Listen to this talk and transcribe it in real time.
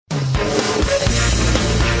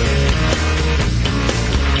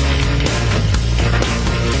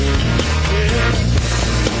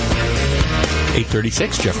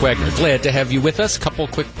8:36. Jeff Wagner, glad to have you with us. Couple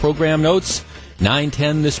quick program notes.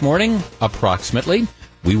 9:10 this morning, approximately.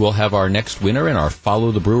 We will have our next winner in our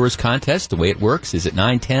Follow the Brewers contest. The way it works is at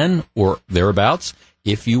 9:10 or thereabouts.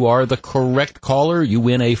 If you are the correct caller, you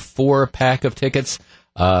win a 4-pack of tickets.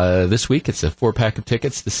 This week, it's a 4-pack of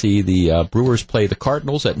tickets to see the Brewers play the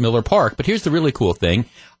Cardinals at Miller Park. But here's the really cool thing.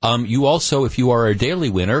 You also, if you are a daily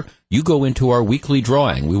winner, you go into our weekly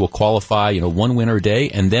drawing. We will qualify, one winner a day,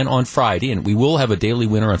 and then on Friday, and we will have a daily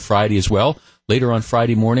winner on Friday as well. Later on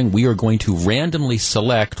Friday morning, we are going to randomly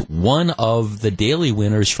select one of the daily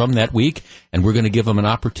winners from that week, and we're going to give them an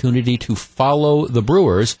opportunity to follow the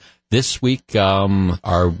Brewers. This week,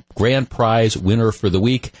 our grand prize winner for the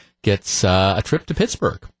week gets a trip to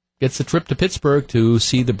Pittsburgh. Gets a trip to Pittsburgh to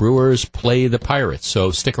see the Brewers play the Pirates.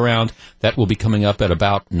 So stick around. That will be coming up at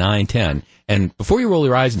about 9:10. And before you roll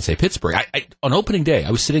your eyes and say Pittsburgh, on opening day,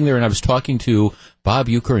 I was sitting there and I was talking to Bob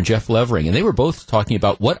Uecker and Jeff Levering, and they were both talking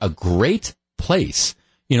about what a great place,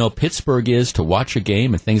 Pittsburgh is to watch a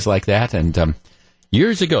game and things like that. And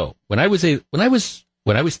years ago, when I was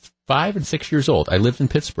 5 and 6 years old, I lived in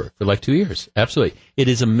Pittsburgh for like 2 years. Absolutely. It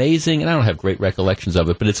is amazing, and I don't have great recollections of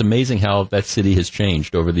it, but it's amazing how that city has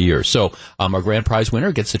changed over the years. So our grand prize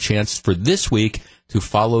winner gets a chance for this week to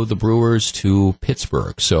follow the Brewers to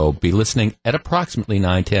Pittsburgh. So be listening at approximately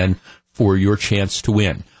 9:10 for your chance to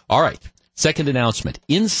win. All right. Second announcement,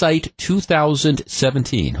 Insight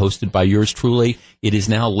 2017, hosted by yours truly. It is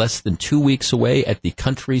now less than 2 weeks away at the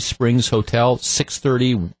Country Springs Hotel,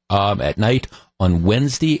 6:30 at night on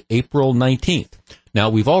Wednesday, April 19th. Now,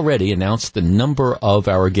 we've already announced the number of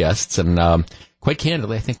our guests, and quite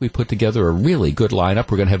candidly, I think we put together a really good lineup.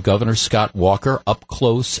 We're going to have Governor Scott Walker up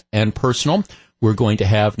close and personal. We're going to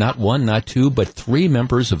have not one, not two, but 3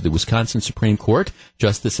 members of the Wisconsin Supreme Court.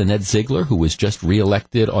 Justice Annette Ziegler, who was just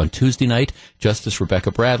reelected on Tuesday night. Justice Rebecca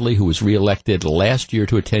Bradley, who was reelected last year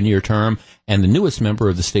to a 10-year term. And the newest member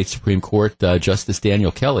of the state Supreme Court, Justice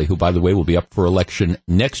Daniel Kelly, who, by the way, will be up for election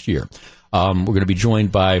next year. We're going to be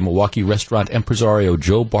joined by Milwaukee restaurant impresario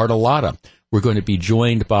Joe Bartolotta. We're going to be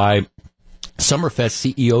joined by Summerfest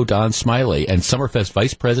CEO Don Smiley and Summerfest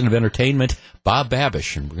Vice President of Entertainment Bob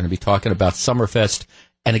Babish. And we're going to be talking about Summerfest.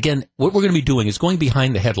 And again, what we're going to be doing is going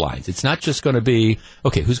behind the headlines. It's not just going to be,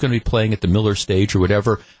 okay, who's going to be playing at the Miller stage or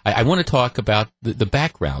whatever. I want to talk about the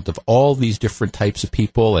background of all these different types of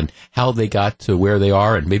people and how they got to where they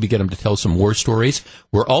are and maybe get them to tell some war stories.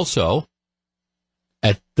 We're also,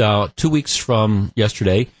 at 2 weeks from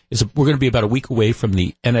yesterday, we're going to be about a week away from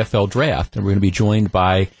the NFL draft, and we're going to be joined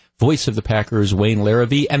by voice of the Packers, Wayne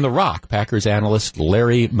Larrivee, and The Rock, Packers analyst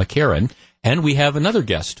Larry McCarron. And we have another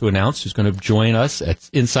guest to announce who's going to join us at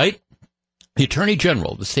Insight, the Attorney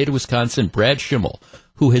General of the state of Wisconsin, Brad Schimmel,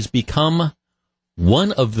 who has become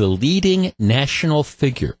one of the leading national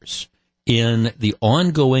figures in the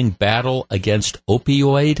ongoing battle against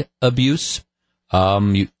opioid abuse.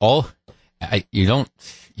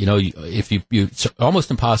 It's almost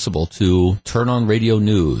impossible to turn on radio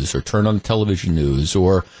news or turn on television news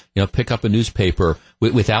or, pick up a newspaper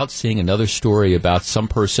without seeing another story about some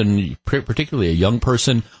person, particularly a young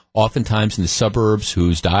person, oftentimes in the suburbs,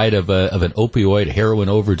 who's died of an opioid, heroin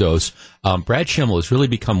overdose. Brad Schimmel has really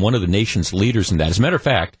become one of the nation's leaders in that. As a matter of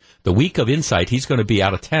fact, the week of Insight, he's going to be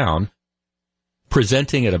out of town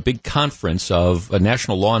presenting at a big conference of a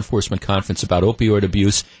national law enforcement conference about opioid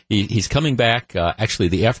abuse. He's coming back actually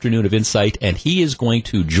the afternoon of Insight, and he is going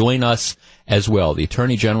to join us as well, the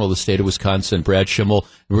Attorney General of the state of Wisconsin, Brad Schimmel.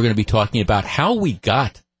 And we're going to be talking about how we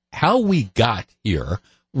got here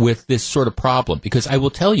with this sort of problem. Because I will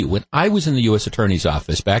tell you, when I was in the U.S. Attorney's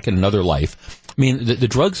Office back in another life, the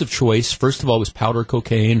drugs of choice, first of all, was powder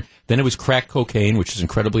cocaine, then it was crack cocaine, which is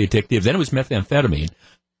incredibly addictive, then it was methamphetamine.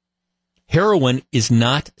 Heroin is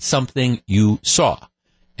not something you saw.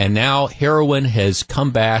 And now heroin has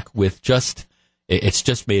come back with it's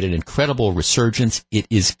just made an incredible resurgence. It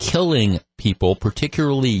is killing people,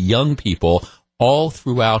 particularly young people, all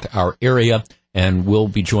throughout our area. And we'll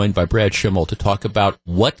be joined by Brad Schimmel to talk about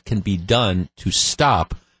what can be done to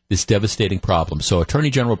stop this devastating problem. So Attorney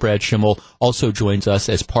General Brad Schimmel also joins us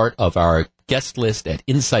as part of our guest list at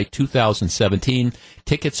Insight 2017.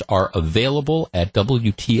 Tickets are available at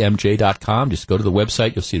WTMJ.com. Just go to the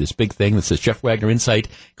website. You'll see this big thing that says Jeff Wagner Insight.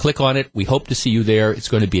 Click on it. We hope to see you there. It's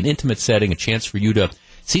going to be an intimate setting, a chance for you to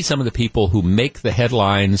see some of the people who make the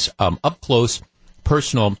headlines up close,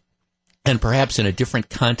 personal, and perhaps in a different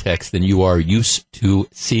context than you are used to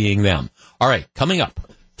seeing them. All right, coming up,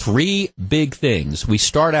 3 big things. We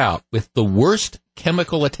start out with the worst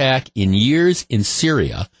chemical attack in years in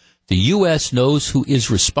Syria. The U.S. knows who is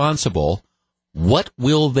responsible. What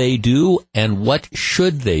will they do, and what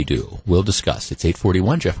should they do? We'll discuss. It's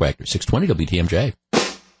 8:41. Jeff Wagner, 620 WTMJ.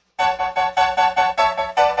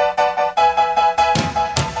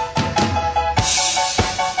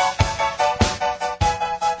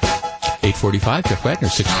 8:45. Jeff Wagner,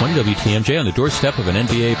 620 WTMJ, on the doorstep of an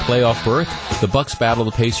NBA playoff berth. The Bucks battle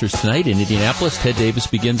the Pacers tonight in Indianapolis. Ted Davis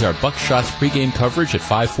begins our Buck Shots pregame coverage at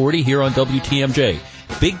 5:40 here on WTMJ.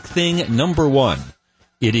 Big thing number one.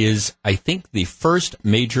 It is, I think, the first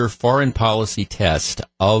major foreign policy test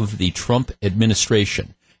of the Trump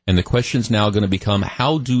administration. And the question's now going to become,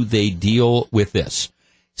 how do they deal with this?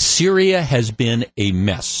 Syria has been a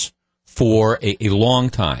mess for a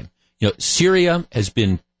long time. Syria has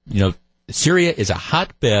been, Syria is a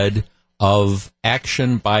hotbed of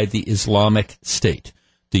action by the Islamic State.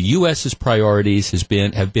 The U.S.'s priorities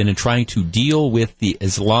have been in trying to deal with the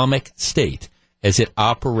Islamic State as it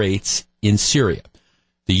operates in Syria.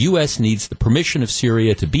 The U.S. needs the permission of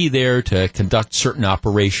Syria to be there to conduct certain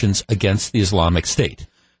operations against the Islamic State.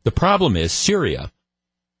 The problem is Syria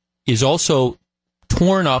is also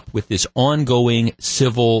torn up with this ongoing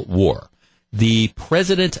civil war. The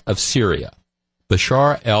president of Syria,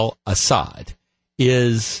 Bashar al-Assad,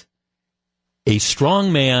 is a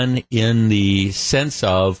strong man in the sense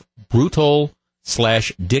of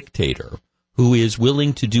brutal/dictator who is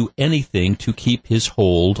willing to do anything to keep his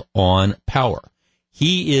hold on power.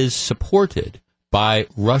 He is supported by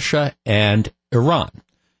Russia and Iran.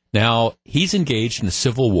 Now, he's engaged in a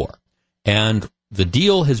civil war, and the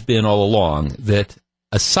deal has been all along that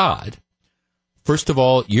Assad, first of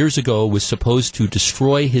all, years ago, was supposed to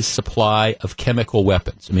destroy his supply of chemical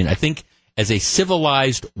weapons. I mean, I think as a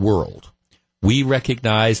civilized world, we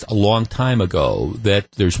recognized a long time ago that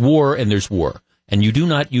there's war and there's war, and you do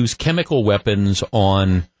not use chemical weapons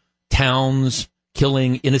on towns,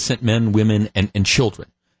 killing innocent men, women, and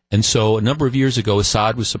children. And so a number of years ago,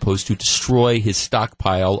 Assad was supposed to destroy his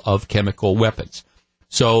stockpile of chemical weapons.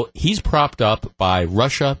 So he's propped up by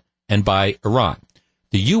Russia and by Iran.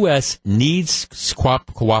 The U.S. needs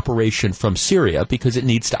cooperation from Syria because it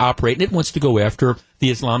needs to operate, and it wants to go after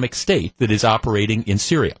the Islamic State that is operating in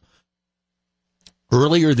Syria.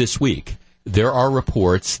 Earlier this week, there are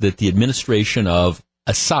reports that the administration of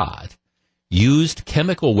Assad used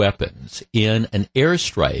chemical weapons in an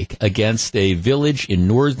airstrike against a village in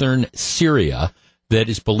northern Syria that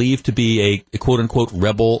is believed to be a quote-unquote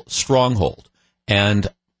rebel stronghold. And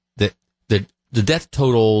the death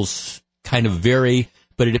totals kind of vary,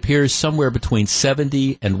 but it appears somewhere between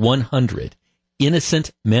 70 and 100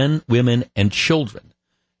 innocent men, women, and children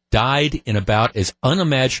died in about as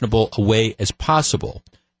unimaginable a way as possible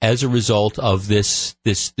as a result of this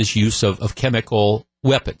use of chemical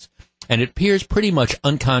weapons. And it appears pretty much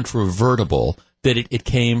uncontrovertible that it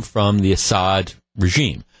came from the Assad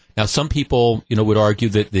regime. Now, some people, would argue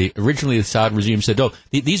that originally the Assad regime said, "Oh,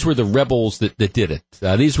 these were the rebels that did it.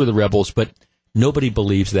 These were the rebels," but nobody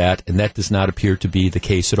believes that, and that does not appear to be the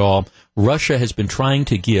case at all. Russia has been trying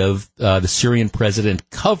to give the Syrian president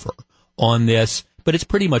cover on this, but it's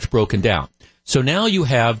pretty much broken down. So now you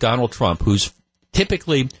have Donald Trump, who's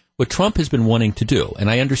typically what Trump has been wanting to do, and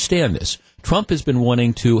I understand this. Trump has been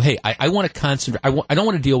wanting to, hey, I want to concentrate. I don't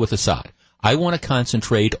want to deal with Assad. I want to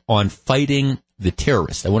concentrate on fighting the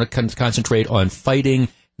terrorists. I want to concentrate on fighting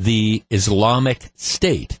the Islamic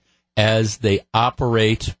State as they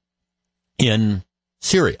operate in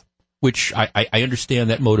Syria, which I understand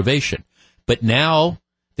that motivation. But now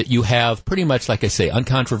that you have pretty much, like I say,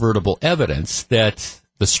 uncontrovertible evidence that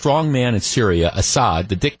the strong man in Syria, Assad,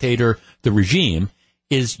 the dictator, the regime,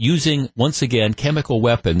 is using, once again, chemical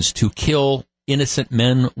weapons to kill innocent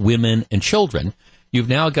men, women, and children. You've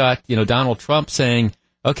now got, Donald Trump saying,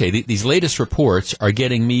 okay, these latest reports are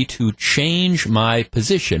getting me to change my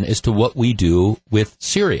position as to what we do with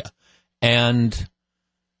Syria. And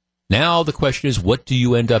now the question is, what do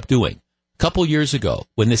you end up doing? A couple years ago,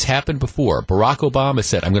 when this happened before, Barack Obama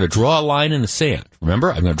said, I'm going to draw a line in the sand.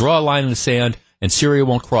 Remember? I'm going to draw a line in the sand, and Syria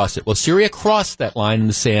won't cross it. Well, Syria crossed that line in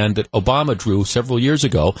the sand that Obama drew several years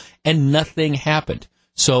ago, and nothing happened.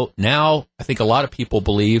 So now I think a lot of people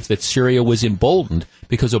believe that Syria was emboldened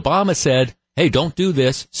because Obama said, hey, don't do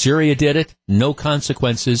this. Syria did it. No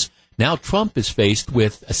consequences. Now Trump is faced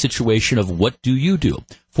with a situation of what do you do?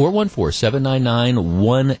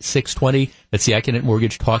 414-799-1620. That's the Icon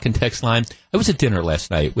Mortgage talk and text line. I was at dinner last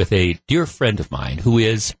night with a dear friend of mine who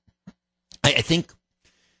is, I think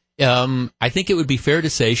it would be fair to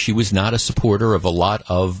say she was not a supporter of a lot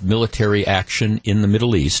of military action in the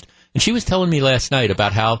Middle East. And she was telling me last night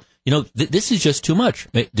about how, this is just too much.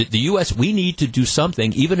 The U.S., we need to do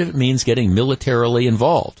something, even if it means getting militarily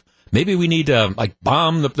involved. Maybe we need to,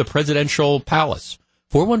 bomb the presidential palace.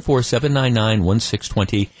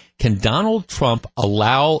 414-799-1620. Can Donald Trump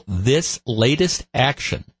allow this latest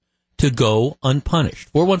action to go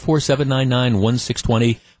unpunished?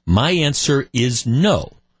 414-799-1620. My answer is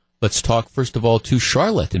no. Let's talk, first of all, to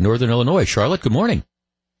Charlotte in Northern Illinois. Charlotte, good morning.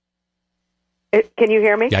 Can you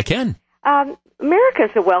hear me? Yeah, I can. America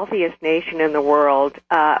is the wealthiest nation in the world.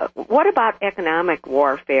 What about economic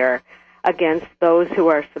warfare against those who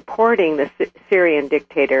are supporting the Syrian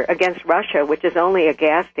dictator, against Russia, which is only a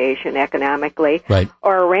gas station economically, right,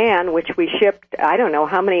 or Iran, which we shipped, I don't know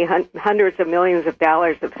how many hundreds of millions of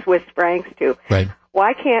dollars of Swiss francs to? Right.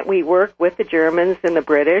 Why can't we work with the Germans and the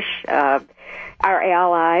British, our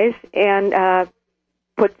allies, and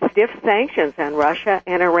put stiff sanctions on Russia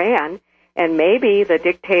and Iran, and maybe the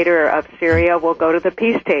dictator of Syria will go to the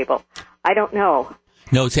peace table? I don't know.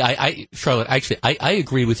 No, see, Charlotte, actually, I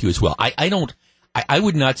agree with you as well. I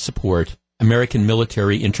would not support American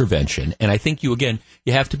military intervention. And I think you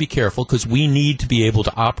have to be careful because we need to be able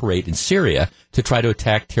to operate in Syria to try to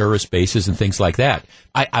attack terrorist bases and things like that.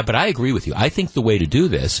 But I agree with you. I think the way to do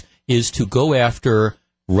this is to go after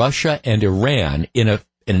Russia and Iran in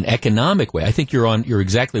an economic way. I think you're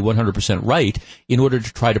exactly 100% right in order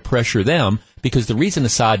to try to pressure them, because the reason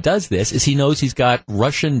Assad does this is he knows he's got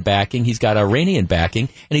Russian backing, he's got Iranian backing,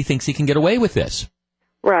 and he thinks he can get away with this.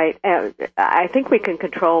 Right. I think we can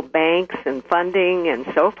control banks and funding and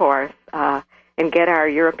so forth, and get our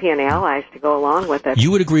European allies to go along with it.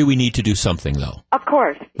 You would agree we need to do something, though? Of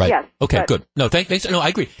course, right. Yes. Okay, good. No, thanks. No, I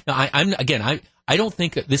agree. No, I don't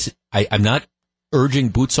think this. I'm not urging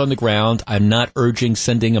boots on the ground. I'm not urging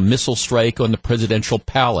sending a missile strike on the presidential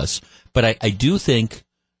palace. But I do think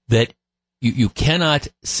that you cannot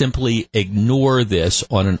simply ignore this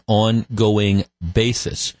on an ongoing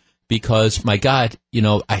basis because, my God,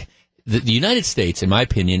 the United States, in my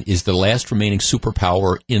opinion, is the last remaining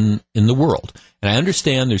superpower in the world. And I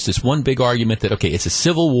understand there's this one big argument that, okay, it's a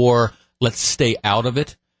civil war, let's stay out of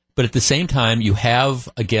it. But at the same time, you have,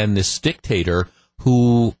 again, this dictator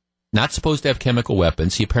who not supposed to have chemical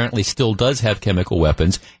weapons. He apparently still does have chemical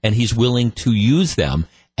weapons, and he's willing to use them.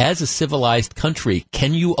 As a civilized country,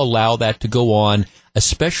 can you allow that to go on,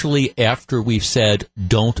 especially after we've said,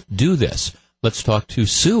 don't do this? Let's talk to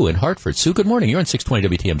Sue in Hartford. Sue, good morning. You're on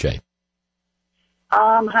 620 WTMJ.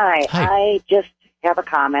 Hi. I just have a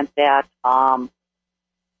comment that I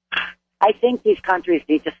think these countries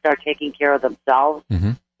need to start taking care of themselves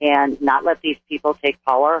and not let these people take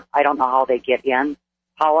power. I don't know how they get in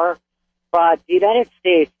power, but the United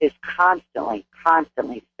States is constantly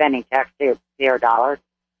spending taxpayer dollars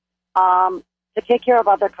to take care of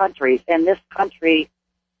other countries, and this country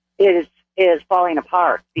is falling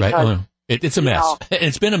apart because right. It's a mess.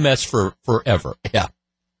 It's been a mess for forever. Yeah.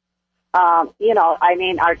 Our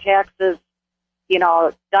taxes.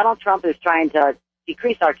 Donald Trump is trying to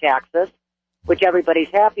decrease our taxes, which everybody's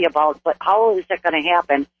happy about. But how is it going to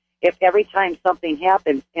happen if every time something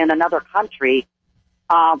happens in another country,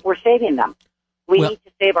 we're saving them? We need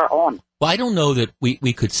to save our own. Well, I don't know that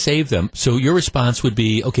we could save them. So your response would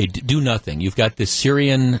be, okay, do nothing. You've got this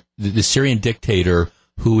Syrian dictator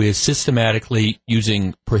who is systematically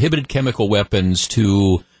using prohibited chemical weapons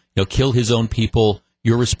to kill his own people.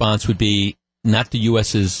 Your response would be not the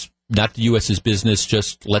U.S.'s business.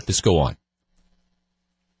 Just let this go on.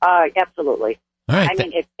 Absolutely. All right. I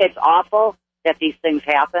mean, it's awful that these things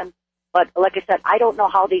happen, but like I said, I don't know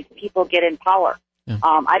how these people get in power. Yeah.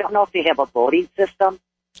 I don't know if they have a voting system.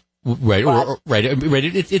 Right. Right.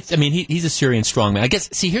 He's a Syrian strongman. I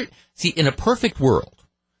guess. See, in a perfect world,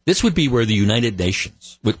 this would be where the United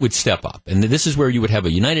Nations would step up. And this is where you would have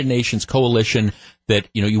a United Nations coalition that,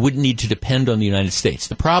 you wouldn't need to depend on the United States.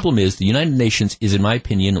 The problem is the United Nations is, in my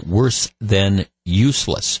opinion, worse than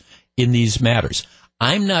useless in these matters.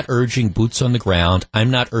 I'm not urging boots on the ground. I'm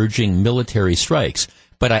not urging military strikes.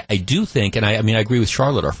 But I do think, and I agree with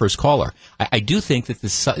Charlotte, our first caller, I do think that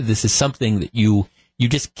this is something that you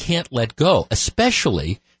just can't let go,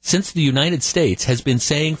 especially since the United States has been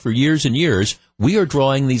saying for years and years, we are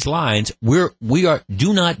drawing these lines.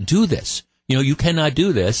 Do not do this. You cannot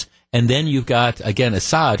do this. And then you've got, again,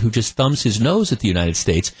 Assad, who just thumbs his nose at the United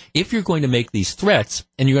States. If you're going to make these threats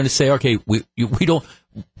and you're going to say, okay,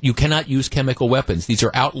 you cannot use chemical weapons. These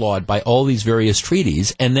are outlawed by all these various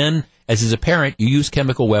treaties. And then, as is apparent, you use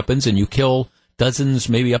chemical weapons and you kill dozens,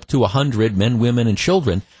 maybe up to 100 men, women, and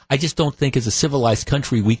children. I just don't think as a civilized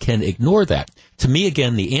country we can ignore that. To me,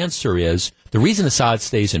 again, the answer is the reason Assad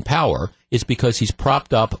stays in power is because he's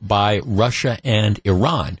propped up by Russia and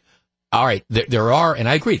Iran. All right, there are, and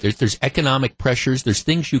I agree, there's economic pressures, there's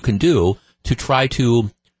things you can do to try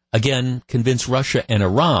to again, convince Russia and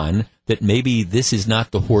Iran that maybe this is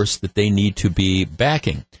not the horse that they need to be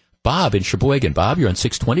backing. Bob in Sheboygan. Bob, you're on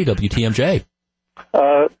 620 WTMJ.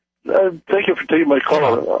 Thank you for taking my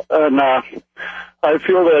call. And I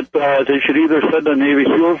feel that they should either send the Navy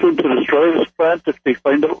SEALs in to destroy this plant if they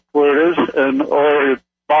find out where it is, or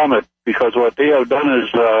bomb it, because what they have done is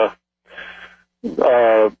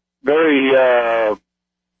very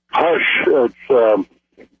harsh. It's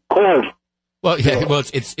cold. Well, yeah, well,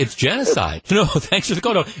 it's genocide. No, thanks for the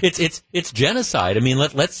call. No, it's genocide. I mean,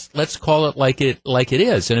 let's call it like it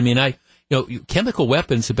is. And I mean, chemical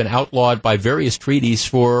weapons have been outlawed by various treaties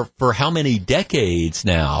for how many decades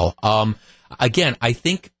now? Again, I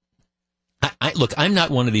think, look, I'm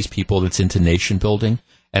not one of these people that's into nation building,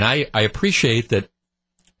 and I appreciate that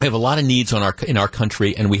we have a lot of needs in our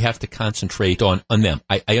country, and we have to concentrate on them.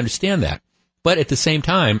 I understand that, but at the same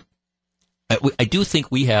time, I do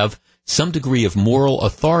think we have some degree of moral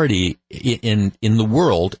authority in the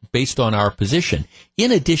world based on our position.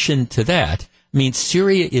 In addition to that, I mean,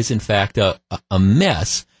 Syria is in fact a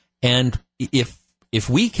mess, and if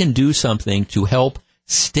we can do something to help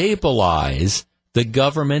stabilize the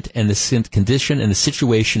government and the condition and the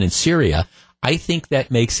situation in Syria, I think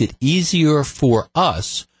that makes it easier for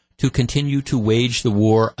us to continue to wage the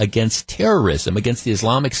war against terrorism, against the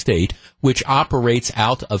Islamic State, which operates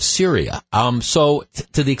out of Syria. So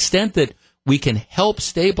to the extent that we can help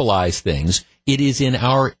stabilize things, it is in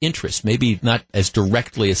our interest, maybe not as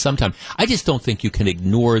directly as sometimes. I just don't think you can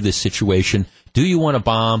ignore this situation. Do you want to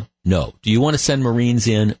bomb? No. Do you want to send Marines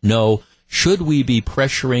in? No. Should we be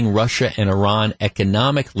pressuring Russia and Iran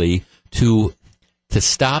economically to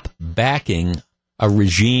stop backing a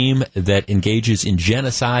regime that engages in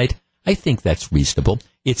genocide? I think that's reasonable.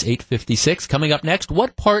 It's 8:56. Coming up next,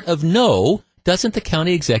 what part of no doesn't the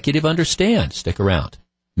county executive understand? Stick around.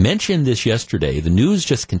 Mentioned this yesterday. The news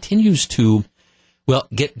just continues to, well,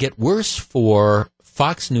 get worse for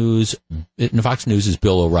Fox News. Fox News'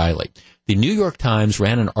 Bill O'Reilly. The New York Times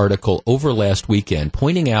ran an article over last weekend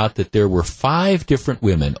pointing out that there were 5 different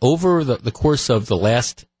women over the course of the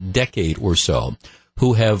last decade or so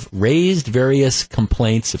who have raised various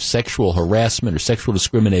complaints of sexual harassment or sexual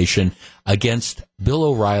discrimination against Bill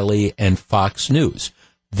O'Reilly and Fox News.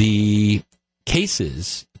 The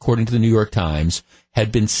cases, according to the New York Times, had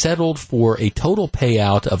been settled for a total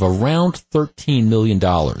payout of around $13 million.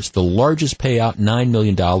 The largest payout, $9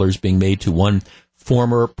 million, being made to one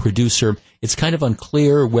former producer. It's kind of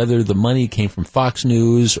unclear whether the money came from Fox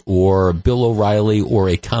News or Bill O'Reilly or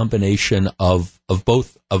a combination of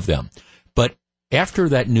both of them. But after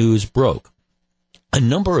that news broke, a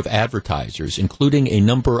number of advertisers, including a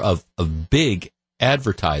number of big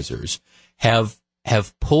advertisers, have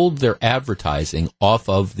pulled their advertising off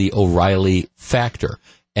of the O'Reilly factor.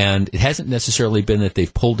 And it hasn't necessarily been that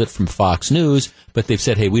they've pulled it from Fox News, but they've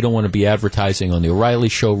said, hey, we don't want to be advertising on the O'Reilly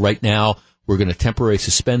show right now. We're going to temporarily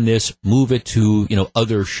suspend this, move it to,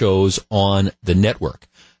 other shows on the network.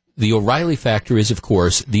 The O'Reilly Factor is, of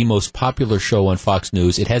course, the most popular show on Fox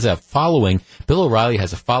News. It has a following. Bill O'Reilly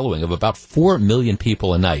has a following of about 4 million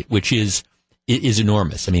people a night, which is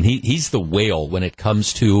enormous. I mean, he's the whale when it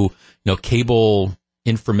comes to, cable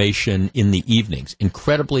information in the evenings.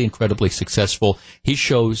 Incredibly, incredibly successful. His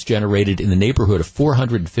shows generated in the neighborhood of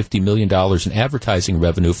 $450 million in advertising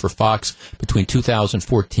revenue for Fox between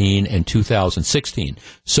 2014 and 2016.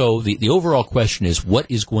 So the overall question is, what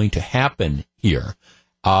is going to happen here?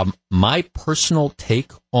 My personal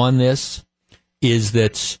take on this is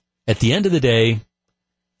that at the end of the day,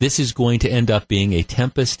 this is going to end up being a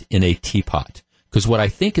tempest in a teapot. Because what I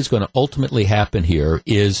think is going to ultimately happen here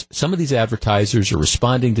is some of these advertisers are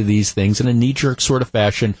responding to these things in a knee-jerk sort of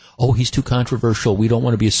fashion. Oh, he's too controversial. We don't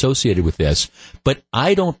want to be associated with this. But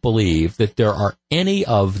I don't believe that there are any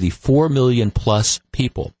of the 4 million plus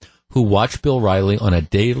people who watch Bill O'Reilly on a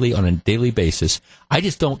daily basis. I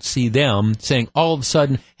just don't see them saying all of a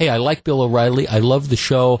sudden, hey, I like Bill O'Reilly. I love the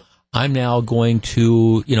show. I'm now going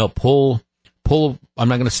to, pull. I'm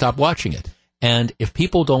not going to stop watching it. And if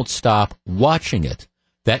people don't stop watching it,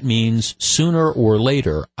 that means sooner or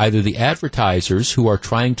later, either the advertisers who are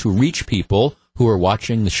trying to reach people who are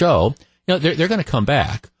watching the show, they're going to come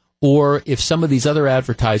back. Or if some of these other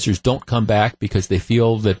advertisers don't come back because they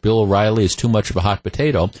feel that Bill O'Reilly is too much of a hot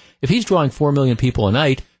potato, if he's drawing 4 million people a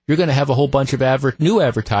night, you're going to have a whole bunch of new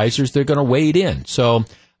advertisers. They're going to wade in. So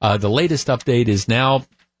the latest update is now,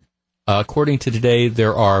 according to today,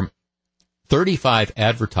 there are 35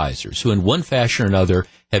 advertisers who in one fashion or another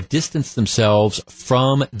have distanced themselves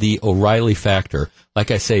from the O'Reilly factor.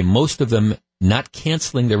 Like I say, most of them not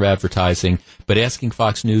canceling their advertising, but asking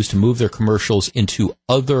Fox News to move their commercials into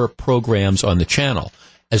other programs on the channel.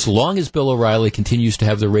 As long as Bill O'Reilly continues to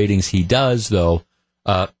have the ratings he does, though,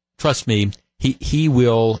 trust me, he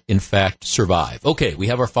will, in fact, survive. Okay, we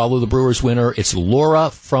have our Follow the Brewers winner. It's Laura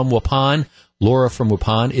from Waupun. Laura from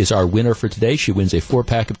Waupun is our winner for today. She wins a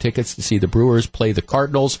 4-pack of tickets to see the Brewers play the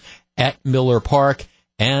Cardinals at Miller Park,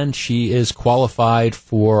 and she is qualified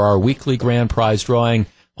for our weekly grand prize drawing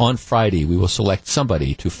on Friday. We will select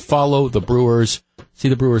somebody to follow the Brewers, see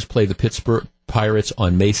the Brewers play the Pittsburgh Pirates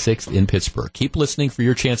on May 6th in Pittsburgh. Keep listening for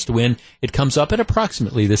your chance to win. It comes up at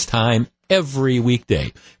approximately this time every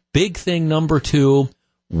weekday. Big thing number 2,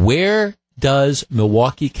 where does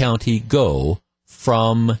Milwaukee County go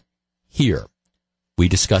from here? We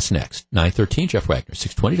discuss next. 9:13, Jeff Wagner,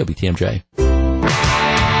 620 WTMJ.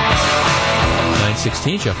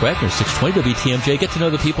 9:16, Jeff Wagner, 620 WTMJ. Get to know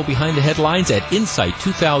the people behind the headlines at Insight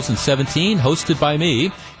 2017, hosted by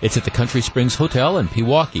me. It's at the Country Springs Hotel in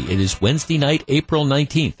Pewaukee. It is Wednesday night, April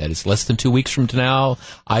 19th. That is less than 2 weeks from now.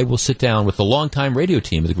 I will sit down with the longtime radio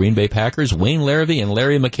team of the Green Bay Packers, Wayne Larrivee and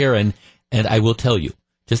Larry McCarron, and I will tell you,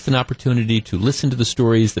 just an opportunity to listen to the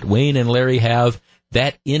stories that Wayne and Larry have.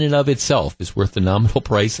 That in and of itself is worth the nominal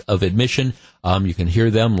price of admission. You can hear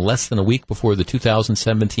them less than a week before the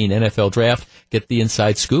 2017 NFL Draft. Get the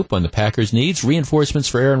inside scoop on the Packers' needs, reinforcements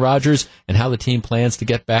for Aaron Rodgers, and how the team plans to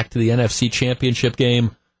get back to the NFC Championship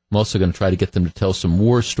game. I'm also going to try to get them to tell some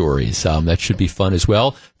war stories. That should be fun as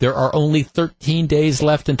well. There are only 13 days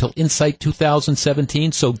left until Insight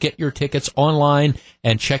 2017, so get your tickets online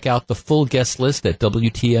and check out the full guest list at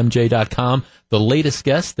WTMJ.com. The latest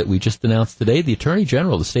guest that we just announced today, the Attorney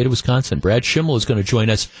General of the state of Wisconsin, Brad Schimmel, is going to join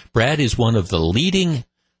us. Brad is one of the leading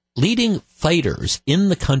fighters in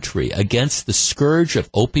the country against the scourge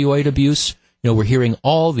of opioid abuse. You know, we're hearing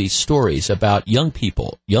all these stories about young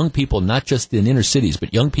people not just in inner cities,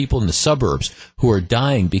 but young people in the suburbs who are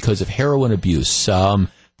dying because of heroin abuse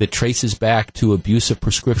that traces back to abuse of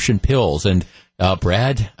prescription pills. And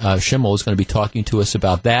Brad Schimmel is going to be talking to us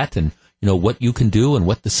about that and, you know, what you can do and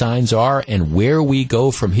what the signs are and where we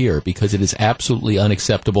go from here, because it is absolutely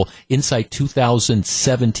unacceptable. Insight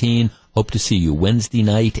 2017. Hope to see you Wednesday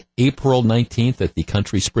night, April 19th at the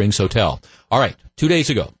Country Springs Hotel. All right, 2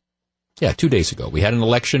 days ago. Yeah, 2 days ago, we had an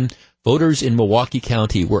election. Voters in Milwaukee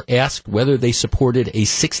County were asked whether they supported a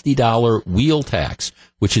 $60 wheel tax,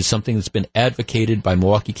 which is something that's been advocated by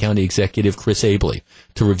Milwaukee County Executive Chris Abley.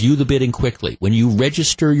 To review the bidding quickly, when you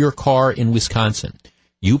register your car in Wisconsin,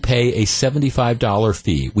 you pay a $75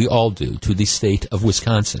 fee, we all do, to the state of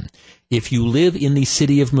Wisconsin. If you live in the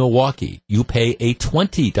city of Milwaukee, you pay a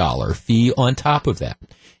 $20 fee on top of that.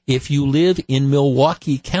 If you live in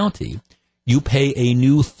Milwaukee County, you pay a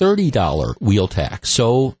new $30 wheel tax.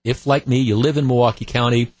 So if, like me, you live in Milwaukee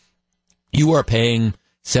County, you are paying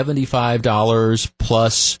 $75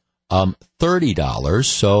 plus $30.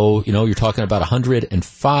 So, you know, you're talking about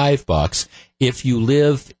 $105. If you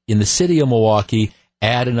live in the city of Milwaukee,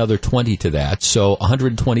 add another $20 to that. So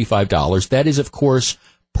 $125. That is, of course,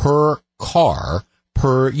 per car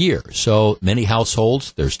per year. So many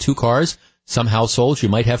households, there's 2 cars. Some households, you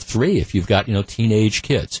might have 3 if you've got, you know, teenage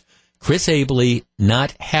kids. Chris Abley,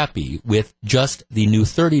 not happy with just the new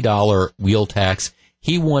 $30 wheel tax.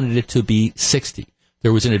 He wanted it to be $60.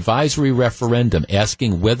 There was an advisory referendum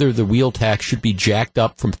asking whether the wheel tax should be jacked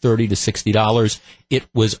up from $30 to $60. It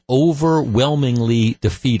was overwhelmingly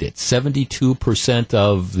defeated. 72%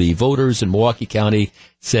 of the voters in Milwaukee County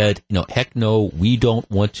said, you know, heck no, we don't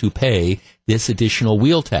want to pay this additional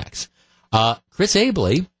wheel tax. Chris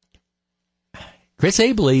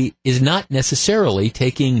Abley is not necessarily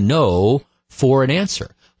taking no for an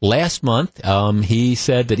answer. Last month, he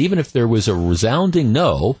said that even if there was a resounding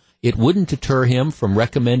no, it wouldn't deter him from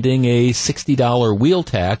recommending a $60 wheel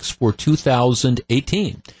tax for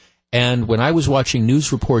 2018. And when I was watching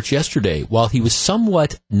news reports yesterday, while he was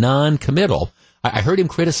somewhat non-committal, I heard him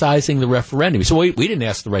criticizing the referendum. He said, well, we didn't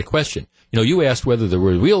ask the right question. You know, you asked whether there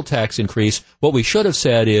were a wheel tax increase. What we should have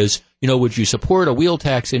said is, you know, would you support a wheel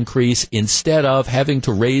tax increase instead of having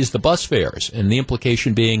to raise the bus fares? And the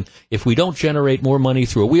implication being, if we don't generate more money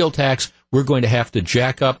through a wheel tax, we're going to have to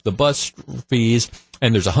jack up the bus fees.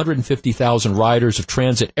 And there's 150,000 riders of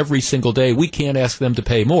transit every single day. We can't ask them to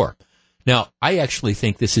pay more. Now, I actually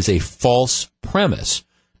think this is a false premise,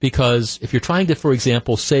 because if you're trying to, for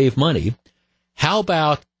example, save money, how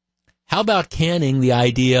about canning the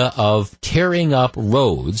idea of tearing up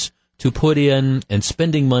roads to put in and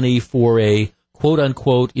spending money for a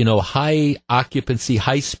quote-unquote, you know, high-occupancy,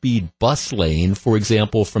 high-speed bus lane, for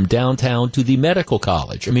example, from downtown to the medical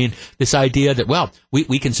college? I mean, this idea that, well,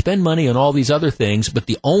 we can spend money on all these other things, but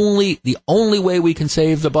the only way we can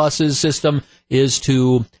save the buses system is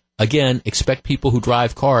to again, expect people who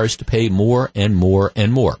drive cars to pay more and more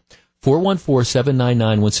and more.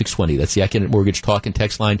 414-799-1620. That's the Accident Mortgage Talk and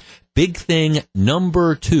Text line. Big thing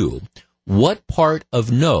number 2. What part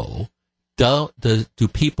of no do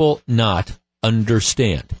people not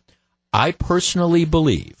understand? I personally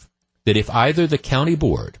believe that if either the county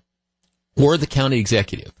board or the county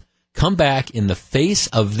executive come back in the face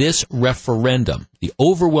of this referendum, the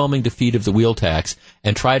overwhelming defeat of the wheel tax,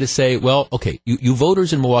 and try to say, well, okay, you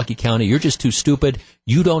voters in Milwaukee County, you're just too stupid.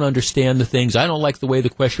 You don't understand the things. I don't like the way the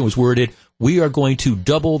question was worded. We are going to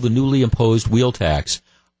double the newly imposed wheel tax.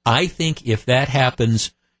 I think if that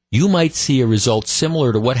happens, you might see a result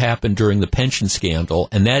similar to what happened during the pension scandal,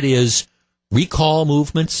 and that is recall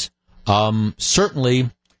movements.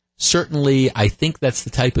 Certainly, I think that's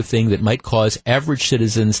the type of thing that might cause average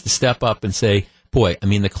citizens to step up and say, boy, I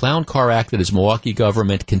mean, the clown car act that is Milwaukee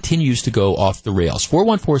government continues to go off the rails.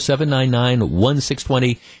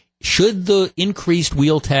 414-799-1620. Should the increased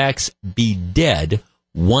wheel tax be dead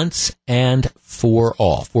once and for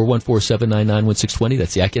all? 414-799-1620.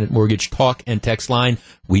 That's the Accident Mortgage Talk and Text line.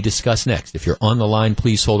 We discuss next. If you're on the line,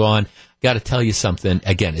 please hold on. Got to tell you something.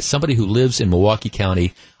 Again, as somebody who lives in Milwaukee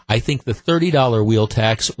County, I think the $30 wheel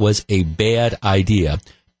tax was a bad idea.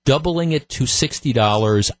 Doubling it to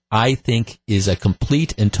 $60, I think, is a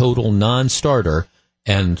complete and total non-starter,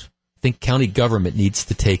 and I think county government needs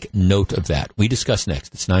to take note of that. We discuss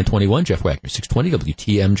next. It's 9:21. Jeff Wagner, 620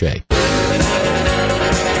 WTMJ.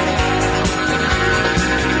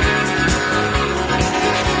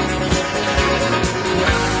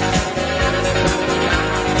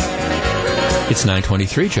 It's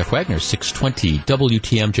 9:23. Jeff Wagner, 620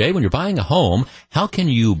 WTMJ. When you're buying a home, how can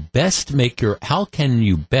you best make your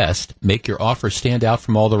offer stand out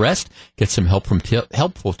from all the rest? Get some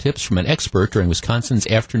helpful tips from an expert during Wisconsin's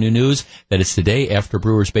Afternoon News. That is today after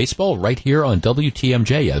Brewers baseball, right here on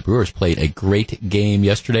WTMJ. Yeah, the Brewers played a great game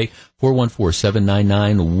yesterday.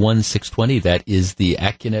 414-799-1620. That is the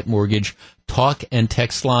AccuNet Mortgage Talk and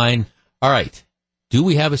Text line. All right. Do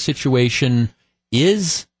we have a situation?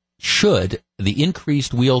 Should the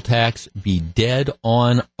increased wheel tax be dead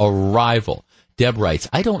on arrival? Deb writes,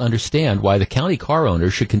 I don't understand why the county car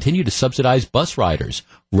owners should continue to subsidize bus riders.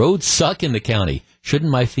 Roads suck in the county.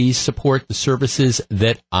 Shouldn't my fees support the services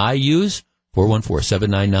that I use?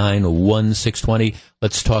 414-799-1620.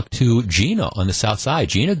 Let's talk to Gina on the south side.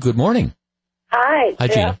 Gina, good morning. Hi,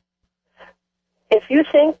 Jeff. Gina. If you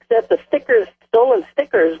think that the stolen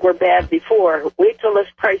stickers were bad before, wait till this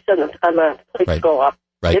price on the plates go up.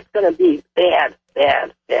 Right. It's going to be bad,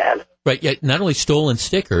 bad, bad. Right. Yeah, not only stolen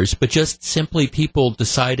stickers, but just simply people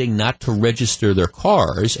deciding not to register their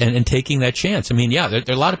cars and taking that chance. I mean, yeah, there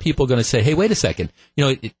are a lot of people going to say, hey, wait a second. You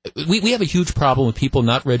know, we have a huge problem with people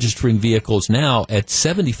not registering vehicles now at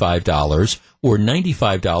 $75 or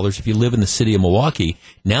 $95 if you live in the city of Milwaukee.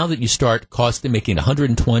 Now that you start making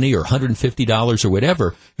 $120 or $150 or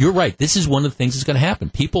whatever, you're right. This is one of the things that's going to happen.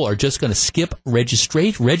 People are just going to skip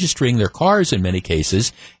registering their cars in many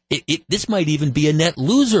cases. This might even be a net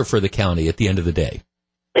loser for the county at the end of the day.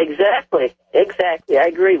 Exactly. I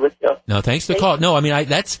agree with you. No, thanks for the call. No, I mean,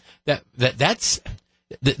 that's the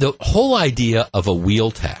whole idea of a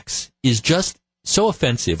wheel tax is just so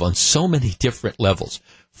offensive on so many different levels.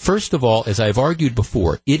 First of all, as I've argued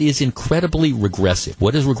before, it is incredibly regressive.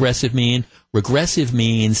 What does regressive mean? Regressive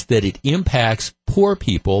means that it impacts poor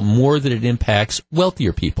people more than it impacts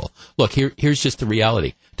wealthier people. Look, here's just the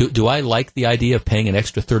reality. Do I like the idea of paying an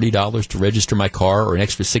extra $30 to register my car or an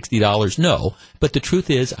extra $60? No. But the truth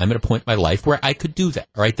is, I'm at a point in my life where I could do that.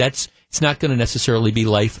 All right, it's not going to necessarily be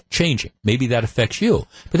life-changing. Maybe that affects you.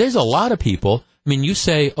 But there's a lot of people. I mean, you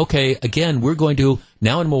say, okay, again, we're going to,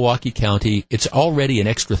 now in Milwaukee County, it's already an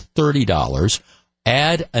extra $30.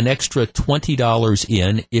 Add an extra $20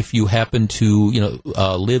 in if you happen to,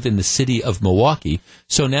 live in the city of Milwaukee.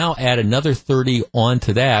 So now add another $30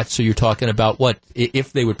 onto that. So you're talking about what,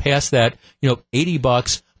 if they would pass that,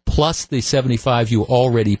 $80 plus the $75 you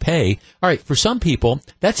already pay. All right, for some people,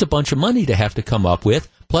 that's a bunch of money to have to come up with.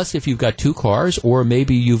 Plus, if you've got 2 cars or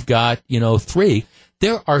maybe you've got, 3,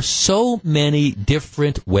 there are so many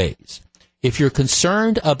different ways. If you're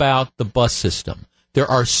concerned about the bus system, there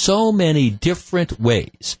are so many different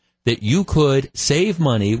ways that you could save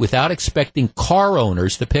money without expecting car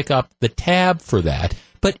owners to pick up the tab for that.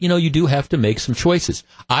 But, you do have to make some choices.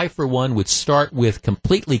 I, for one, would start with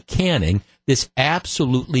completely canning this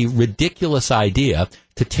absolutely ridiculous idea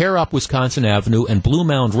to tear up Wisconsin Avenue and Blue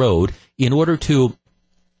Mound Road in order to,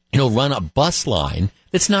 run a bus line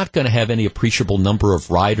that's not going to have any appreciable number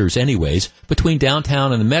of riders anyways between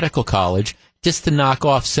downtown and the medical college just to knock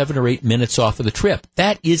off 7 or 8 minutes off of the trip.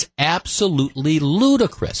 That is absolutely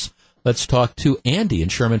ludicrous. Let's talk to Andy in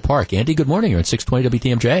Sherman Park. Andy, good morning. You're on 620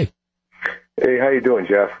 WTMJ. Hey, how you doing,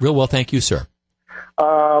 Jeff? Real well, thank you, sir.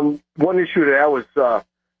 One issue that I was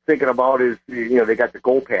thinking about is, they got the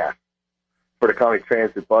Go Pass for the county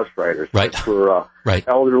transit bus riders. Right. For right.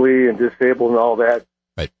 elderly and disabled and all that.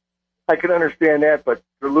 Right. I can understand that, but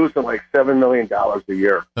they're losing like $7 million a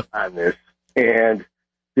year on this. And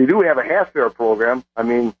they do have a half-fare program. I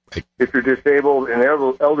mean, if you're disabled and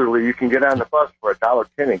elderly, you can get on the bus for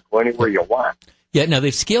 $1.10 and go anywhere you want. Yeah, now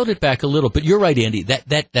they've scaled it back a little, but you're right, Andy.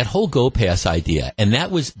 That whole Go Pass idea, and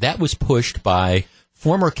that was pushed by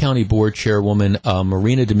former county board chairwoman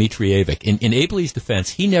Marina Dmitrievic. In Abley's defense,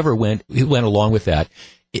 he went along with that.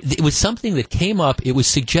 It was something that came up. It was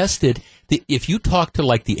suggested that if you talk to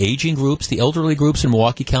like the aging groups, the elderly groups in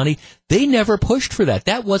Milwaukee County, they never pushed for that.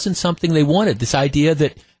 That wasn't something they wanted. This idea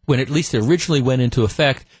that when at least it originally went into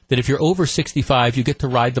effect, that if you're over 65, you get to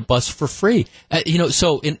ride the bus for free.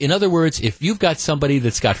 So in other words, if you've got somebody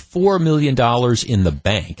that's got $4 million in the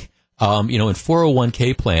bank, in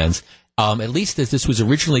 401k plans, at least as this was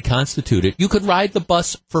originally constituted, you could ride the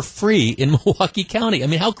bus for free in Milwaukee County. I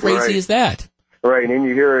mean, how crazy is that? Right, and then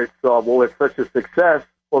you hear it's such a success.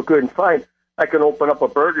 Well, good and fine. I can open up a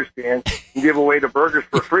burger stand and give away the burgers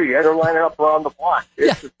for free. And they're lining up around the block.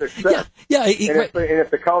 It's a success. Yeah. And if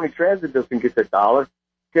the county transit doesn't get the dollar,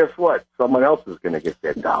 guess what? Someone else is going to get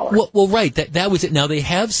that dollar. Well, right. That was it. Now, they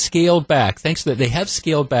have scaled back. Thanks to that, they have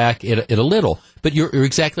scaled back it a little. But you're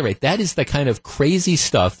exactly right. That is the kind of crazy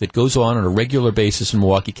stuff that goes on a regular basis in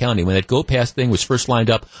Milwaukee County. When that Go Pass thing was first lined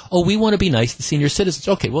up, we want to be nice to senior citizens.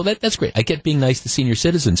 Okay, well, that's great. I get being nice to senior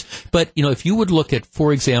citizens. But, if you would look at,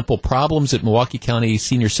 for example, problems that Milwaukee County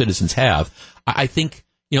senior citizens have, I think,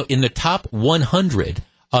 in the top 100,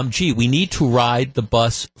 we need to ride the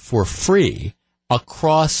bus for free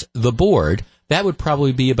across the board. That would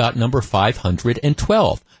probably be about number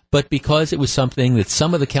 512. But because it was something that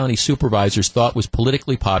some of the county supervisors thought was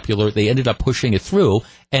politically popular, they ended up pushing it through.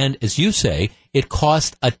 And as you say, it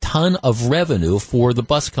cost a ton of revenue for the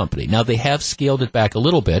bus company. Now, they have scaled it back a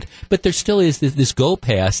little bit, but there still is this Go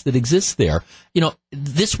Pass that exists there.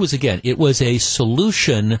 This was, again, it was a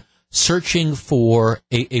solution searching for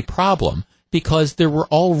a problem because there were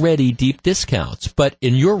already deep discounts. But,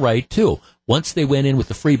 and you're right, too, once they went in with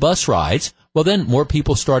the free bus rides, well, then more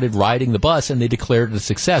people started riding the bus, and they declared it a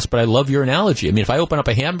success. But I love your analogy. I mean, if I open up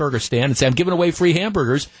a hamburger stand and say, I'm giving away free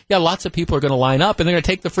hamburgers, yeah, lots of people are going to line up, and they're going to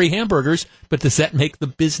take the free hamburgers, but does that make the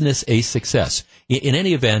business a success? In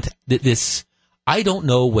any event, I don't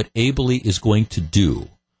know what Abley is going to do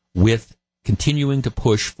with continuing to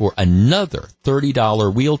push for another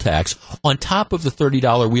 $30 wheel tax on top of the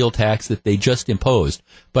 $30 wheel tax that they just imposed.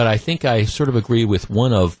 But I think I sort of agree with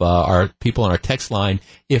one of our people on our text line.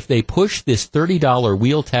 If they push this $30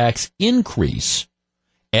 wheel tax increase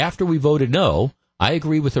after we voted no, I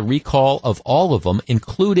agree with a recall of all of them,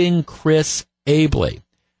 including Chris Abley.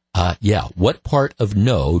 What part of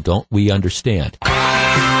no don't we understand?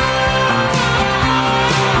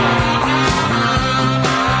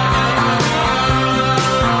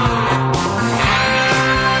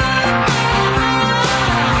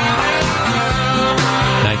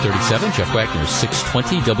 Jeff Wagner,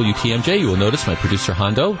 620 WTMJ. You will notice my producer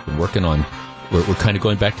Hondo. We're working on, we're kind of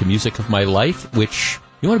going back to Music of My Life, which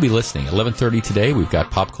you want to be listening. 11:30 today. We've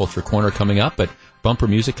got Pop Culture Corner coming up, but bumper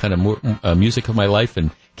music, kind of more Music of My Life,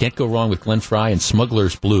 and can't go wrong with Glenn Fry and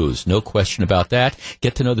Smuggler's Blues. No question about that.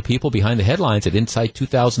 Get to know the people behind the headlines at Insight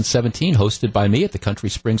 2017, hosted by me at the Country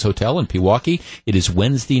Springs Hotel in Pewaukee. It is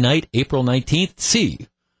Wednesday night, April 19th. See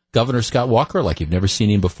Governor Scott Walker like you've never seen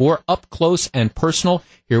him before, up close and personal.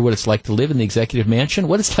 Hear what it's like to live in the executive mansion,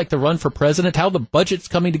 what it's like to run for president, how the budget's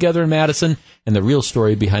coming together in Madison, and the real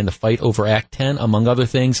story behind the fight over Act 10, among other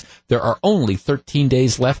things. There are only 13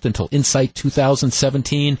 days left until Insight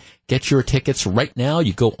 2017. Get your tickets right now.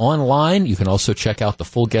 You go online. You can also check out the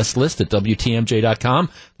full guest list at WTMJ.com.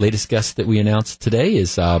 Latest guest that we announced today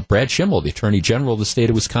is Brad Schimmel, the Attorney General of the state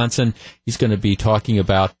of Wisconsin. He's going to be talking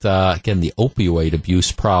about, again, the opioid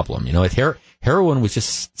abuse problem. Heroin was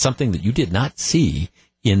just something that you did not see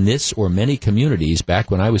in this or many communities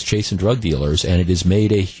back when I was chasing drug dealers, and it has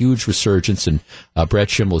made a huge resurgence, and Brad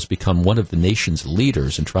Schimmel has become one of the nation's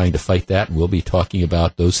leaders in trying to fight that, and we'll be talking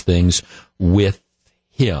about those things with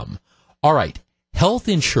him. All right. Health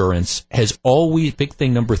insurance has always, big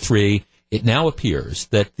thing number 3, it now appears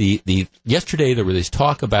that yesterday there was this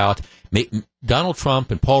talk about Donald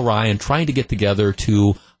Trump and Paul Ryan trying to get together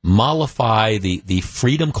to mollify the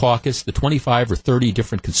Freedom Caucus, the 25 or 30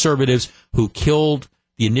 different conservatives who killed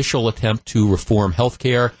the initial attempt to reform health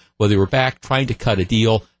care. Well, they were back trying to cut a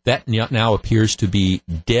deal. That now appears to be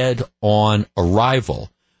dead on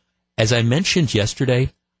arrival. As I mentioned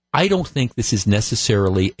yesterday, I don't think this is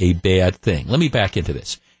necessarily a bad thing. Let me back into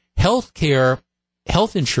this. Health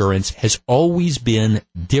insurance has always been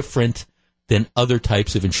different than other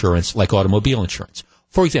types of insurance, like automobile insurance.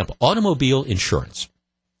 For example, automobile insurance,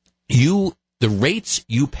 the rates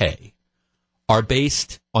you pay are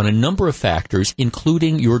based on a number of factors,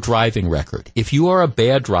 including your driving record. If you are a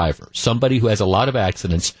bad driver, somebody who has a lot of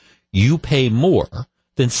accidents, you pay more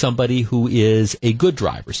than somebody who is a good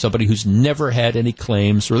driver, somebody who's never had any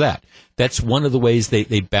claims or that. That's one of the ways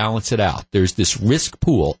they balance it out. There's this risk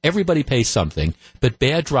pool. Everybody pays something, but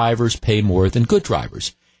bad drivers pay more than good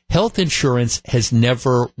drivers. Health insurance has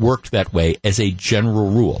never worked that way as a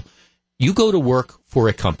general rule. You go to work for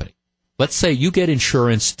a company. Let's say you get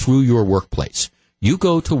insurance through your workplace. You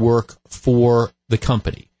go to work for the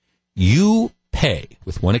company. You pay,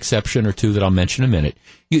 with one exception or two that I'll mention in a minute,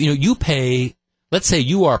 you pay. Let's say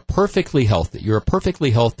you are perfectly healthy. You're a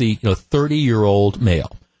perfectly healthy, 30-year-old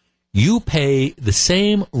male. You pay the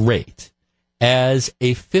same rate as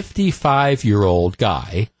a 55-year-old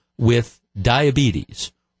guy with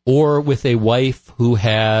diabetes or with a wife who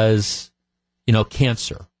has,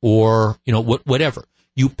 cancer or, whatever.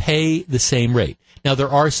 You pay the same rate. Now, there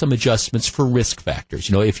are some adjustments for risk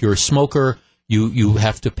factors. If you're a smoker, you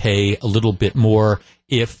have to pay a little bit more.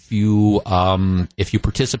 If you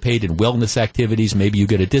participate in wellness activities, maybe you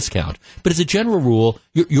get a discount. But as a general rule,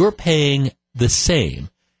 you're paying the same.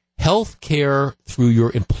 Health care through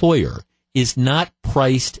your employer is not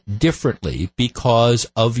priced differently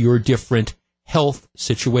because of your different health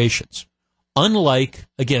situations. Unlike,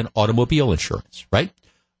 again, automobile insurance, right?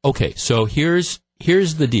 Okay, so here's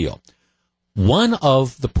the deal. One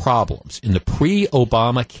of the problems in the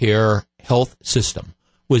pre-Obamacare health system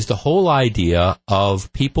was the whole idea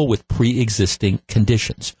of people with pre-existing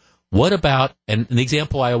conditions. What about, and an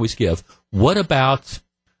example I always give, what about,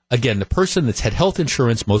 again, the person that's had health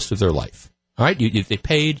insurance most of their life? All right, they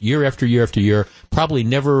paid year after year after year, probably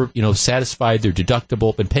never, satisfied their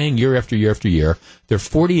deductible, been paying year after year after year. They're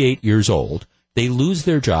 48 years old. They lose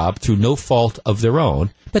their job through no fault of their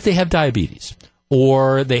own, but they have diabetes.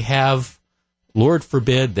 Or they have, Lord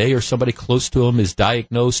forbid, they or somebody close to them is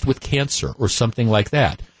diagnosed with cancer or something like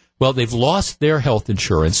that. Well, they've lost their health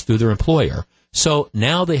insurance through their employer, so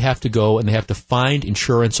now they have to go and they have to find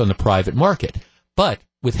insurance on the private market. But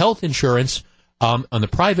with health insurance on the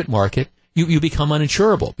private market, you become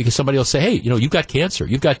uninsurable because somebody will say, hey, you've got cancer,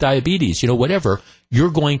 you've got diabetes, whatever.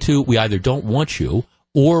 We either don't want you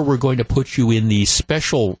or we're going to put you in these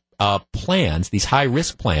special plans, these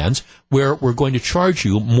high-risk plans, where we're going to charge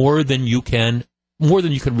you more than you can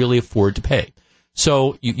really afford to pay.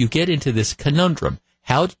 So you get into this conundrum.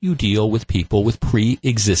 How do you deal with people with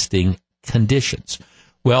pre-existing conditions?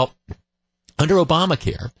 Well, under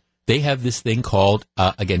Obamacare, they have this thing called,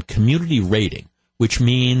 again, community rating, which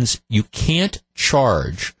means you can't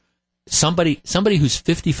charge somebody who's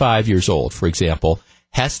 55 years old, for example,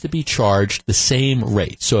 has to be charged the same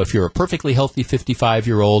rate. So if you're a perfectly healthy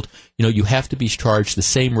 55-year-old, you have to be charged the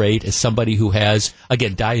same rate as somebody who has,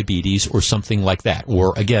 again, diabetes or something like that,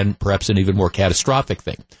 or, again, perhaps an even more catastrophic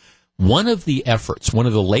thing. One of the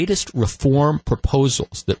latest reform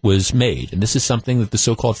proposals that was made, and this is something that the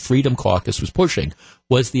so-called Freedom Caucus was pushing,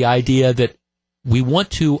 was the idea that we want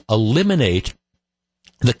to eliminate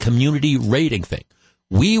the community rating thing.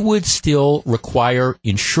 We would still require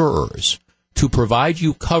insurers to provide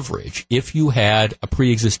you coverage if you had a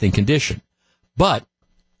pre-existing condition. But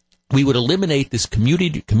we would eliminate this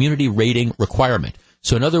community rating requirement.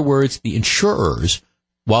 So in other words, the insurers,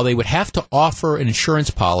 while they would have to offer an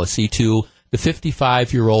insurance policy to the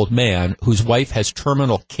 55-year-old man whose wife has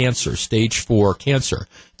terminal cancer, stage 4 cancer,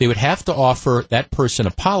 they would have to offer that person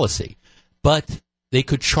a policy, but they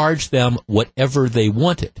could charge them whatever they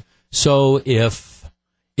wanted. So if,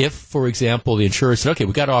 for example, the insurer said, okay,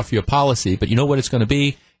 we've got to offer you a policy, but you know what it's going to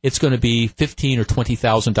be? It's going to be $15,000 or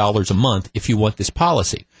 $20,000 a month if you want this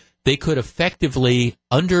policy. They could effectively,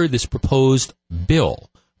 under this proposed bill,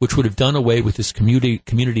 which would have done away with this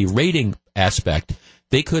community rating aspect,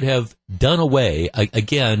 they could have done away,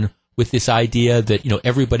 again, with this idea that,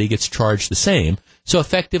 everybody gets charged the same. So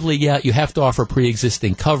effectively, yeah, you have to offer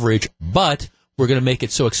pre-existing coverage, but we're going to make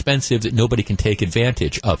it so expensive that nobody can take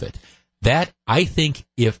advantage of it. That, I think,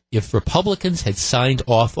 if Republicans had signed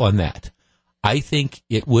off on that, I think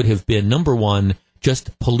it would have been, number one,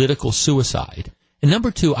 just political suicide. And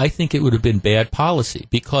number two, I think it would have been bad policy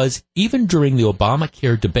because even during the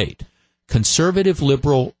Obamacare debate, conservative,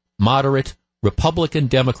 liberal, moderate, Republican,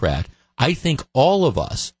 Democrat, I think all of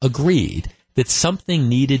us agreed that something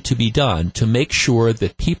needed to be done to make sure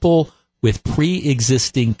that people with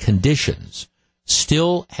pre-existing conditions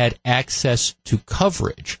still had access to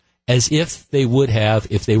coverage as if they would have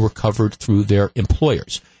if they were covered through their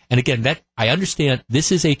employers. And again, that I understand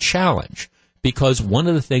this is a challenge because one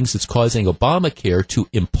of the things that's causing Obamacare to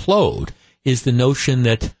implode is the notion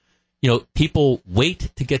that, people wait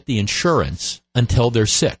to get the insurance until they're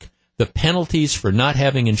sick. The penalties for not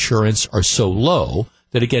having insurance are so low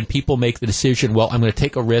that, again, people make the decision, well, I'm going to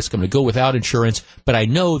take a risk, I'm going to go without insurance, but I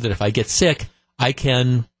know that if I get sick, I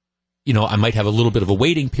can, I might have a little bit of a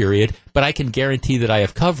waiting period, but I can guarantee that I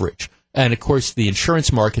have coverage. And, of course, the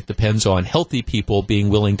insurance market depends on healthy people being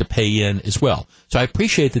willing to pay in as well. So I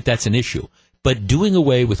appreciate that that's an issue. But doing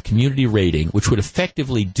away with community rating, which would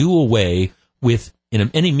effectively do away with,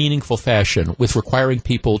 in any meaningful fashion, with requiring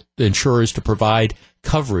people, insurers, to provide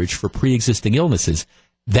coverage for pre-existing illnesses,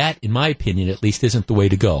 that, in my opinion, at least, isn't the way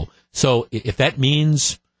to go. So if that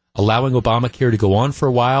means allowing Obamacare to go on for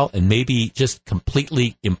a while and maybe just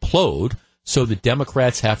completely implode so the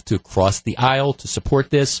Democrats have to cross the aisle to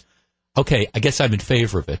support this, okay, I guess I'm in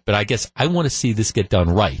favor of it. But I guess I want to see this get done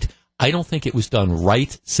right. I don't think it was done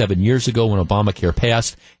right 7 years ago when Obamacare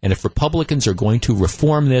passed. And if Republicans are going to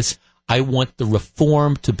reform this, I want the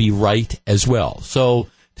reform to be right as well. So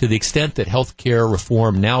to the extent that health care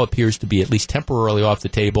reform now appears to be at least temporarily off the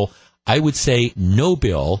table, I would say no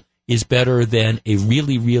bill is better than a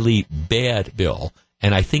really, really bad bill.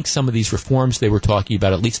 And I think some of these reforms they were talking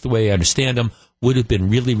about, at least the way I understand them, would have been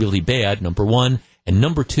really, really bad, number one. And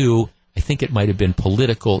number two, I think it might have been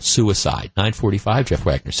political suicide. 9:45, Jeff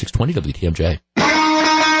Wagner, 620 WTMJ.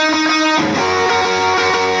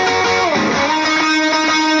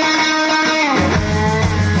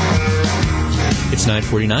 It's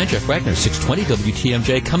 9:49, Jeff Wagner, 620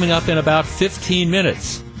 WTMJ. Coming up in about 15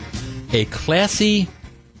 minutes, a classy,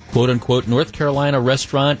 quote-unquote, North Carolina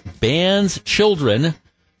restaurant bans children.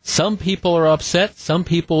 Some people are upset. Some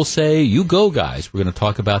people say, you go, guys. We're going to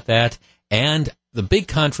talk about that. And the big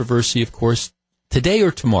controversy, of course, today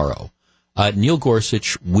or tomorrow, Neil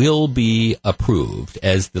Gorsuch will be approved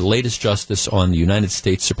as the latest justice on the United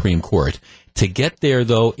States Supreme Court. To get there,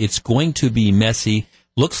 though, it's going to be messy.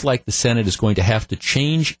 Looks like the Senate is going to have to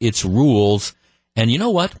change its rules. And you know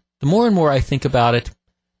what? The more and more I think about it,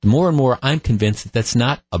 the more and more I'm convinced that that's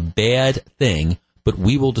not a bad thing. But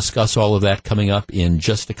we will discuss all of that coming up in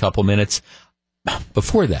just a couple minutes.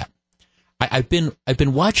 Before that, I've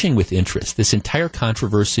been watching with interest this entire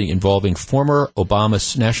controversy involving former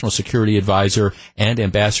Obama National Security Advisor and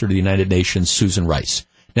Ambassador to the United Nations, Susan Rice.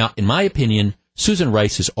 Now, in my opinion, Susan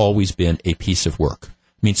Rice has always been a piece of work.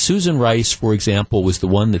 I mean, Susan Rice, for example, was the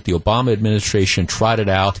one that the Obama administration trotted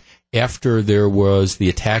out after there was the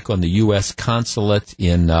attack on the U.S. consulate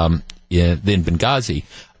in Benghazi.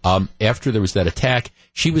 After there was that attack,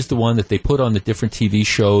 she was the one that they put on the different TV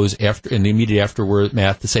shows in the immediate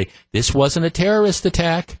aftermath to say, this wasn't a terrorist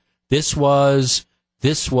attack. This was,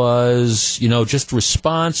 just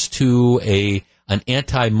response to an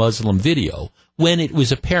anti-Muslim video, when it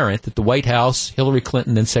was apparent that the White House, Hillary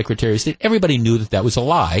Clinton, and Secretary of State, everybody knew that that was a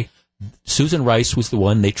lie. Susan Rice was the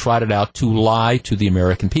one they trotted out to lie to the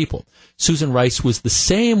American people. Susan Rice was the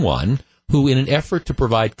same one who, in an effort to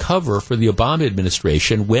provide cover for the Obama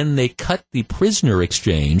administration, when they cut the prisoner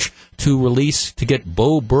exchange to get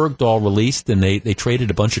Bo Bergdahl released, and they traded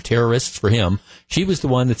a bunch of terrorists for him, she was the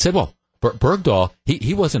one that said, well, Bergdahl,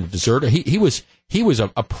 he wasn't a deserter. He was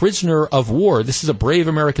a prisoner of war. This is a brave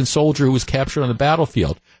American soldier who was captured on the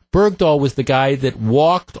battlefield. Bergdahl was the guy that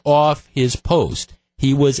walked off his post.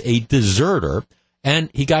 He was a deserter,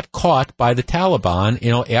 and he got caught by the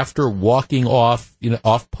Taliban, after walking off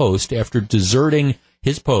post, after deserting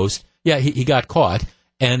his post. Yeah, he got caught.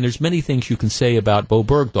 And there's many things you can say about Bo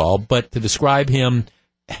Bergdahl, but to describe him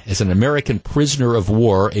as an American prisoner of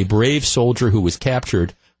war, a brave soldier who was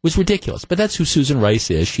captured, was ridiculous. But that's who Susan Rice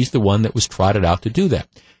is. She's the one that was trotted out to do that.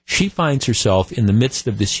 She finds herself in the midst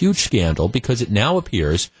of this huge scandal because it now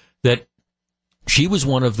appears that she was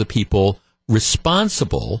one of the people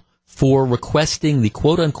responsible for requesting the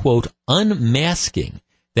quote-unquote unmasking,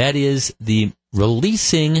 that is, the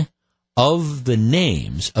releasing of the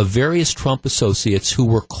names of various Trump associates who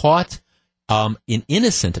were caught in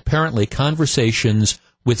innocent, apparently, conversations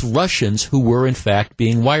with Russians who were, in fact,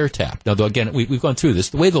 being wiretapped. Now, though, again, we've gone through this.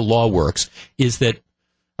 The way the law works is that,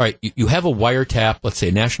 all right, you have a wiretap. Let's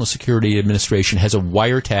say National Security Administration has a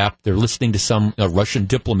wiretap. They're listening to some Russian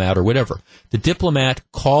diplomat or whatever. The diplomat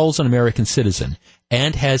calls an American citizen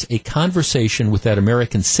and has a conversation with that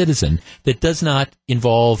American citizen that does not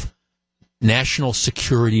involve national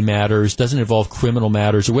security matters, doesn't involve criminal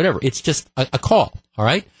matters or whatever. It's just a call, all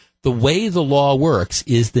right? the way the law works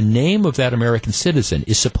is the name of that American citizen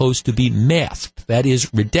is supposed to be masked, that is,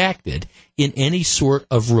 redacted, in any sort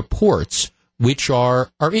of reports which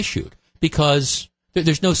are issued, because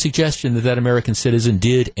there's no suggestion that that American citizen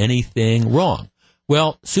did anything wrong.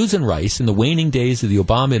 Well, Susan Rice, in the waning days of the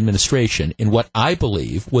Obama administration, in what I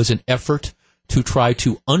believe was an effort to try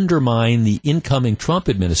to undermine the incoming Trump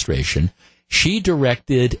administration, she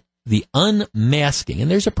directed the unmasking, and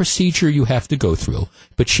there's a procedure you have to go through,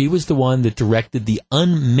 but she was the one that directed the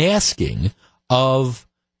unmasking of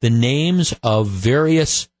the names of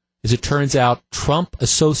various, as it turns out, Trump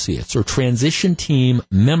associates or transition team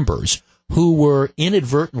members who were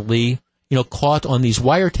inadvertently, caught on these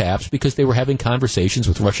wiretaps because they were having conversations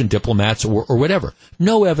with Russian diplomats or whatever.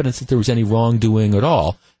 No evidence that there was any wrongdoing at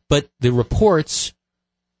all, but the reports,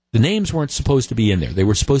 the names weren't supposed to be in there. They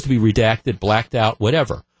were supposed to be redacted, blacked out,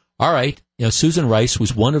 whatever. All right, Susan Rice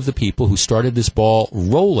was one of the people who started this ball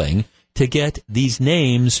rolling to get these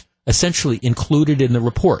names essentially included in the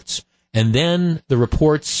reports. And then the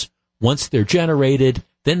reports, once they're generated,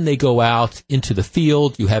 then they go out into the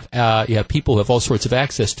field. You have people who have all sorts of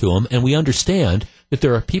access to them, and we understand that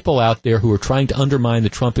there are people out there who are trying to undermine the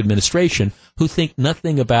Trump administration who think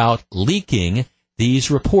nothing about leaking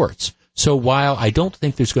these reports. So while I don't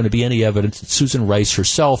think there's going to be any evidence that Susan Rice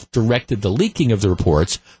herself directed the leaking of the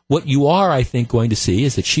reports, what you are, I think, going to see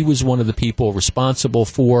is that she was one of the people responsible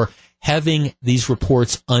for having these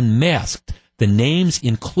reports unmasked, the names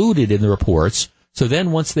included in the reports. So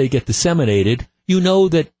then once they get disseminated, you know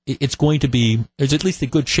that it's going to be, there's at least a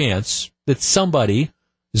good chance that somebody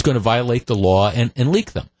is going to violate the law and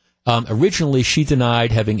leak them. Originally, she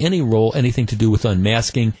denied having anything to do with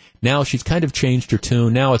unmasking. Now she's kind of changed her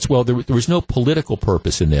tune. Now it's, well, there was no political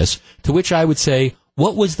purpose in this, to which I would say,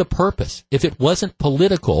 what was the purpose? If it wasn't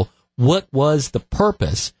political, what was the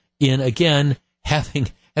purpose in, again,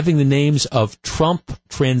 having the names of Trump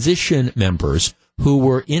transition members who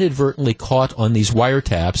were inadvertently caught on these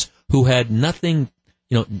wiretaps, who had nothing,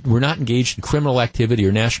 were not engaged in criminal activity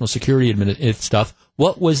or national security stuff?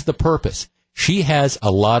 What was the purpose? She has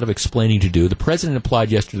a lot of explaining to do. The president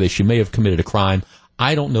implied yesterday she may have committed a crime.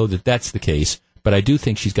 I don't know that that's the case, but I do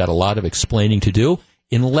think she's got a lot of explaining to do.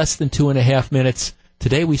 In less than 2.5 minutes,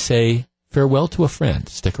 today we say farewell to a friend.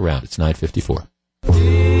 Stick around. It's 9:54.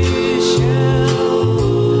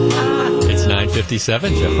 It's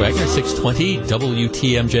 9:57. Jeff Wagner, 620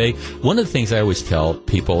 WTMJ. One of the things I always tell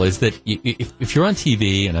people is that if you're on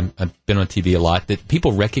TV, and I've been on TV a lot, that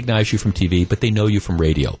people recognize you from TV, but they know you from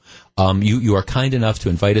radio. You are kind enough to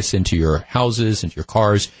invite us into your houses, into your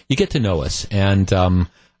cars. You get to know us, and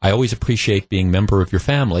I always appreciate being a member of your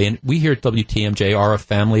family. And we here at WTMJ are a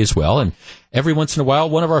family as well. And every once in a while,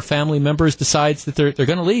 one of our family members decides that they're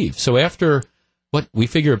going to leave. So after what we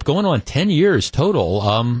figure going on 10 years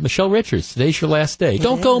total, Michelle Richards, today's your last day.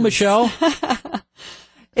 Don't go, Michelle.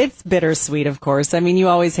 It's bittersweet, of course. I mean, you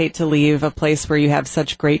always hate to leave a place where you have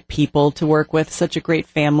such great people to work with, such a great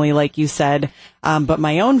family, like you said. But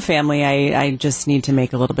my own family, I just need to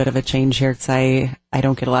make a little bit of a change here because I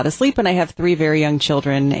don't get a lot of sleep, and I have 3 very young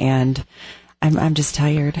children, and I'm just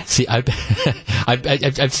tired. See, I've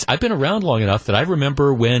been around long enough that I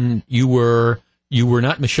remember when you were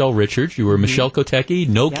not Michelle Richards. You were Michelle Kotecki.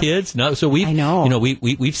 No kids. No. So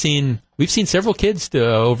we've seen several kids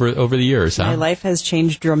over the years. My life has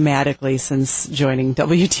changed dramatically since joining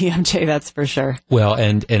WTMJ. That's for sure. Well,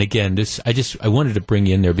 and again, I wanted to bring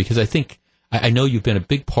you in there because I know you've been a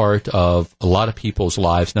big part of a lot of people's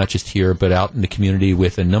lives, not just here, but out in the community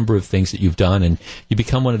with a number of things that you've done, and you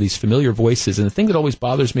become one of these familiar voices. And the thing that always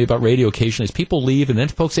bothers me about radio occasionally is people leave, and then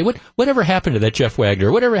folks say, whatever happened to that Jeff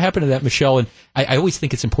Wagner? Whatever happened to that Michelle? And I always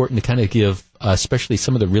think it's important to kind of give, especially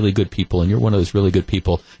some of the really good people, and you're one of those really good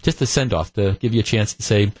people, just a send-off to give you a chance to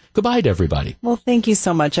say goodbye to everybody. Well, thank you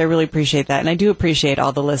so much. I really appreciate that. And I do appreciate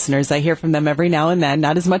all the listeners. I hear from them every now and then,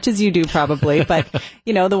 not as much as you do probably, but,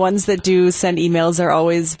 the ones that do send emails are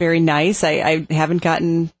always very nice. I haven't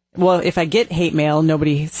gotten, well, if I get hate mail,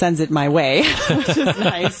 nobody sends it my way, which is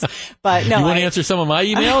nice. But no, you want to answer some of my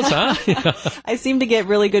emails, huh? I seem to get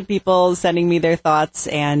really good people sending me their thoughts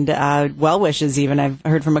and well wishes even. I've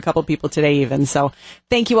heard from a couple people today even. So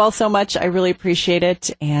thank you all so much. I really appreciate it.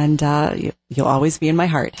 And you'll always be in my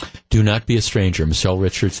heart. Do not be a stranger. Michelle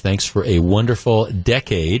Richards, thanks for a wonderful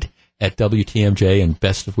decade at WTMJ, and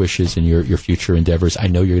best of wishes in your future endeavors. I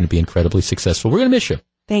know you're going to be incredibly successful. We're going to miss you.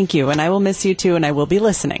 Thank you, and I will miss you too, and I will be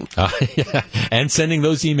listening. Yeah, and sending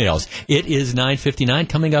those emails. It is 9:59,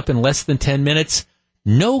 coming up in less than 10 minutes.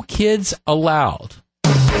 No kids allowed.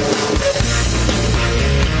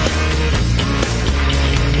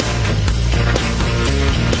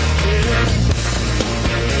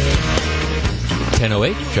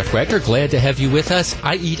 908. Jeff Wagner, glad to have you with us.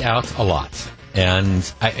 I eat out a lot. And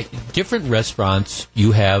different restaurants,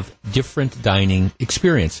 you have different dining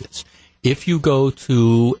experiences. If you go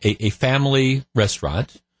to a family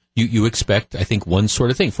restaurant, you expect, I think, one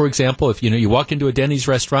sort of thing. For example, if you walk into a Denny's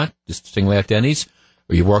restaurant, just singling out Denny's,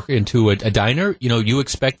 or you walk into a diner, you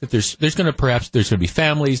expect that there's going to be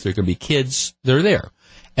families, there's going to be kids that are there.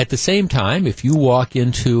 At the same time, if you walk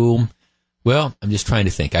into, well, I'm just trying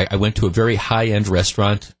to think. I went to a very high-end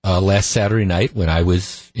restaurant last Saturday night when I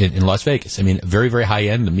was in Las Vegas. I mean, very, very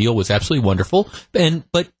high-end. The meal was absolutely wonderful,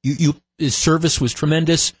 but service was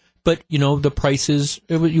tremendous. But the prices,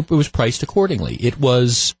 it was priced accordingly. It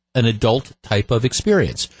was an adult type of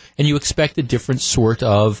experience, and you expect a different sort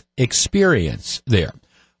of experience there.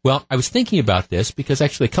 Well, I was thinking about this because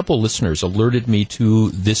actually a couple of listeners alerted me to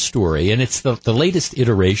this story, and it's the latest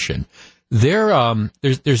iteration.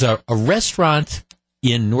 There's a restaurant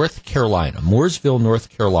in North Carolina, Mooresville, North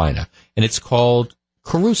Carolina, and it's called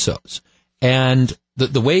Caruso's. And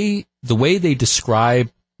the way they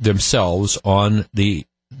describe themselves on the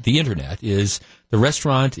internet is the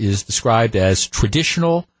restaurant is described as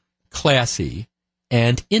traditional, classy,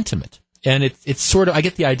 and intimate. And it's sort of, I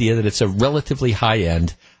get the idea that it's a relatively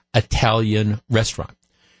high-end Italian restaurant.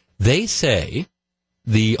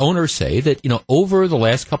 The owners say that, over the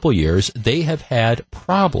last couple of years, they have had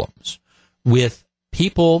problems with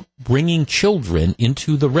people bringing children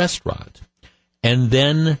into the restaurant and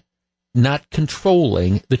then not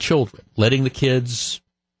controlling the children, letting the kids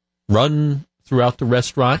run throughout the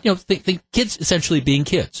restaurant, the kids essentially being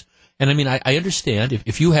kids. And I mean, I understand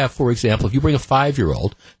if you have, for example, if you bring a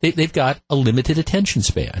 5-year-old, they've got a limited attention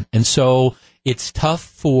span. And so it's tough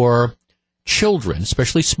for children,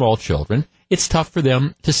 especially small children, it's tough for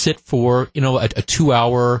them to sit for, a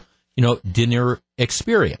 2-hour, dinner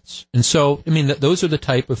experience. And so, I mean, those are the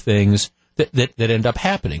type of things that end up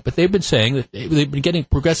happening. But they've been saying that they've been getting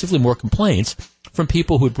progressively more complaints from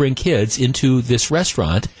people who would bring kids into this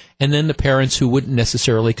restaurant and then the parents who wouldn't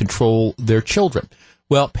necessarily control their children.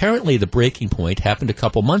 Well, apparently the breaking point happened a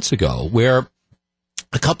couple months ago where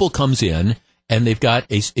a couple comes in and they've got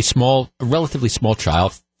a relatively small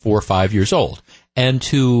child, 4 or 5 years old. And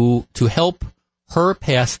to help her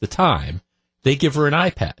pass the time, they give her an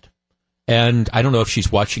iPad. And I don't know if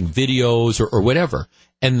she's watching videos or whatever.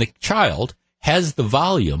 And the child has the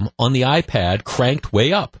volume on the iPad cranked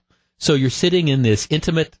way up. So you're sitting in this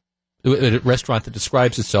intimate restaurant that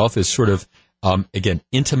describes itself as sort of, again,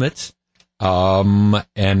 intimate,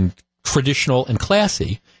 and traditional and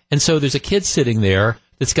classy. And so there's a kid sitting there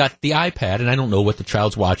that's got the iPad, and I don't know what the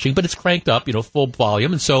child's watching, but it's cranked up, full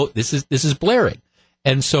volume. And so this is blaring.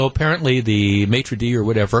 And so apparently the maitre d' or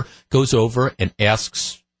whatever goes over and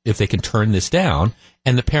asks if they can turn this down.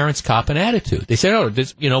 And the parents cop an attitude. They say, "Oh,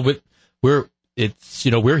 this, we're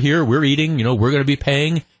here, we're eating, we're going to be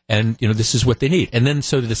paying." And, this is what they need. And then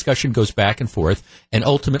so the discussion goes back and forth. And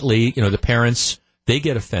ultimately, the parents, they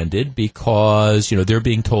get offended because, they're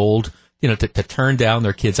being told, to turn down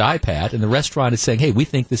their kid's iPad. And the restaurant is saying, "Hey, we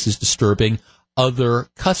think this is disturbing other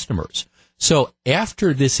customers." So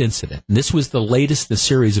after this incident, and this was the latest in a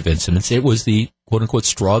series of incidents, it was the quote-unquote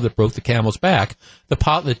straw that broke the camel's back,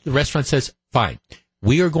 the restaurant says, "Fine,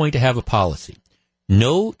 we are going to have a policy.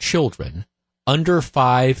 No children under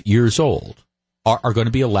 5 years old are going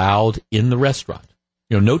to be allowed in the restaurant.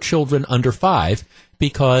 No children under 5,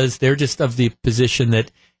 because they're just of the position that,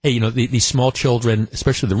 hey, these small children,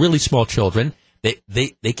 especially the really small children,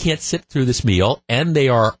 they can't sit through this meal, and they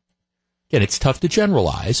are, again, it's tough to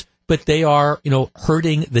generalize, but they are,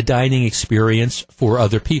 hurting the dining experience for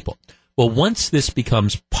other people." Well, once this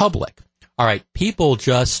becomes public, all right, people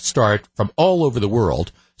just start from all over the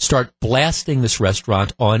world, start blasting this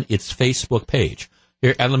restaurant on its Facebook page.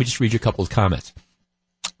 Here, and let me just read you a couple of comments.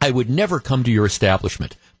 "I would never come to your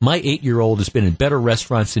establishment. My 8-year-old has been in better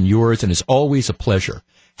restaurants than yours and is always a pleasure.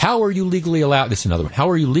 How are you legally allowed?" This is another one. "How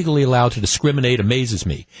are you legally allowed to discriminate amazes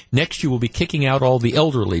me. Next, you will be kicking out all the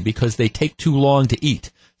elderly because they take too long to eat.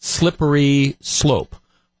 Slippery slope."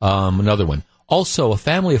 Another one. "Also, a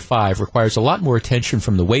family of 5 requires a lot more attention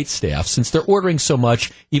from the wait staff since they're ordering so much,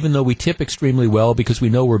 even though we tip extremely well because we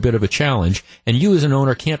know we're a bit of a challenge. And you as an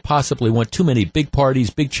owner can't possibly want too many big parties,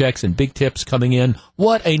 big checks, and big tips coming in.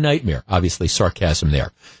 What a nightmare." Obviously, sarcasm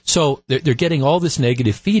there. So they're getting all this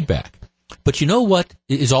negative feedback. But you know what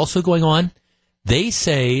is also going on? They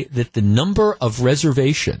say that the number of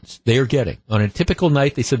reservations they are getting, on a typical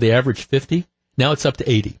night, they said they average 50. Now it's up to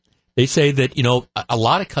 80. They say that, a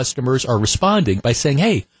lot of customers are responding by saying,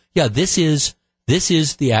 "Hey, yeah, this is this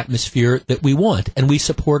is the atmosphere that we want, and we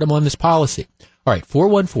support them on this policy. All right,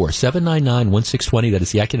 414-799-1620. That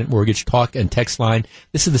is the Accident Mortgage talk and text line.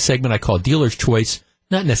 This is the segment I call Dealer's Choice.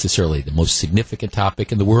 Not necessarily the most significant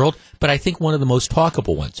topic in the world, but I think one of the most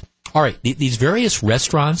talkable ones. All right, these various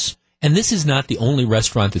restaurants, and this is not the only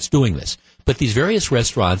restaurant that's doing this, but these various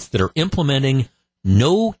restaurants that are implementing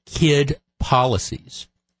no kid policies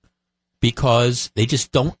because they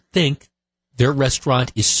just don't think their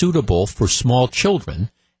restaurant is suitable for small children,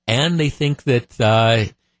 and they think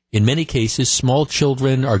that in many cases small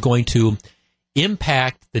children are going to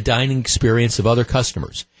impact the dining experience of other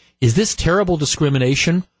customers. Is this terrible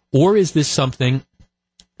discrimination, or is this something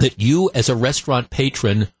that you as a restaurant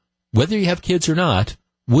patron, whether you have kids or not,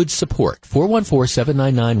 would support?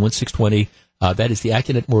 414-799-1620. That is the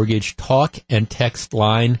Accident Mortgage talk and text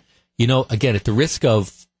line. You know, again, at the risk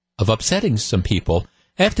of upsetting some people,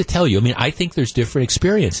 I have to tell you, I mean, I think there's different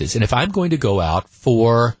experiences. And if I'm going to go out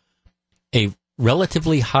for a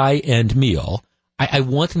relatively high-end meal, I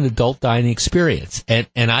want an adult dining experience. And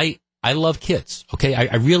I love kids, okay?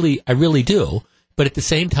 I really do. But at the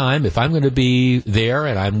same time, if I'm going to be there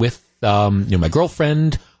and I'm with my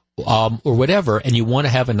girlfriend or whatever, and you want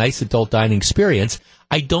to have a nice adult dining experience,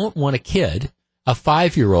 I don't want a kid, a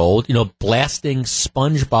 5-year-old, blasting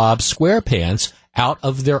SpongeBob SquarePants out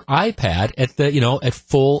of their iPad at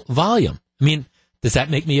full volume. I mean, does that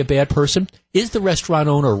make me a bad person? Is the restaurant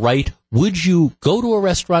owner right? Would you go to a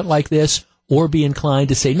restaurant like this or be inclined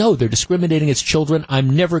to say, no, they're discriminating against children, I'm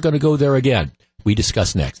never going to go there again? We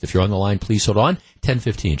discuss next. If you're on the line, please hold on.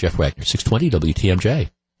 10:15, Jeff Wagner, 620 WTMJ.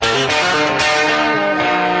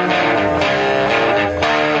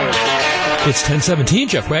 It's 10:17,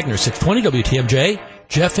 Jeff Wagner, 620 WTMJ.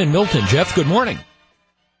 Jeff in Milton. Jeff, good morning.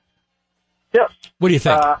 Yes. What do you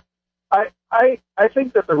think? I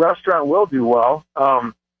think that the restaurant will do well.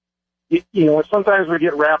 Sometimes we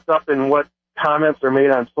get wrapped up in what comments are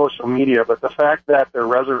made on social media, but the fact that their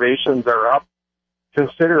reservations are up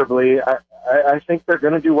considerably, I think they're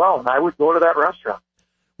going to do well, and I would go to that restaurant.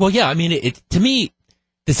 Well, yeah, I mean, to me,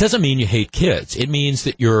 this doesn't mean you hate kids. It means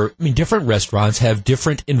that different restaurants have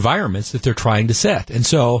different environments that they're trying to set. And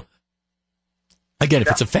so, again, if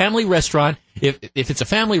it's a family restaurant, if it's a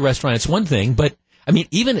family restaurant, it's one thing, but I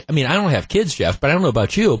don't have kids, Jeff, but I don't know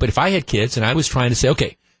about you, but if I had kids and I was trying to say,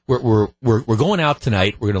 okay, we're going out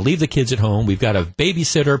tonight, we're going to leave the kids at home, we've got a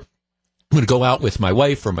babysitter, I'm going to go out with my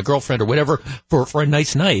wife or my girlfriend or whatever for a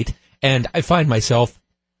nice night, and I find myself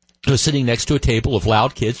sitting next to a table of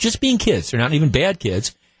loud kids, just being kids, they're not even bad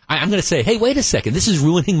kids, I'm going to say, hey, wait a second, this is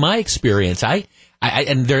ruining my experience.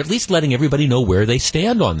 And they're at least letting everybody know where they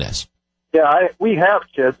stand on this. Yeah, we have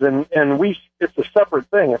kids, and it's a separate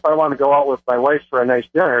thing. If I want to go out with my wife for a nice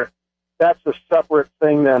dinner, that's a separate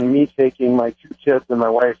thing than me taking my 2 kids and my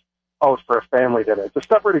wife out for a family dinner. It's a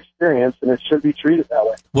separate experience, and it should be treated that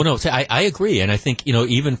way. Well, no, I agree, and I think,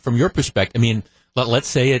 even from your perspective, let's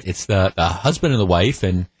say it's the husband and the wife,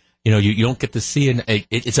 and, you don't get to see,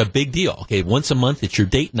 it's a big deal. Okay, once a month, it's your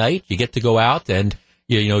date night, you get to go out, and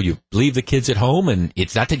you leave the kids at home, and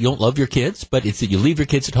it's not that you don't love your kids, but it's that you leave your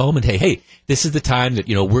kids at home and hey, this is the time that,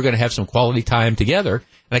 we're going to have some quality time together.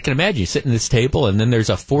 And I can imagine you sitting at this table, and then there's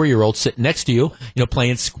a 4-year-old sitting next to you,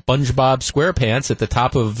 playing SpongeBob SquarePants at the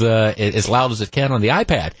top of, as loud as it can on the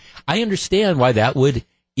iPad. I understand why that would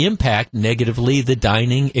impact negatively the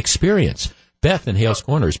dining experience. Beth in Hales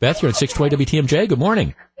Corners. Beth, you're on 620 WTMJ. Good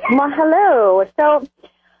morning. Well, hello. So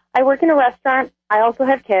I work in a restaurant. I also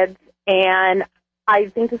have kids, and I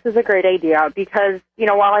think this is a great idea because,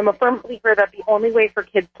 while I'm a firm believer that the only way for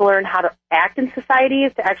kids to learn how to act in society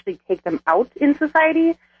is to actually take them out in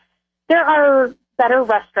society, there are better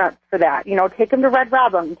restaurants for that. Take them to Red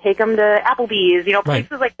Robin, take them to Applebee's,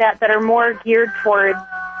 places like that are more geared towards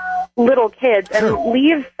little kids, and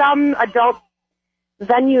leave some adult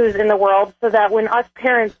venues in the world so that when us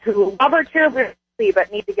parents who love our children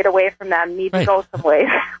but need to get away from them, need to go someplace,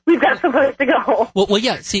 we've got someplace to go. Well,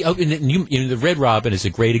 yeah. See, the Red Robin is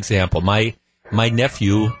a great example. My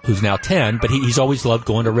nephew, who's now 10, but he's always loved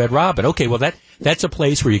going to Red Robin. Okay, well that's a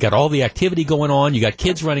place where you got all the activity going on, you got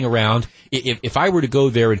kids running around. If I were to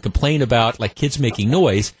go there and complain about kids making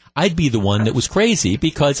noise, I'd be the one that was crazy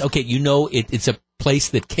because it's a place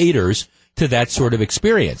that caters to that sort of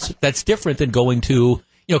experience. That's different than going to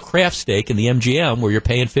craft steak in the MGM where you're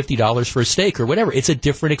paying $50 for a steak or whatever. It's a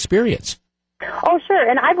different experience. Oh, sure.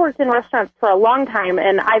 And I've worked in restaurants for a long time,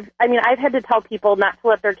 and I've had to tell people not to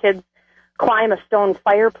let their kids climb a stone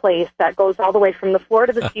fireplace that goes all the way from the floor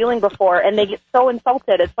to the ceiling before, and they get so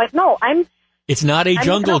insulted. It's like, no, it's not a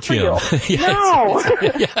jungle gym. No.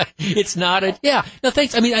 It's not a. Yeah. No,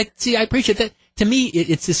 thanks. I appreciate that. to me,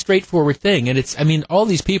 it's a straightforward thing. And all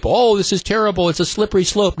these people, oh, this is terrible. It's a slippery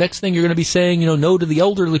slope. Next thing you're going to be saying, no to the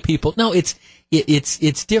elderly people. No, it's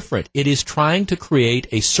different. It is trying to create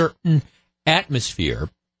a certain atmosphere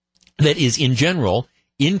that is, in general,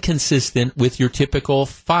 inconsistent with your typical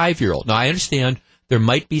 5-year-old. Now, I understand there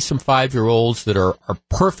might be some 5-year-olds that are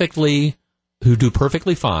who do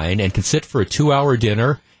perfectly fine and can sit for a 2-hour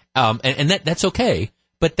dinner, and that's okay.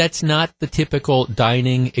 But that's not the typical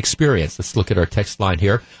dining experience. Let's look at our text line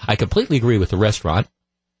here. I completely agree with the restaurant.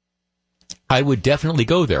 I would definitely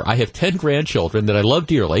go there. I have 10 grandchildren that I love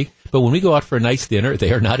dearly, but when we go out for a nice dinner,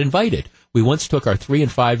 they are not invited. We once took our 3-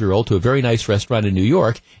 and 5-year-old to a very nice restaurant in New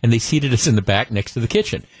York, and they seated us in the back next to the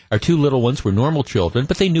kitchen. Our 2 little ones were normal children,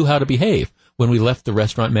 but they knew how to behave. When we left, the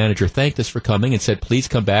restaurant manager thanked us for coming and said, please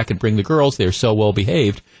come back and bring the girls. They're so well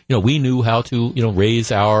behaved. We knew how to,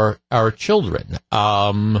 raise our children.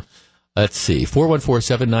 Let's see,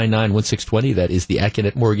 414-799-1620. That is the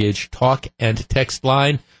Accunet Mortgage talk and text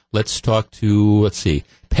line. Let's talk to,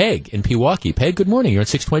 Peg in Pewaukee. Peg, good morning. You're on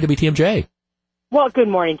 620 WTMJ. Well, good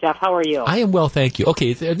morning, Jeff. How are you? I am well, thank you.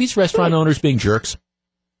 Okay, are these restaurant owners being jerks?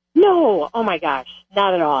 No. Oh, my gosh.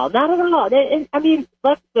 Not at all. Not at all.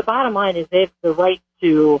 The bottom line is they have the right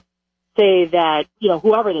to say that,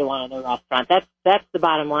 whoever they want in their restaurant. That's the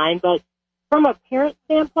bottom line. But from a parent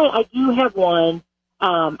standpoint, I do have one.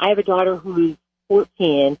 I have a daughter who's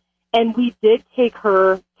 14, and we did take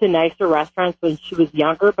her to nicer restaurants when she was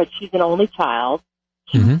younger, but she's an only child.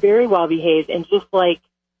 She's very well behaved, and just like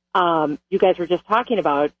you guys were just talking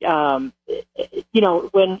about, when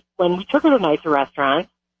we took her to nicer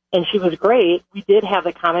restaurants, and she was great, we did have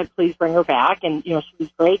the comment, please bring her back, and, she was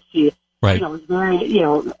great. She, was very,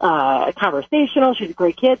 conversational. She's a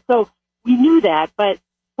great kid, so we knew that, but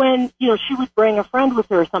when, she would bring a friend with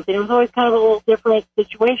her or something, it was always kind of a little different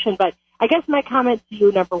situation, but I guess my comment to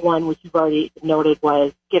you, number one, which you've already noted,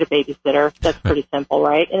 was get a babysitter. That's pretty simple,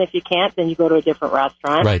 right? And if you can't, then you go to a different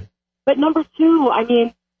restaurant. Right. But number two,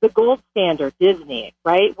 the gold standard, Disney,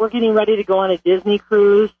 right? We're getting ready to go on a Disney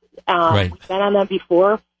cruise. Right. We've been on them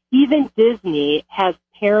before. Even Disney has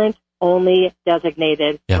parent-only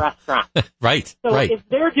designated restaurants. Right. So if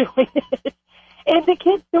they're doing it, and the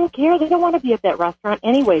kids don't care, they don't want to be at that restaurant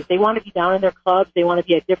anyways. They want to be down in their clubs. They want to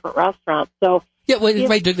be at different restaurants. So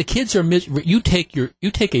right. The kids are you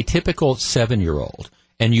take a typical 7-year-old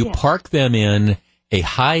and you park them in a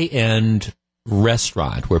high-end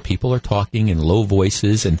restaurant where people are talking in low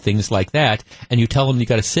voices and things like that, and you tell them you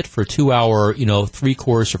got to sit for a 2-hour,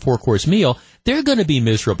 3-course or 4-course meal. They're going to be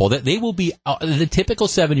miserable. That they will be. The typical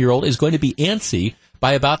 7-year-old is going to be antsy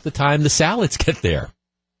by about the time the salads get there.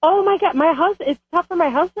 Oh my God, my husband! It's tough for my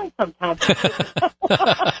husband sometimes.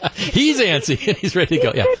 He's antsy and he's ready to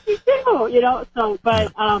go. Yeah, So,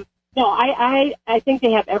 but no, I think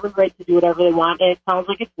they have every right to do whatever they want, and it sounds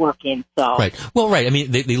like it's working. So right. Well, right.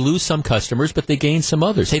 They lose some customers, but they gain some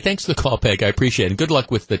others. Hey, thanks for the call, Peg. I appreciate it. And good luck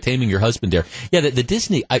with taming your husband there. Yeah, the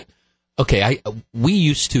Disney. We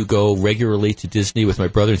used to go regularly to Disney with my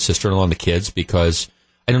brother and sister-in-law and the kids because.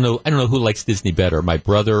 I don't know who likes Disney better, my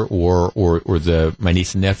brother or my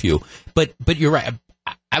niece and nephew. But you're right.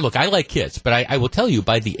 I like kids, but I will tell you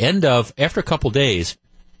after a couple days,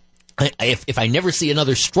 if I never see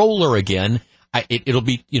another stroller again, it'll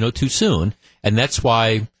be too soon, and that's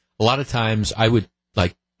why a lot of times I would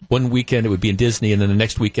one weekend it would be in Disney, and then the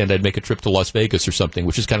next weekend I'd make a trip to Las Vegas or something,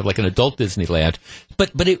 which is kind of like an adult Disneyland.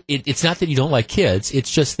 But it's not that you don't like kids;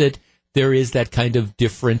 it's just that. There is that kind of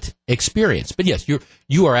different experience. But yes,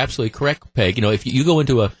 you are absolutely correct, Peg. If you go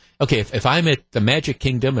into if I'm at the Magic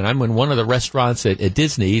Kingdom and I'm in one of the restaurants at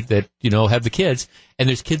Disney that, have the kids, and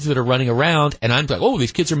there's kids that are running around, and I'm like, oh,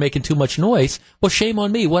 these kids are making too much noise. Well, shame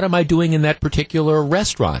on me. What am I doing in that particular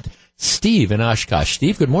restaurant? Steve in Oshkosh.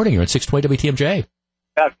 Steve, good morning. You're on 620 WTMJ.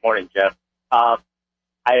 Good morning, Jeff. I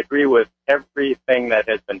agree with everything that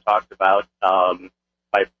has been talked about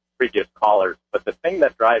by previous callers, but the thing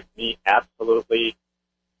that drives me absolutely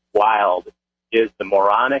wild is the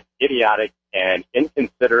moronic, idiotic, and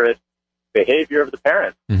inconsiderate behavior of the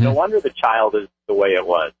parents. Mm-hmm. No wonder the child is the way it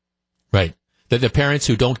was. Right. The parents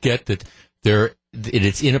who don't get that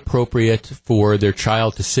it's inappropriate for their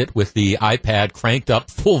child to sit with the iPad cranked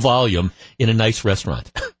up full volume in a nice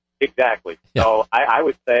restaurant. Exactly. Yeah. So I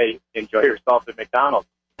would say enjoy yourself at McDonald's.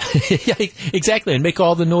 Yeah, exactly, and make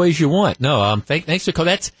all the noise you want. No, thanks for calling.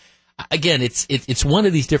 That's again, it's one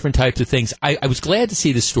of these different types of things. I was glad to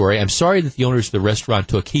see this story. I'm sorry that the owners of the restaurant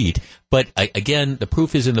took heat, but again, the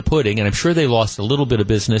proof is in the pudding, and I'm sure they lost a little bit of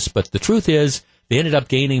business. But the truth is, They ended up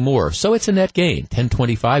gaining more. So it's a net gain.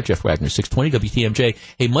 1025, Jeff Wagner, 620 WTMJ.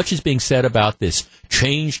 Hey, much is being said about this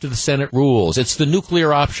change to the Senate rules. It's the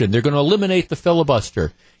nuclear option. They're going to eliminate the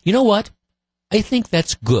filibuster. You know what? I think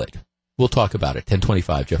that's good. We'll talk about it.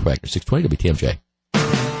 1025, Jeff Wagner, 620 WTMJ.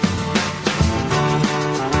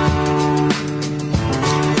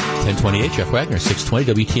 1028, Jeff Wagner,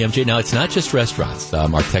 620 WTMJ. Now, it's not just restaurants.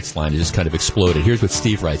 Our text line has just kind of exploded. Here's what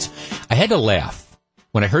Steve writes. I had to laugh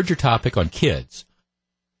when I heard your topic on kids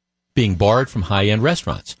being barred from high-end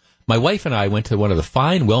restaurants. My wife and I went to one of the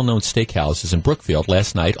fine, well-known steakhouses in Brookfield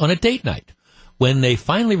last night on a date night. When they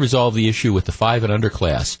finally resolve the issue with the 5 and under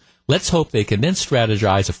class, let's hope they can then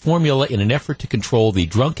strategize a formula in an effort to control the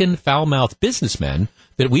drunken, foul-mouthed businessmen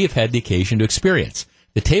that we have had the occasion to experience.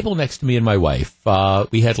 The table next to me and my wife,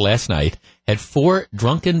 we had last night, had 4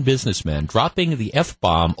 drunken businessmen dropping the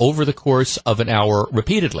F-bomb over the course of an hour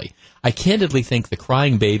repeatedly. I candidly think the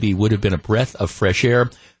crying baby would have been a breath of fresh air.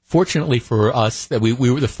 Fortunately for us, that we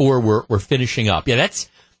were the 4 were finishing up. Yeah,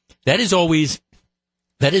 that is always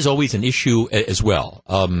an issue as well.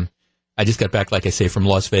 I just got back, like I say, from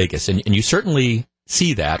Las Vegas, and you certainly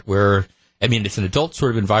see that where, I mean, it's an adult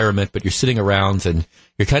sort of environment, but you're sitting around and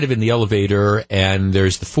you're kind of in the elevator, and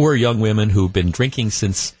there's the 4 young women who've been drinking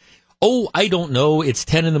since, I don't know, it's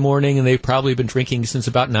 10 in the morning, and they've probably been drinking since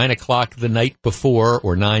about 9 o'clock the night before,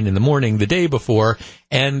 or 9 in the morning the day before,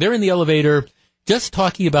 and they're in the elevator just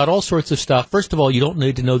talking about all sorts of stuff. First of all, you don't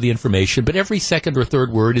need to know the information, but every second or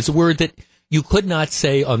third word is a word that you could not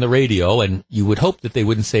say on the radio, and you would hope that they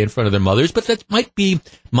wouldn't say in front of their mothers, but that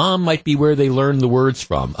mom might be where they learned the words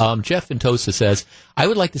from. Jeff in Tosa says, I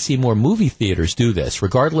would like to see more movie theaters do this,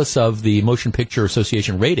 regardless of the Motion Picture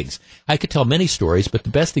Association ratings. I could tell many stories, but the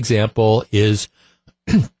best example is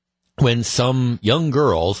when some young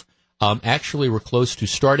girls actually were close to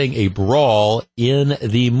starting a brawl in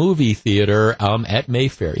the movie theater at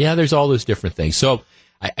Mayfair. Yeah, there's all those different things. So,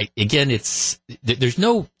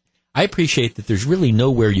 I appreciate that there's really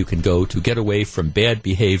nowhere you can go to get away from bad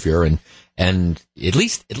behavior, and at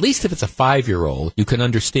least if it's a 5-year-old, you can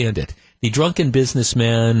understand it. The drunken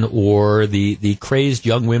businessmen or the crazed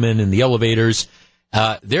young women in the elevators,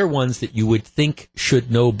 they're ones that you would think should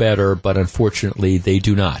know better, but unfortunately they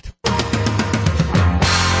do not.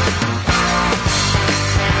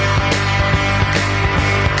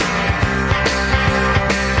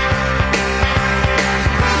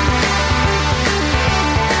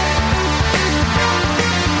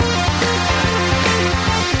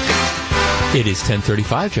 It is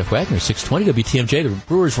 10:35. Jeff Wagner, 620 WTMJ. The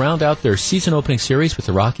Brewers round out their season opening series with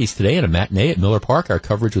the Rockies today in a matinee at Miller Park. Our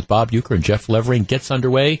coverage with Bob Uecker and Jeff Levering gets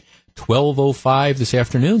underway 12:05 this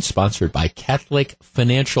afternoon, sponsored by Catholic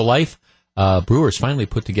Financial Life. Brewers finally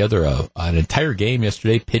put together an entire game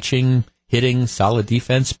yesterday, pitching, hitting, solid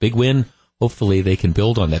defense, big win. Hopefully they can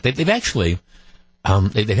build on that. They've actually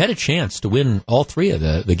they've had a chance to win all 3 of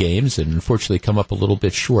the games, and unfortunately come up a little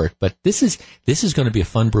bit short. But this is going to be a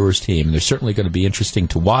fun Brewers team, and they're certainly going to be interesting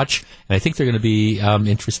to watch, and I think they're going to be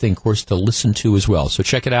interesting, of course, to listen to as well. So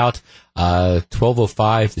check it out,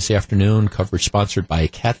 12:05 this afternoon. Coverage sponsored by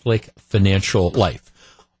Catholic Financial Life.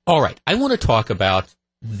 All right, I want to talk about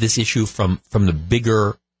this issue from the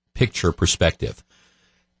bigger picture perspective.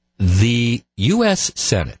 The U.S.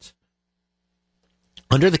 Senate,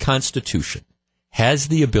 under the Constitution, has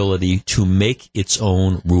the ability to make its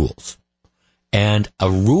own rules. And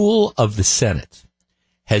a rule of the Senate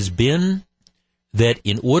has been that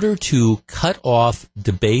in order to cut off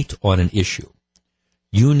debate on an issue,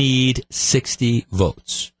 you need 60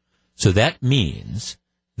 votes. So that means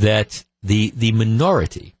that the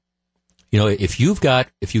minority, if you've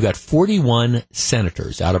got 41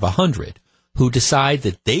 senators out of 100 who decide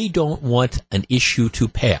that they don't want an issue to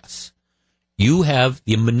pass,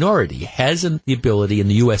 the minority has the ability in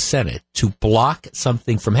the U.S. Senate to block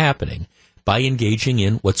something from happening by engaging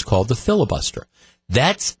in what's called the filibuster.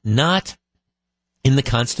 That's not in the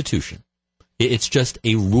Constitution. It's just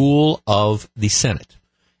a rule of the Senate.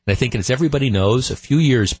 And I think, as everybody knows, a few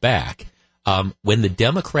years back, when the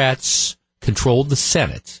Democrats controlled the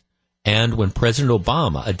Senate, and when President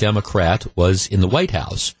Obama, a Democrat, was in the White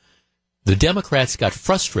House, the Democrats got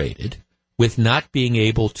frustrated with not being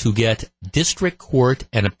able to get district court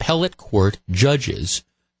and appellate court judges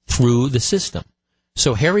through the system.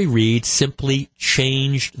 So Harry Reid simply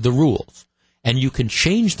changed the rules. And you can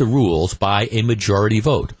change the rules by a majority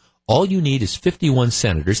vote. All you need is 51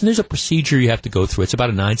 senators, and there's a procedure you have to go through. It's about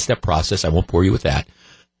a 9-step process. I won't bore you with that.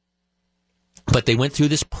 But they went through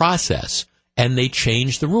this process, and they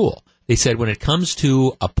changed the rule. They said when it comes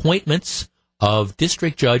to appointments of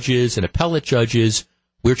district judges and appellate judges,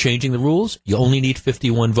 we're changing the rules. You only need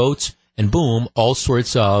 51 votes, and boom, all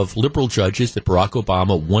sorts of liberal judges that Barack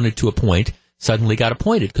Obama wanted to appoint suddenly got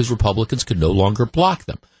appointed because Republicans could no longer block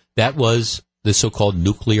them. That was the so-called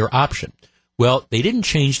nuclear option. Well, they didn't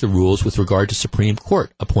change the rules with regard to Supreme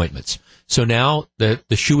Court appointments. So now the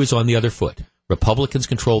shoe is on the other foot. Republicans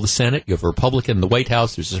control the Senate. You have a Republican in the White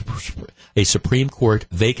House. There's a Supreme Court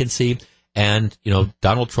vacancy. And,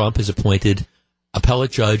 Donald Trump has appointed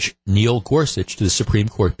appellate judge Neil Gorsuch to the Supreme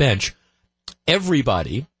Court bench.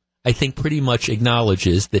 Everybody, I think, pretty much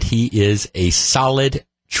acknowledges that he is a solid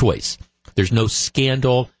choice. There's no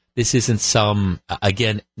scandal. This isn't some,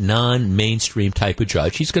 again, non-mainstream type of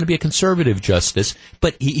judge. He's going to be a conservative justice,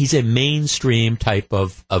 but he's a mainstream type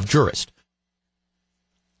of jurist.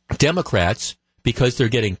 Democrats, because they're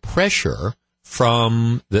getting pressure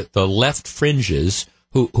from the left fringes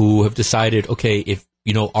who have decided, okay, if,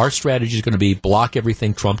 our strategy is going to be block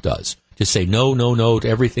everything Trump does. Just say no to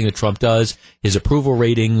everything that Trump does. His approval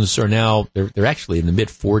ratings are now, they're actually in the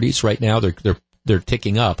mid-40s right now. They're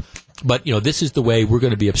ticking up. But, this is the way we're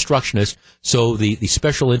going to be obstructionists. So the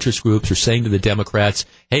special interest groups are saying to the Democrats,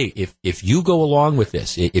 hey, if you go along with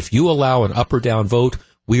this, if you allow an up or down vote,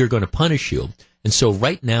 we are going to punish you. And so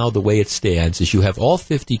right now, the way it stands is you have all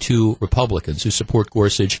 52 Republicans who support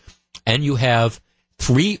Gorsuch, and you have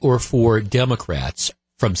 3 or 4 Democrats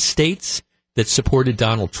from states that supported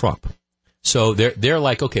Donald Trump. So they're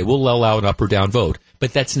like, okay, we'll allow an up or down vote,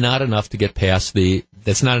 but that's not enough to get past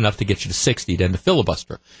that's not enough to get you to 60 to end the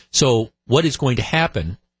filibuster. So what is going to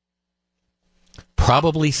happen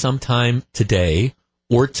probably sometime today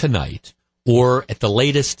or tonight or at the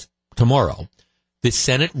latest tomorrow, the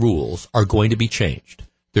Senate rules are going to be changed.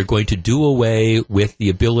 They're going to do away with the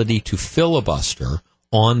ability to filibuster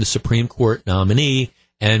on the Supreme Court nominee,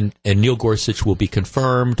 and Neil Gorsuch will be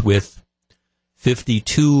confirmed with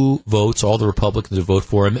 52 votes. All the Republicans will vote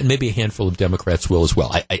for him, and maybe a handful of Democrats will as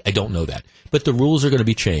well. I don't know that. But the rules are going to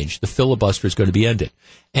be changed. The filibuster is going to be ended.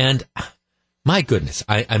 And my goodness,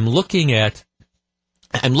 I'm looking at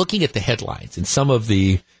the headlines in some of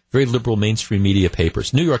the very liberal mainstream media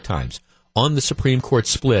papers. New York Times, on the Supreme Court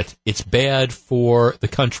split, it's bad for the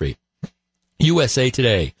country. USA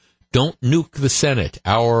Today, don't nuke the Senate,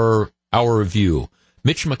 our view.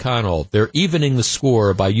 Mitch McConnell, they're evening the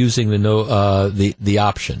score by using the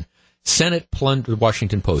option. The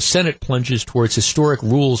Washington Post, Senate plunges towards historic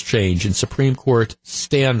rules change in Supreme Court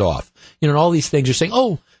standoff. And all these things are saying,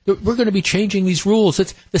 oh, we're going to be changing these rules.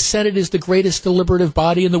 The Senate is the greatest deliberative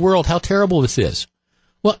body in the world. How terrible this is.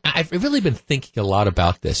 Well, I've really been thinking a lot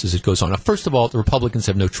about this as it goes on. Now, first of all, the Republicans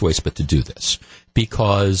have no choice but to do this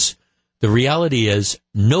because the reality is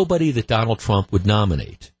nobody that Donald Trump would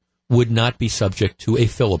nominate would not be subject to a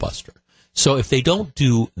filibuster. So if they don't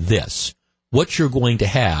do this, what you're going to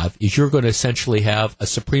have is you're going to essentially have a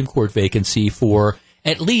Supreme Court vacancy for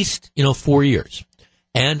at least, 4 years.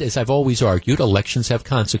 And as I've always argued, elections have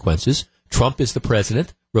consequences. Trump is the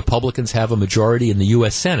president. Republicans have a majority in the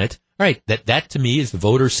U.S. Senate. All right, that to me is the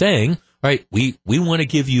voters saying, all right, we want to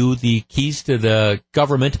give you the keys to the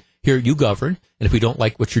government. Here, you govern. And if we don't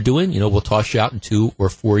like what you're doing, we'll toss you out in 2 or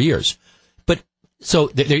 4 years. So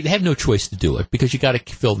they have no choice to do it because you got to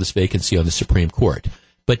fill this vacancy on the Supreme Court.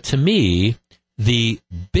 But to me, the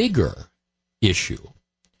bigger issue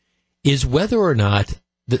is whether or not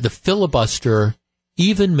the filibuster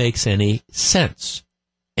even makes any sense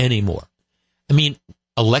anymore. I mean,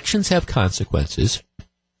 elections have consequences.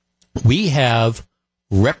 We have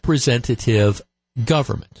representative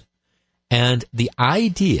government. And the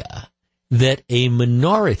idea that a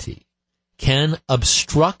minority can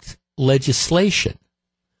obstruct legislation,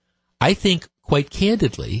 I think, quite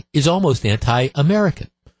candidly, is almost anti-American.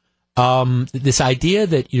 This idea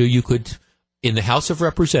that you could, in the House of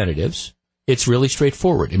Representatives, it's really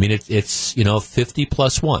straightforward. I mean, it's 50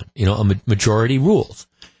 plus 1, a majority rules.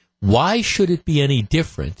 Why should it be any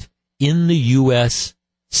different in the U.S.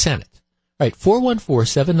 Senate? All right,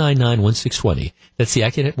 414-799-1620. That's the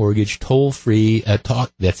Accunet Mortgage toll-free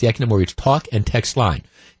talk. That's the Accunet Mortgage talk and text line.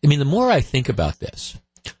 I mean, the more I think about this,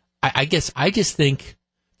 I guess I just think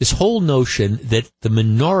this whole notion that a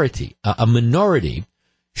minority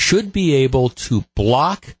should be able to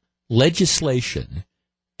block legislation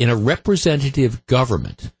in a representative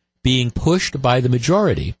government being pushed by the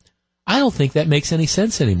majority, I don't think that makes any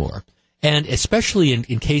sense anymore. And especially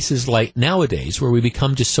in cases like nowadays where we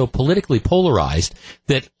become just so politically polarized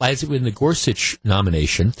that, as in the Gorsuch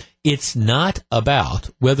nomination, it's not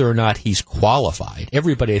about whether or not he's qualified.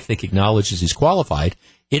 Everybody, I think, acknowledges he's qualified.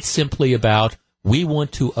 It's simply about we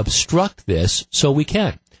want to obstruct this so we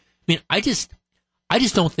can. I mean, I just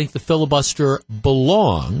don't think the filibuster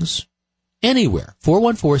belongs Anywhere.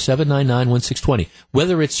 414-799-1620.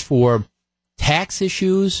 Whether it's for tax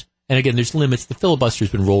issues, and again, there's limits. The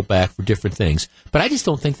filibuster's been rolled back for different things. But I just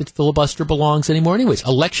don't think that filibuster belongs anymore anyways.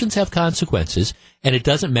 Elections have consequences, and it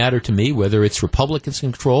doesn't matter to me whether it's Republicans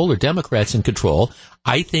in control or Democrats in control.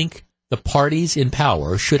 I think the parties in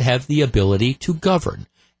power should have the ability to govern.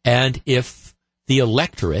 And if the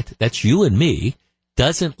electorate, that's you and me,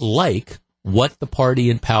 doesn't like what the party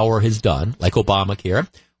in power has done, like Obamacare,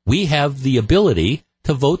 we have the ability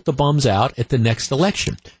to vote the bums out at the next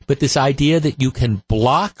election. But this idea that you can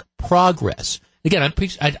block progress, again,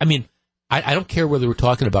 I don't care whether we're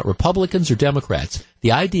talking about Republicans or Democrats,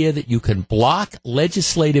 the idea that you can block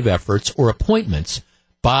legislative efforts or appointments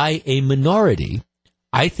by a minority,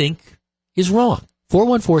 I think is wrong.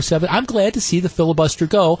 4147, I'm glad to see the filibuster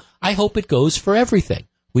go. I hope it goes for everything.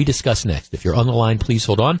 We discuss next. If you're on the line, please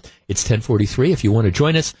hold on. It's 1043. If you want to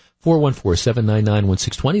join us,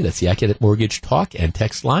 414-799-1620. That's the Accunet Mortgage talk and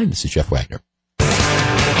text line. This is Jeff Wagner.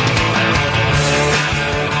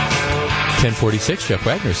 1046, Jeff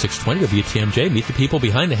Wagner, 620 WTMJ. Meet the people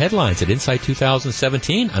behind the headlines at Insight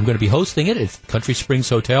 2017. I'm going to be hosting it at Country Springs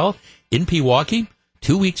Hotel in Pewaukee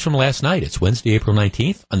 2 weeks from last night. It's Wednesday, April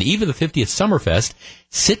 19th. On the eve of the 50th Summerfest,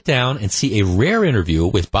 sit down and see a rare interview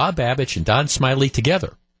with Bob Babich and Don Smiley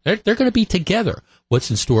together. They're going to be together. What's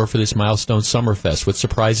in store for this milestone Summerfest? What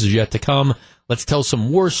surprises yet to come? Let's tell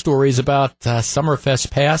some war stories about Summerfest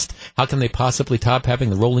past. How can they possibly top having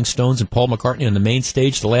the Rolling Stones and Paul McCartney on the main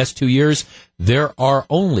stage the last 2 years? There are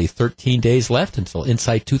only 13 days left until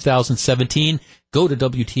Insight 2017. Go to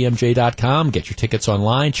WTMJ.com, get your tickets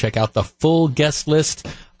online, check out the full guest list.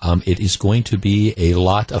 It is going to be a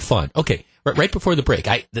lot of fun. Okay, right before the break,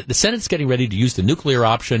 the Senate's getting ready to use the nuclear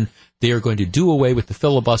option. They are going to do away with the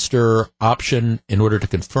filibuster option in order to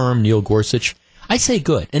confirm Neil Gorsuch. I say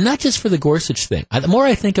good, and not just for the Gorsuch thing. The more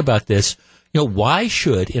I think about this, why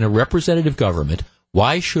should, in a representative government,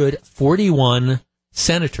 why should 41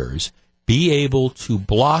 senators be able to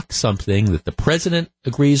block something that the president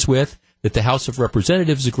agrees with, that the House of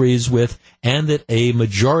Representatives agrees with, and that a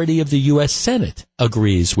majority of the U.S. Senate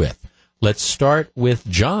agrees with? Let's start with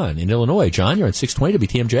John in Illinois. John, you're on 620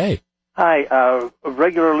 WTMJ. Hi, a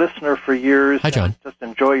regular listener for years. Hi, John. Just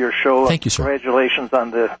enjoy your show. Thank you, sir. Congratulations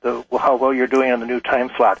on the how well you're doing on the new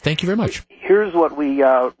time slot. Thank you very much. Here's what we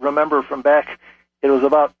remember from back. It was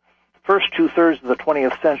about the first two-thirds of the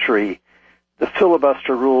 20th century. The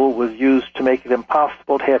filibuster rule was used to make it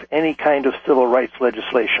impossible to have any kind of civil rights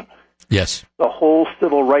legislation. Yes. The whole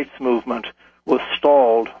civil rights movement was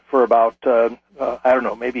stalled for about,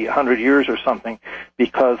 maybe 100 years or something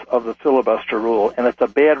because of the filibuster rule. And it's a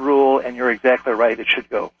bad rule, and you're exactly right. It should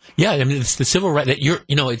go. Yeah, it's the civil right.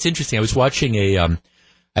 It's interesting. I was watching a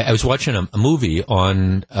movie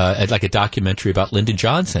on, like a documentary about Lyndon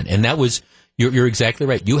Johnson, and that was, you're exactly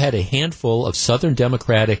right. You had a handful of Southern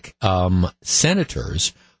Democratic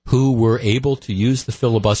senators who were able to use the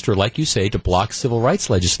filibuster, like you say, to block civil rights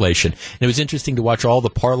legislation. And it was interesting to watch all the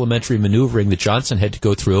parliamentary maneuvering that Johnson had to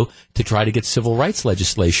go through to try to get civil rights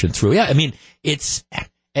legislation through. Yeah, it's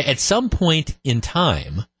at some point in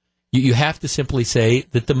time, you have to simply say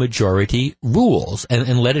that the majority rules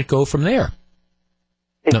and let it go from there.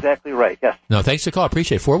 Exactly right, yes. No, thanks for the call.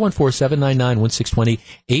 Appreciate it. 414-799-1620,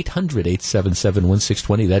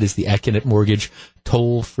 800-877-1620. That is the Accunet Mortgage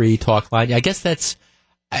toll-free talk line. I guess that's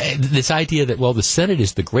this idea that, the Senate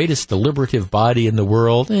is the greatest deliberative body in the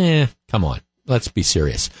world. Come on. Let's be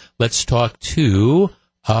serious. Let's talk to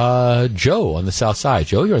Joe on the South Side.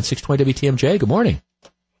 Joe, you're on 620 WTMJ. Good morning.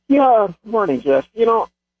 Yeah, good morning, Jeff.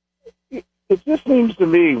 It just seems to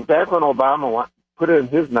me, back when Obama put in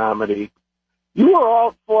his nominee, you were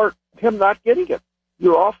all for him not getting it.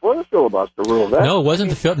 You were all for the filibuster rule. No, it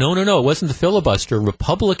wasn't it wasn't the filibuster.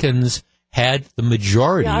 Republicans had the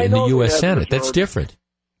majority in the U.S. Senate. That's different.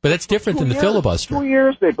 But that's different than the filibuster. 2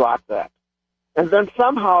 years they blocked that. And then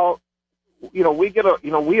somehow, we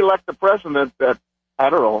elect the president that, I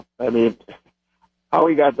don't know, how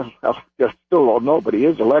he got just still don't know, but he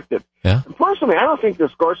is elected. Yeah. And personally, I don't think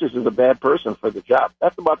this Gorsuch is a bad person for the job.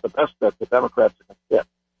 That's about the best that the Democrats can get.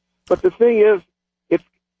 But the thing is,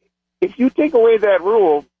 if you take away that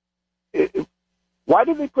rule, why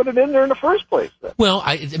did they put it in there in the first place, then? Well,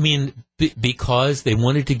 because they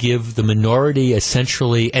wanted to give the minority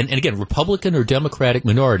essentially, and again, Republican or Democratic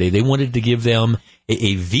minority, they wanted to give them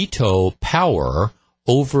a veto power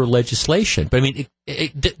over legislation. But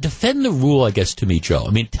defend the rule, I guess, to me, Joe.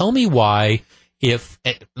 Tell me why.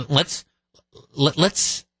 Let's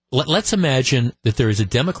imagine that there is a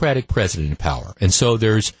Democratic president in power, and so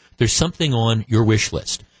there's something on your wish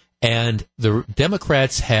list. And the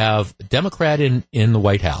Democrats have a Democrat in the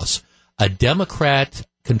White House, a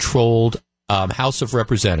Democrat-controlled House of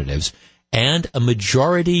Representatives and a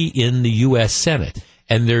majority in the U.S. Senate,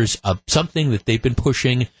 and there's something that they've been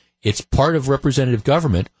pushing, it's part of representative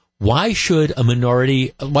government, why should a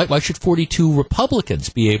minority, why should 42 Republicans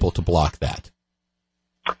be able to block that?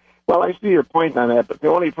 Well, I see your point on that, but the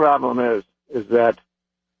only problem is that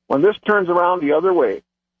when this turns around the other way,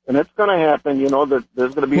 and it's going to happen, that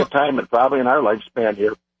there's going to be a time, and probably in our lifespan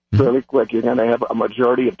here, fairly quick, you're going to have a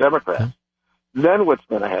majority of Democrats. Then what's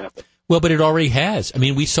going to happen? Well, but it already has. I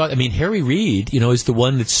mean, Harry Reid, is the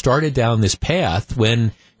one that started down this path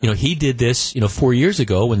when, he did this, 4 years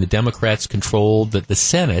ago when the Democrats controlled the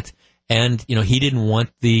Senate, and, he didn't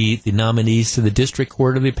want the nominees to the district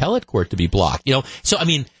court or the appellate court to be blocked, So, I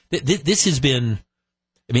mean, this has been,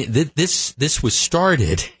 this was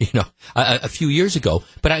started, a few years ago.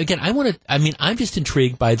 But again, I'm just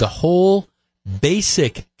intrigued by the whole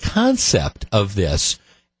basic concept of this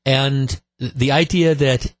and the idea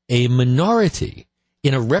that a minority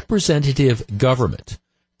in a representative government,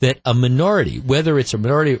 that a minority, whether it's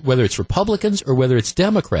Republicans or whether it's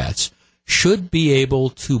Democrats, should be able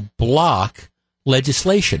to block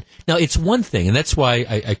legislation. Now, it's one thing, and that's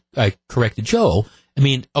why I corrected Joe. I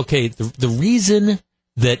mean, okay, the reason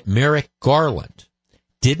that Merrick Garland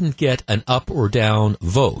didn't get an up or down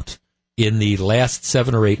vote in the last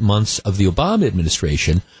 7 or 8 months of the Obama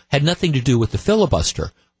administration had nothing to do with the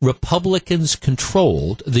filibuster. Republicans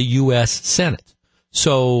controlled the U.S. Senate.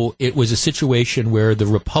 So it was a situation where the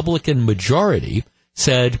Republican majority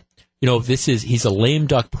said, he's a lame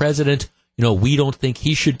duck president. We don't think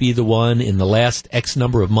he should be the one in the last X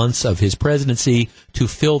number of months of his presidency to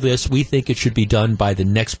fill this. We think it should be done by the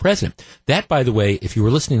next president. That, by the way, if you were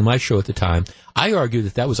listening to my show at the time, I argue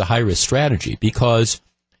that was a high-risk strategy because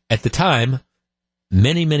at the time,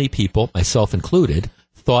 many, many people, myself included,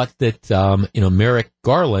 thought that, Merrick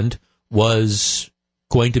Garland was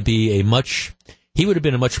going to be he would have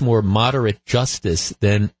been a much more moderate justice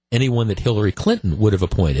than anyone that Hillary Clinton would have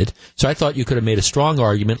appointed. So I thought you could have made a strong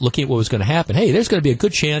argument looking at what was going to happen. Hey, there's going to be a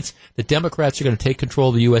good chance that Democrats are going to take control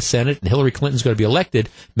of the U.S. Senate and Hillary Clinton's going to be elected.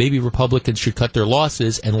 Maybe Republicans should cut their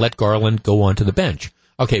losses and let Garland go onto the bench.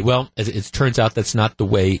 Okay, well, as it turns out, that's not the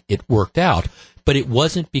way it worked out. But it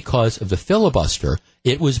wasn't because of the filibuster.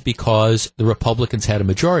 It was because the Republicans had a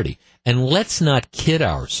majority. And let's not kid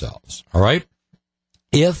ourselves, all right?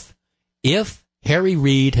 If Harry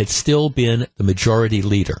Reid had still been the majority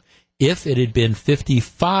leader, if it had been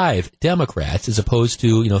 55 Democrats as opposed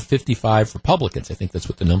to, 55 Republicans, I think that's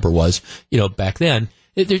what the number was, back then,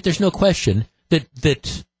 there's no question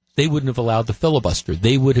that they wouldn't have allowed the filibuster.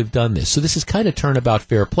 They would have done this. So this is kind of turnabout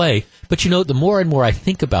fair play. But, the more and more I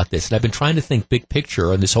think about this, and I've been trying to think big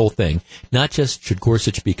picture on this whole thing, not just should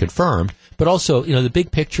Gorsuch be confirmed, but also, the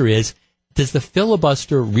big picture is, does the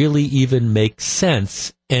filibuster really even make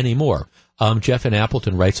sense anymore? Jeff in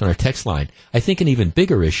Appleton writes on our text line, I think an even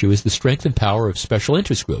bigger issue is the strength and power of special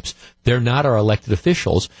interest groups. They're not our elected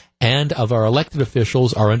officials, and of our elected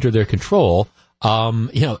officials are under their control. There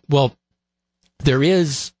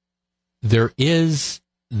is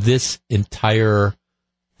this entire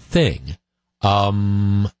thing.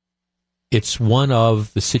 It's one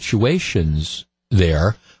of the situations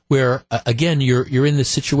there where, again, you're in this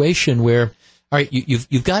situation where, all right,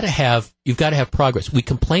 you've got to have progress. We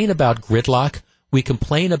complain about gridlock. We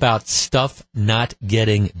complain about stuff not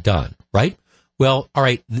getting done, right? Well, all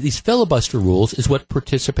right, these filibuster rules is what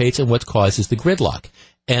participates and what causes the gridlock.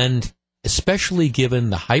 And especially given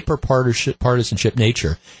the hyper-partisanship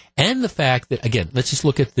nature and the fact that, again, let's just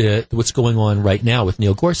look at what's going on right now with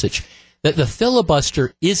Neil Gorsuch, that the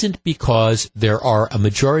filibuster isn't because there are a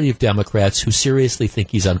majority of Democrats who seriously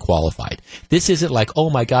think he's unqualified. This isn't like,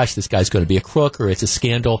 oh my gosh, this guy's going to be a crook or it's a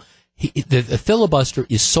scandal. The filibuster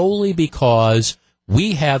is solely because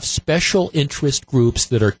we have special interest groups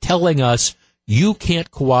that are telling us you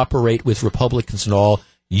can't cooperate with Republicans and all.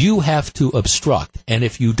 You have to obstruct. And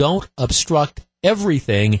if you don't obstruct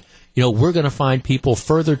everything, we're going to find people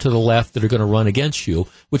further to the left that are going to run against you,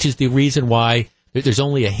 which is the reason why there's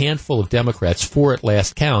only a handful of Democrats, 4 at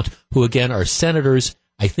last count, who, again, are senators.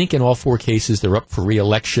 I think in all 4 cases they're up for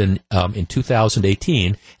re-election in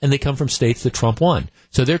 2018, and they come from states that Trump won.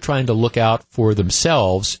 So they're trying to look out for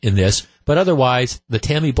themselves in this. But otherwise, the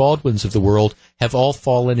Tammy Baldwins of the world have all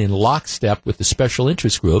fallen in lockstep with the special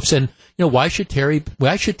interest groups. And, why should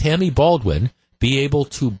Tammy Baldwin be able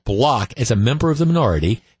to block, as a member of the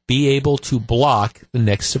minority, be able to block the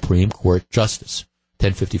next Supreme Court justice?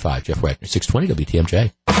 10:55, Jeff Wagner, 620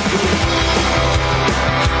 WTMJ.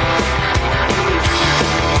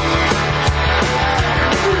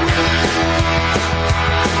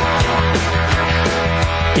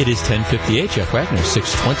 It is 10:58. Jeff Wagner,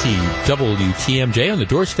 620 WTMJ, on the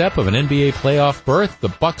doorstep of an NBA playoff berth. The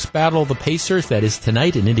Bucks battle the Pacers. That is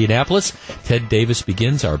tonight in Indianapolis. Ted Davis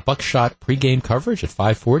begins our Buckshot pregame coverage at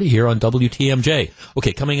 5:40 here on WTMJ.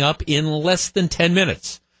 Okay, coming up in less than 10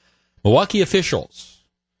 minutes, Milwaukee officials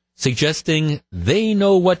suggesting they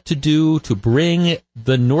know what to do to bring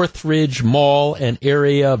the Northridge Mall and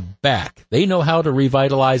area back. They know how to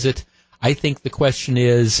revitalize it. I think the question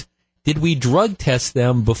is, did we drug test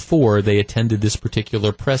them before they attended this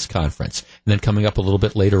particular press conference? And then coming up a little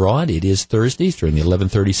bit later on, it is Thursdays during the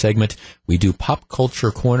 11:30 segment. We do Pop Culture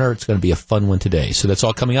Corner. It's going to be a fun one today. So that's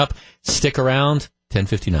all coming up. Stick around.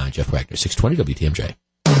 10:59. Jeff Wagner, 620 WTMJ.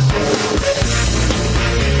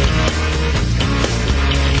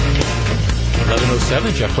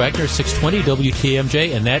 11:07. Jeff Wagner, 620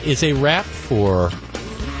 WTMJ. And that is a wrap for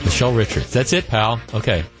Michelle Richards. That's it, pal.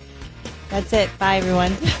 Okay. That's it. Bye,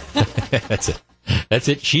 everyone. That's it. That's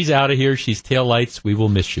it. She's out of here. She's tail lights. We will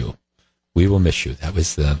miss you. We will miss you. That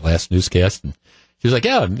was the last newscast. And she was like,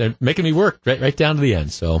 yeah, they're making me work right down to the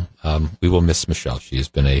end. So we will miss Michelle. She has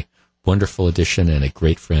been a wonderful addition and a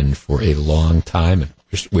great friend for a long time. And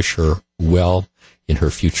just wish her well in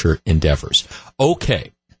her future endeavors.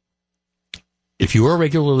 Okay. If you are a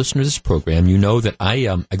regular listener to this program, you know that I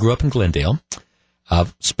grew up in Glendale.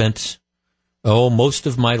 I've spent most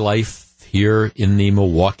of my life here in the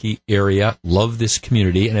Milwaukee area. Love this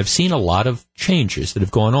community, and I've seen a lot of changes that have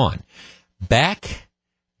gone on. Back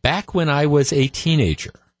when I was a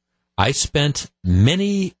teenager, I spent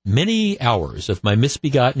many, many hours of my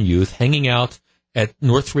misbegotten youth hanging out at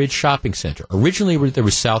Northridge Shopping Center. Originally, there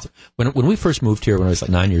was when we first moved here when I was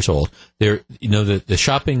like 9 years old, there, the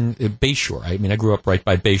shopping, Bayshore. I mean, I grew up right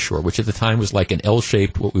by Bayshore, which at the time was like an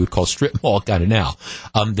L-shaped, what we would call strip mall kind of now.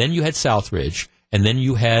 Then you had Southridge, and then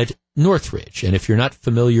you had Northridge. And if you're not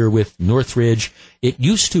familiar with Northridge, it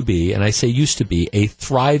used to be, and I say used to be, a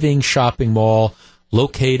thriving shopping mall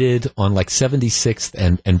located on like 76th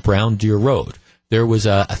and Brown Deer Road. There was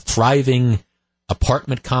a thriving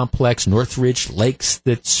apartment complex, Northridge Lakes,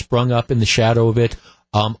 that sprung up in the shadow of it.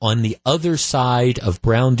 On the other side of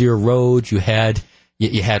Brown Deer Road, you had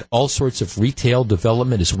all sorts of retail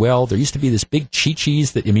development as well. There used to be this big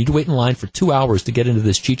Chi-Chi's that, you'd wait in line for 2 hours to get into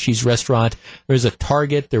this Chi-Chi's restaurant. There's a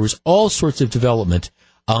Target. There was all sorts of development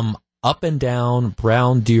up and down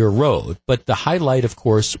Brown Deer Road. But the highlight, of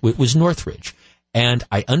course, was Northridge. And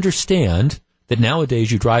I understand that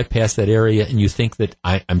nowadays you drive past that area and you think that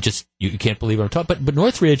you can't believe what I'm talking. But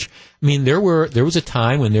Northridge, I mean, there was a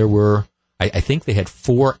time when there were, I think they had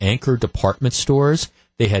 4 anchor department stores.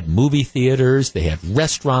 They had movie theaters. They had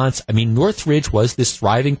restaurants. I mean, Northridge was this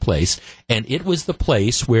thriving place, and it was the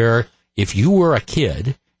place where if you were a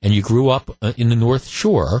kid and you grew up in the North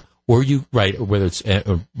Shore, or whether it's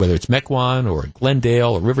Mequon or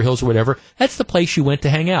Glendale or River Hills or whatever, that's the place you went to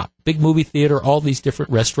hang out. Big movie theater, all these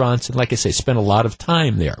different restaurants, and like I say, spent a lot of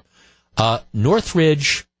time there.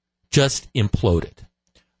 Northridge just imploded.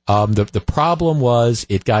 The problem was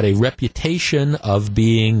it got a reputation of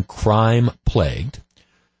being crime-plagued.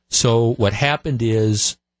 So what happened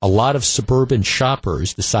is a lot of suburban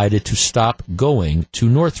shoppers decided to stop going to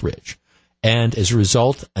Northridge. And as a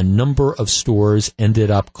result, a number of stores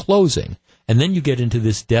ended up closing. And then you get into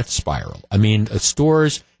this death spiral. I mean,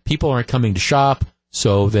 stores, people aren't coming to shop,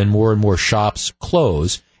 so then more and more shops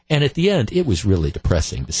close. And at the end, it was really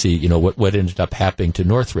depressing to see, what ended up happening to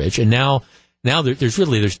Northridge. And now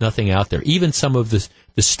there's nothing out there. Even some of the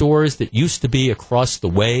stores that used to be across the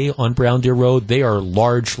way on Brown Deer Road, they are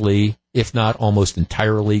largely, if not almost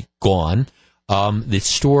entirely, gone. The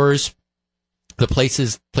stores, the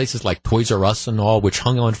places like Toys R Us and all, which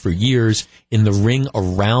hung on for years in the ring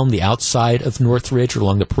around the outside of Northridge or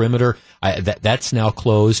along the perimeter, that's now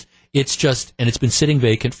closed. It's been sitting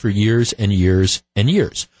vacant for years and years and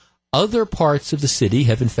years. Other parts of the city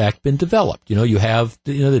have in fact been developed. You have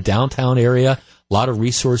the downtown area, a lot of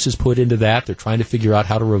resources put into that. They're trying to figure out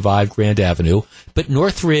how to revive Grand Avenue. But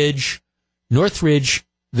Northridge,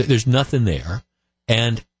 there's nothing there.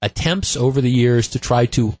 And attempts over the years to try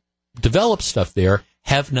to develop stuff there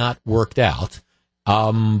have not worked out.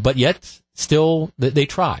 But yet, still, they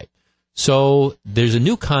try. So there's a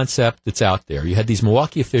new concept that's out there. You had these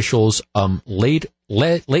Milwaukee officials late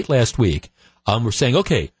last week were saying,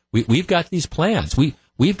 okay, we've got these plans.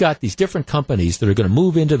 We've got these different companies that are going to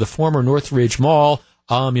move into the former Northridge Mall.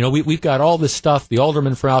 We've got all this stuff. The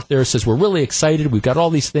alderman from out there says we're really excited. We've got all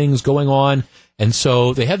these things going on. And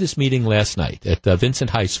so they had this meeting last night at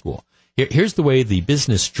Vincent High School. Here's the way the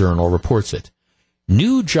Business Journal reports it.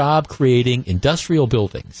 New job-creating industrial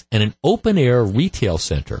buildings and an open-air retail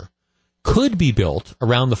center could be built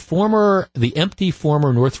around the empty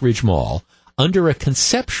former Northridge Mall under a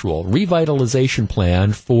conceptual revitalization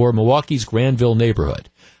plan for Milwaukee's Granville neighborhood.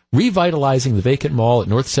 Revitalizing the vacant mall at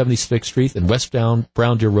North 76th Street and westbound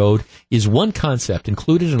Brown Deer Road is one concept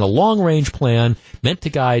included in a long-range plan meant to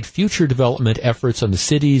guide future development efforts on the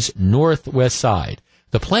city's northwest side.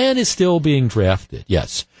 The plan is still being drafted,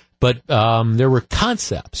 yes, but there were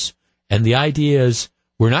concepts, and the idea is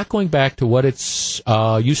we're not going back to what it's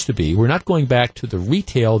used to be. We're not going back to the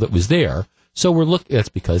retail that was there. So that's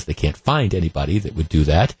because they can't find anybody that would do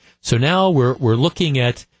that. So now we're looking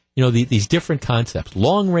at these different concepts.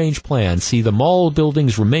 Long-range plans see the mall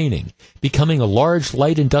buildings remaining, becoming a large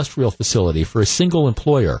light industrial facility for a single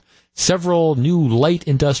employer. Several new light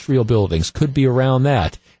industrial buildings could be around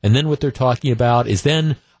that. And then what they're talking about is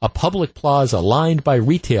then a public plaza lined by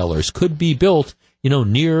retailers could be built,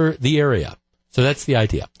 near the area. So that's the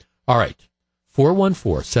idea. All right.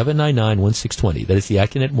 414-799-1620. That is the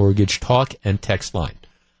Acunet Mortgage talk and text line.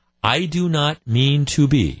 I do not mean to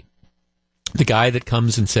be the guy that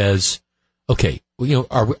comes and says, okay,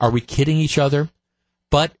 are we kidding each other?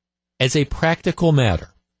 But as a practical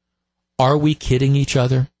matter, are we kidding each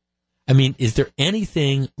other? I mean, is there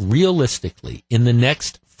anything realistically in the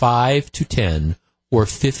next 5 to 10 or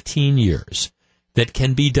 15 years that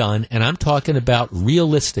can be done, and I'm talking about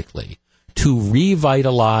realistically, to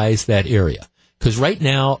revitalize that area? Because right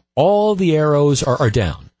now, all the arrows are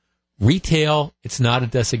down. Retail, it's not a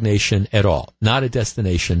designation at all, not a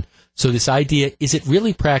destination. So this idea, is it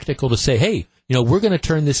really practical to say, hey, we're going to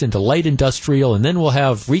turn this into light industrial and then we'll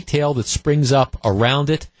have retail that springs up around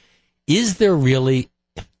it? Is there really,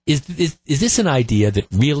 is this an idea that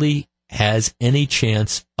really has any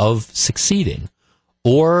chance of succeeding?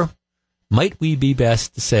 Or might we be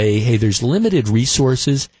best to say, hey, there's limited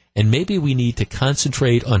resources and maybe we need to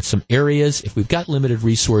concentrate on some areas. If we've got limited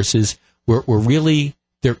resources, we're really,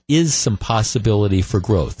 there is some possibility for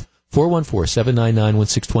growth.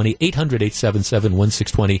 414-799-1620,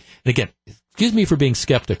 800-877-1620. And again, excuse me for being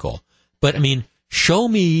skeptical, but I mean, show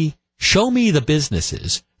me the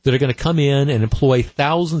businesses that are going to come in and employ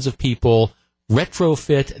thousands of people,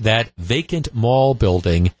 retrofit that vacant mall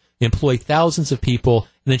building, employ thousands of people,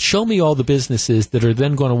 and then show me all the businesses that are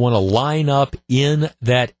then going to want to line up in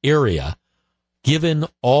that area, given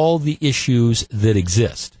all the issues that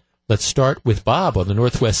exist. Let's start with Bob on the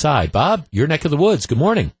northwest side. Bob, your neck of the woods. Good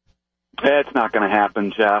morning. It's not going to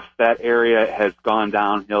happen, Jeff. That area has gone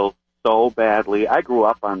downhill so badly. I grew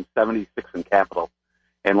up on 76 and Capitol,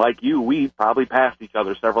 and like you, we probably passed each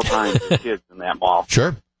other several times as kids in that mall.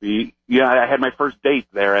 Sure. I had my first date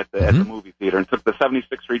there at the movie theater and took the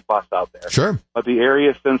 76th Street bus out there. Sure. But the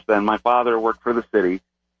area since then, my father worked for the city,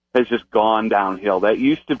 has just gone downhill. That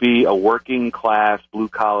used to be a working class, blue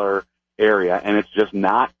collar area, and it's just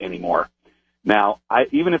not anymore. Now,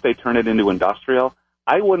 even if they turn it into industrial,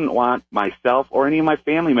 I wouldn't want myself or any of my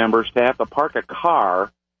family members to have to park a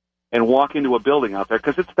car and walk into a building out there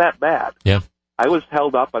because it's that bad. Yeah. I was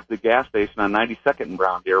held up at the gas station on 92nd and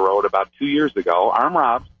Brown Deer Road about 2 years ago, armed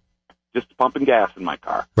robs, just pumping gas in my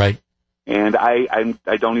car. Right. And I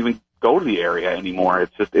don't even go to the area anymore.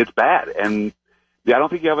 It's bad. And I don't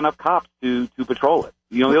think you have enough cops to patrol it.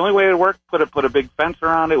 The only way it worked, put a big fence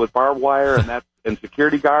around it with barbed wire and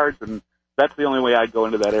security guards, and that's the only way I'd go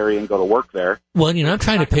into that area and go to work there. Well, I'm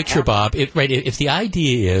trying to picture, Bob, if the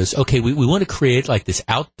idea is, okay, we want to create like this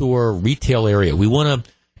outdoor retail area. We want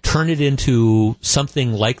to turn it into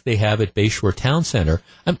something like they have at Bayshore Town Center.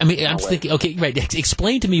 I'm thinking, okay, right,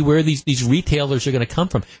 explain to me where these retailers are going to come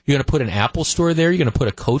from. You're going to put an Apple store there? You're going to put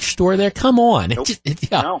a Coach store there? Come on. Nope.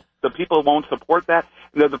 No, the people won't support that.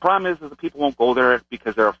 The problem is the people won't go there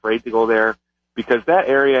because they're afraid to go there. Because that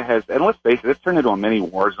area has, and let's face it, it's turned into a mini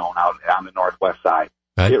war zone out on the northwest side.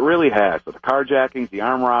 Right. It really has. So the carjackings, the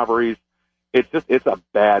armed robberies, it's a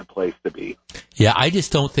bad place to be. Yeah, I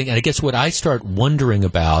just don't think, and I guess what I start wondering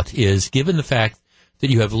about is, given the fact that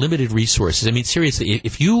you have limited resources, I mean, seriously,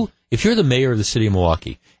 if you're the mayor of the city of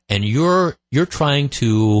Milwaukee and you're trying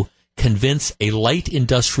to convince a light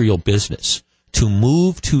industrial business to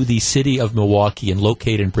move to the city of Milwaukee and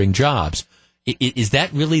locate and bring jobs, is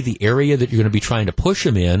that really the area that you're going to be trying to push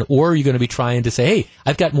them in, or are you going to be trying to say, hey,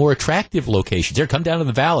 I've got more attractive locations there, come down to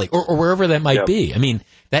the valley, or wherever that might be? I mean,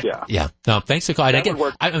 no, thanks for calling.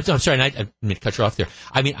 I'm sorry, and I didn't mean to cut you off there.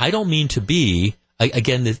 I mean, I don't mean to be,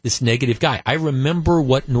 again, this negative guy. I remember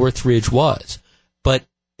what Northridge was, but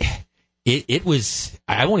it was,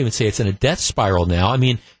 I won't even say it's in a death spiral now. I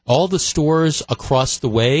mean, all the stores across the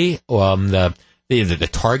way, the The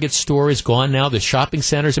Target store is gone now. The shopping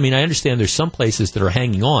centers. I mean, I understand there's some places that are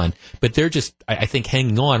hanging on, but they're just, I think,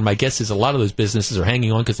 hanging on. My guess is a lot of those businesses are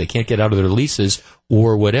hanging on because they can't get out of their leases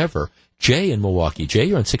or whatever. Jay in Milwaukee. Jay,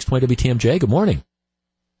 you're on 620 WTMJ. Good morning.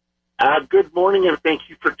 Good morning, and thank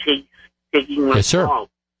you for taking my call.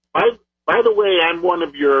 By the way, I'm one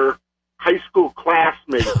of your high school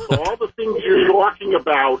classmates, so all the things you're talking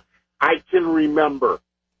about, I can remember.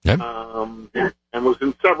 Yep. And was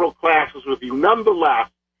in several classes with you. Nonetheless,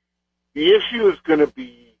 the issue is going to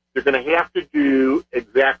be they're going to have to do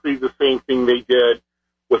exactly the same thing they did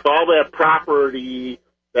with all that property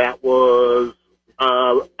that was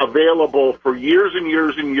available for years and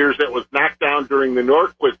years and years that was knocked down during the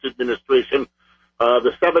Norquist administration,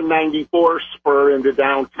 the 794 spur into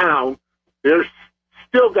downtown. They're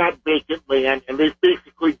still got vacant land, and they've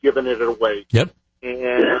basically given it away. Yep.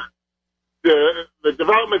 And the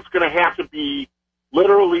development's going to have to be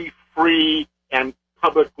literally free and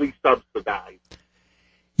publicly subsidized.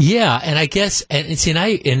 Yeah, and I guess, and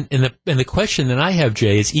the question that I have,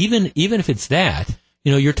 Jay, is even if it's that,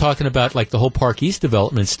 you're talking about like the whole Park East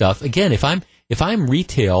development stuff. Again, if I'm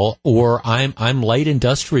retail or I'm light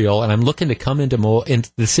industrial and I'm looking to come into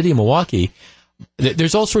the city of Milwaukee,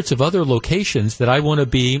 there's all sorts of other locations that I want to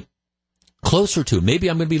be closer to. Maybe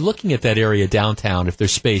I'm going to be looking at that area downtown if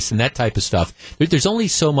there's space and that type of stuff. There's only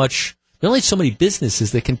so many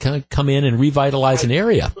businesses that can come in and revitalize an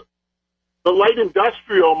area. The light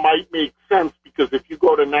industrial might make sense because if you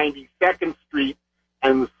go to 92nd Street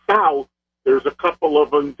and south, there's a couple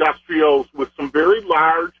of industrials with some very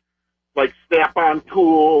large, like Snap-on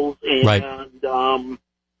tools, and right.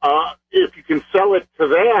 If you can sell it to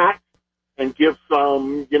that and give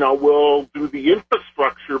some, we'll do the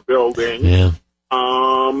infrastructure building. Yeah.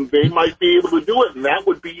 They might be able to do it, and that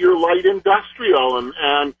would be your light industrial,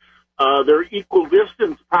 and they're equal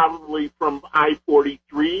distance probably from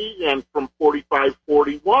I-43 and from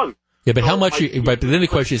 4541. Yeah, but how much? But then the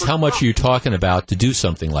question is, how much are you talking about to do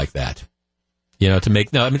something like that? To make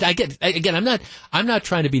I get again. I'm not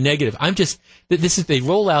trying to be negative. I'm just they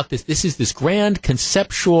roll out this is this grand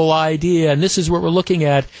conceptual idea, and this is what we're looking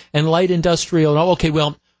at, and light industrial. And okay,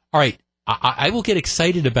 well, all right. I will get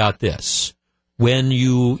excited about this when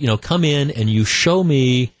you come in and you show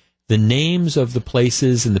me the names of the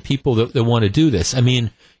places and the people that want to do this. I mean,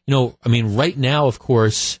 right now, of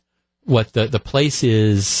course, what the place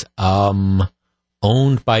is owned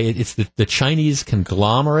by it's the Chinese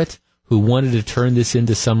conglomerate who wanted to turn this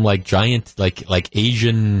into some like giant like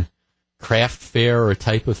Asian craft fair or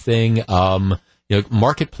type of thing,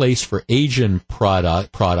 marketplace for Asian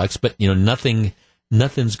products, but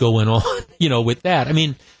nothing's going on, with that. I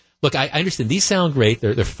mean, look, I understand these sound great.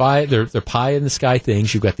 They're pie in the sky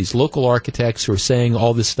things. You've got these local architects who are saying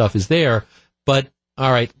all this stuff is there, but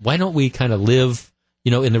all right, why don't we kind of live,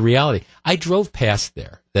 in the reality? I drove past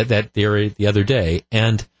that area the other day,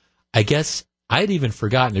 and I guess I'd even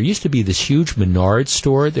forgotten. There used to be this huge Menards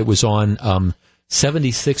store that was on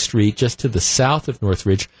 76th Street, just to the south of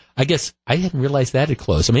Northridge. I guess I hadn't realized that had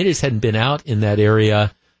closed. I mean, I just hadn't been out in that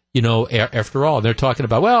area, after all. They're talking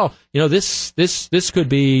about, well, this could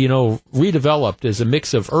be, redeveloped as a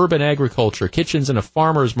mix of urban agriculture, kitchens, and a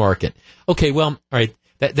farmer's market. Okay, well, all right,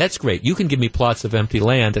 that's great. You can give me plots of empty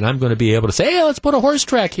land, and I'm going to be able to say, hey, let's put a horse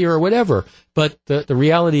track here or whatever. But the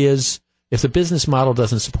reality is, if the business model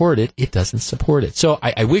doesn't support it, it doesn't support it. So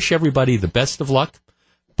I wish everybody the best of luck,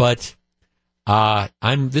 but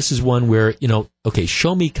this is one where, okay,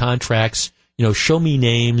 show me contracts, show me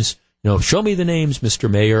names, show me the names, Mr.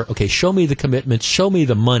 Mayor. Okay, show me the commitments, show me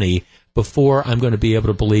the money before I'm going to be able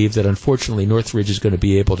to believe that, unfortunately, Northridge is going to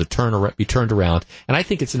be able to be turned around. And I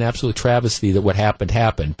think it's an absolute travesty that what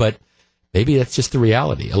happened, but maybe that's just the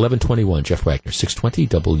reality. 11:21, Jeff Wagner, 620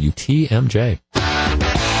 WTMJ.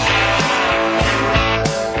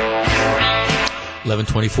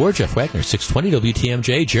 11:24, Jeff Wagner, 620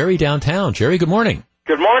 WTMJ. Jerry downtown. Jerry, good morning.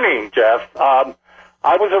 Good morning, Jeff. I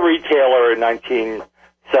was a retailer in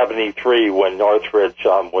 1973 when Northridge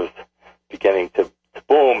was beginning to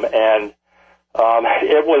boom, and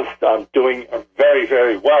it was doing very,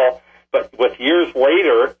 very well. But with years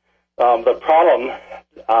later, the problem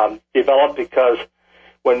developed because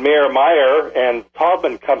when Mayor Meyer and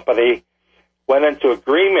Taubman Company went into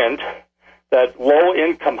agreement that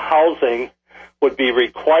low-income housing would be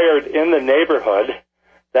required in the neighborhood,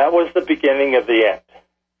 that was the beginning of the end.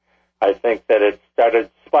 I think that it started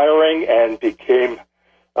spiraling and became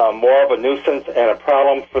more of a nuisance and a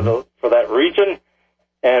problem for that region.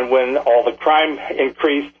 And when all the crime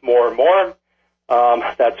increased more and more,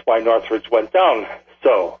 that's why Northridge went down.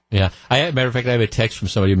 so. Yeah. Matter of fact, I have a text from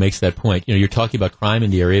somebody who makes that point. You're talking about crime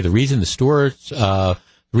in the area. The reason the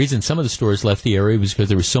reason some of the stores left the area was because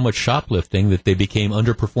there was so much shoplifting that they became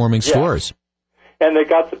underperforming stores. And they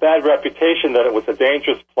got the bad reputation that it was a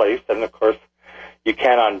dangerous place, and of course, you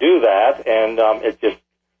can't undo that, and it just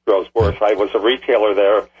grows worse. I was a retailer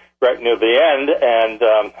there right near the end,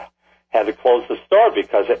 and had to close the store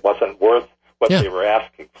because it wasn't worth what they were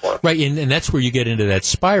asking for. Right, and that's where you get into that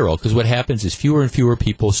spiral, because what happens is fewer and fewer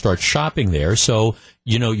people start shopping there, so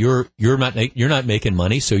you're not making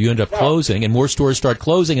money, so you end up closing, and more stores start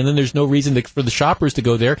closing, and then there's no reason for the shoppers to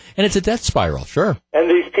go there, and it's a death spiral. Sure.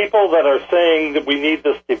 And these people that are saying that we need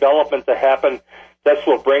this development to happen, this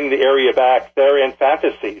will bring the area back, they're in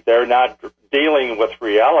fantasy. They're not dealing with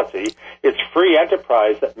reality. It's free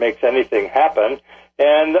enterprise that makes anything happen,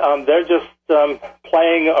 and they're just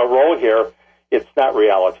playing a role here. It's not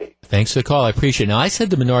reality. Thanks for the call. I appreciate it. Now, I said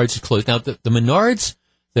the Menards is closed. Now, the Menards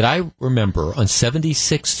that I remember on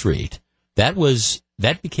 76th Street, that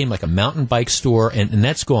became like a mountain bike store, and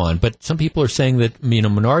that's gone. But some people are saying that,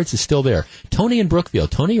 Menards is still there. Tony in Brookfield.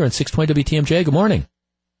 Tony, you're on 620 WTMJ. Good morning.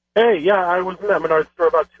 Hey, yeah, I was in that Menards store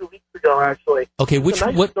about 2 weeks ago, actually. Okay, what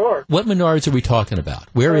Menards are we talking about?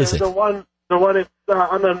 Where is it? The one it's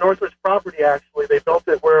on the Northridge property, actually. They built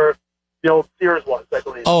it where the old Sears was, I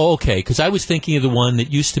believe. Oh, okay, because I was thinking of the one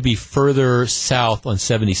that used to be further south on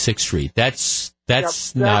 76th Street. That's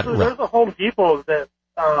not right. There's a Home Depot that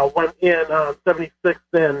went in on 76th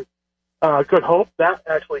and Good Hope. That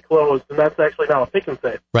actually closed, and that's actually now a Pick and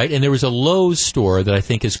Save. Right, and there was a Lowe's store that I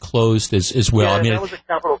think is closed as well. Yeah, that was at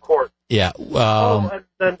Capitol Court. Yeah. And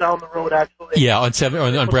then down the road, actually. Yeah, on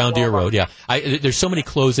Brown Deer Road. Yeah, there's so many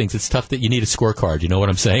closings. It's tough that you need a scorecard. You know what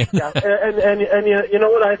I'm saying? Yeah, and you know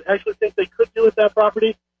what I actually think they could do with that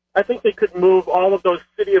property? I think they could move all of those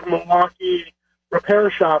City of Milwaukee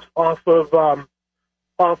repair shops off of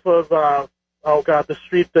the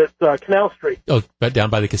street that Canal Street. Oh, but down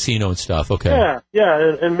by the casino and stuff. Okay.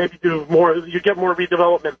 Yeah, and maybe do more. You get more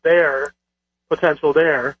redevelopment there, potential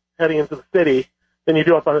there, heading into the city, than you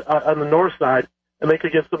do up on the north side, and they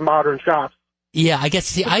could get some modern shops. Yeah, I guess.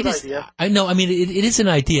 See, I know. I mean, it is an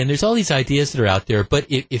idea, and there's all these ideas that are out there. But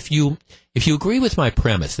if you agree with my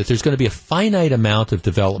premise that there's going to be a finite amount of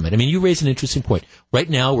development, I mean, you raise an interesting point. Right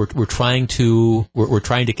now, we're trying to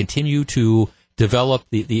continue to develop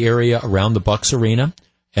the area around the Bucks Arena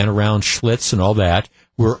and around Schlitz and all that.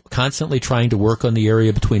 We're constantly trying to work on the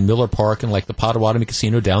area between Miller Park and like the Potawatomi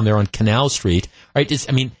Casino down there on Canal Street. Right?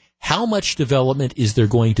 How much development is there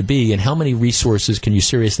going to be, and how many resources can you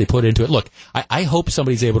seriously put into it? Look, I hope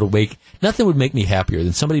somebody's able to nothing would make me happier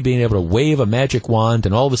than somebody being able to wave a magic wand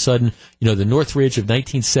and all of a sudden, the Northridge of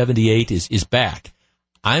 1978 is back.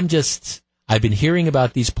 I've been hearing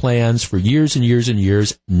about these plans for years and years and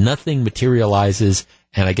years. Nothing materializes,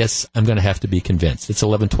 and I guess I'm going to have to be convinced. It's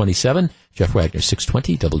 11:27. Jeff Wagner,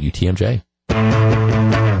 620 WTMJ.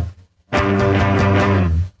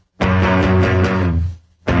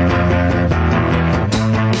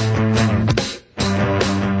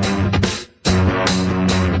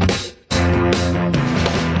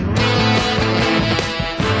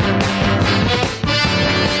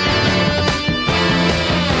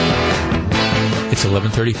 It's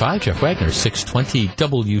 11:35. Jeff Wagner, 620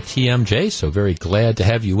 WTMJ. So very glad to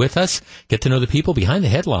have you with us. Get to know the people behind the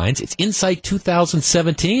headlines. It's Insight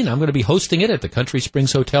 2017. I'm going to be hosting it at the Country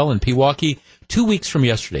Springs Hotel in Pewaukee 2 weeks from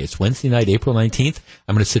yesterday. It's Wednesday night, April 19th.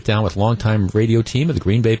 I'm going to sit down with longtime radio team of the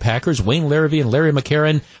Green Bay Packers, Wayne Larrivee and Larry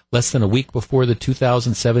McCarron, less than a week before the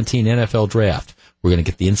 2017 NFL Draft. We're going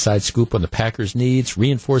to get the inside scoop on the Packers' needs,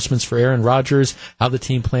 reinforcements for Aaron Rodgers, how the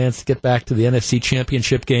team plans to get back to the NFC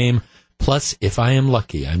Championship game. Plus, if I am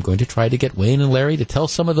lucky, I'm going to try to get Wayne and Larry to tell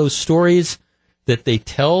some of those stories that they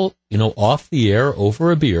tell, off the air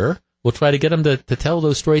over a beer. We'll try to get them to tell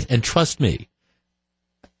those stories. And trust me,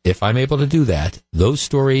 if I'm able to do that, those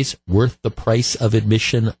stories worth the price of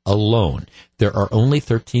admission alone. There are only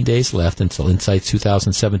 13 days left until Insight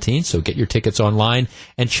 2017, so get your tickets online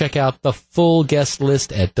and check out the full guest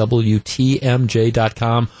list at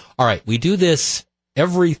WTMJ.com. All right, we do this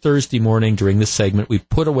every Thursday morning during this segment. We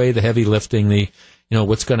put away the heavy lifting,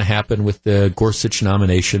 what's going to happen with the Gorsuch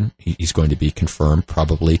nomination. He's going to be confirmed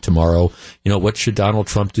probably tomorrow. What should Donald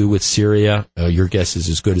Trump do with Syria? Your guess is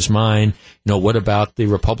as good as mine. What about the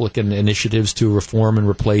Republican initiatives to reform and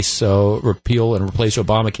repeal and replace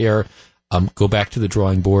Obamacare? Go back to the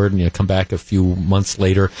drawing board and come back a few months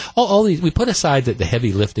later. All these, we put aside the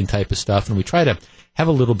heavy lifting type of stuff, and we try to have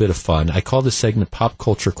a little bit of fun. I call this segment Pop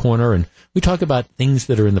Culture Corner, and we talk about things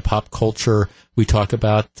that are in the pop culture. We talk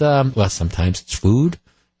about, sometimes it's food.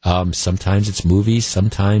 Sometimes it's movies,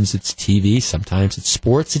 sometimes it's TV, sometimes it's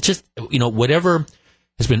sports. It's just, whatever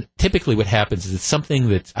has been typically what happens is it's something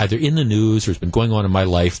that's either in the news or has been going on in my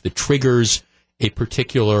life that triggers a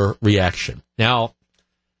particular reaction. Now,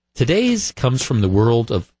 today's comes from the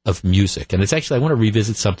world of music, and it's actually, I want to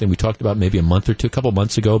revisit something we talked about maybe a couple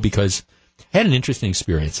months ago, because I had an interesting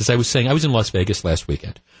experience. As I was saying, I was in Las Vegas last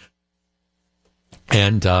weekend,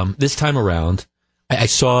 and this time around, I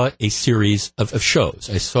saw a series of shows.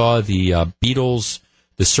 I saw the Beatles,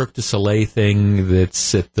 the Cirque du Soleil thing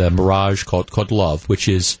that's at the Mirage called Love, which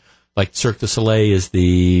is like Cirque du Soleil is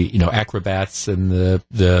the acrobats and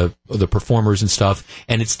the performers and stuff,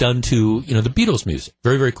 and it's done to the Beatles music.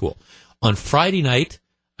 Very, very cool. On Friday night,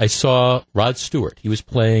 I saw Rod Stewart. He was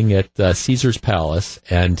playing at Caesar's Palace,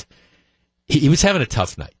 and he was having a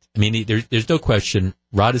tough night. I mean, there's no question.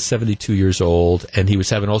 Rod is 72 years old, and he was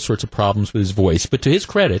having all sorts of problems with his voice. But to his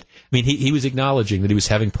credit, I mean, he was acknowledging that he was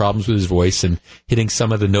having problems with his voice, and hitting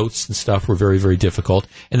some of the notes and stuff were very, very difficult.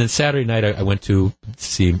 And then Saturday night, I went to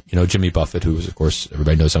see, Jimmy Buffett, who was, of course,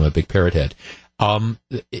 everybody knows I'm a big Parrot head. I'm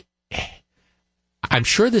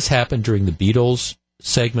sure this happened during the Beatles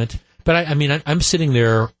segment, but I'm sitting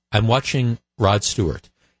there, I'm watching Rod Stewart,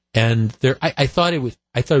 and I thought it was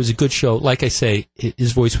a good show. Like I say,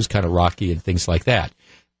 his voice was kind of rocky and things like that.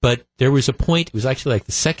 But there was a point, it was actually like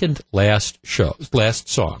the second last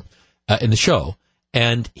song in the show,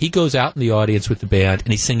 and he goes out in the audience with the band,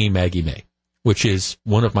 and he's singing Maggie May, which is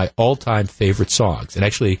one of my all-time favorite songs. And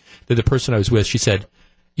actually, the person I was with, she said,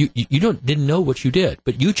 you didn't know what you did,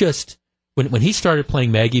 but you just, when he started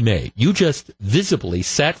playing Maggie May, you just visibly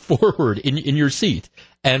sat forward in your seat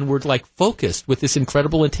and were like focused with this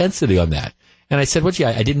incredible intensity on that. And I said,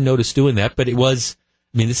 I didn't notice doing that, but it was,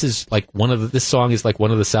 this is like this song is like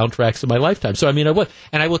one of the soundtracks of my lifetime. So, I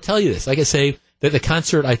will tell you this, like I say, that the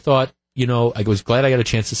concert, I thought, I was glad I got a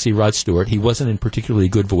chance to see Rod Stewart. He wasn't in particularly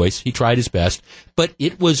good voice. He tried his best, but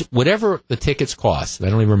it was whatever the tickets cost. I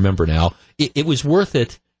don't even remember now. It was worth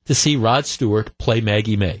it to see Rod Stewart play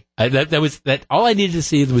Maggie May. That all I needed to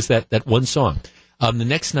see was that one song. The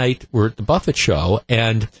next night we're at the Buffett show,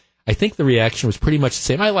 and I think the reaction was pretty much the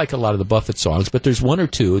same. I like a lot of the Buffett songs, but there's one or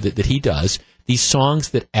two that he does, these songs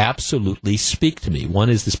that absolutely speak to me.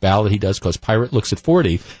 One is this ballad he does called Pirate Looks at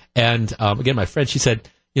 40. And again, my friend, she said,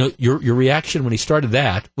 your reaction when he started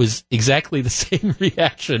that was exactly the same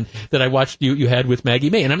reaction that I watched you had with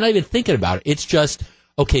Maggie May. And I'm not even thinking about it. It's just,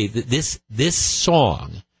 okay, this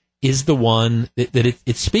song is the one that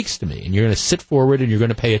it speaks to me. And you're going to sit forward and you're going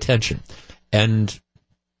to pay attention. And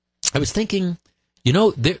I was thinking,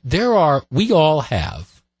 we all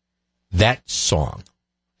have that song.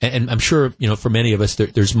 And I'm sure, for many of us,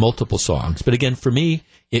 there's multiple songs. But again, for me,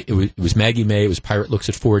 it was Maggie May, it was Pirate Looks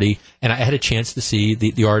at 40, and I had a chance to see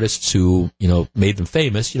the artists who, made them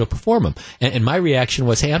famous, perform them. And my reaction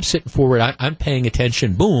was, hey, I'm sitting forward, I'm paying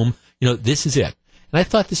attention, boom, this is it. And I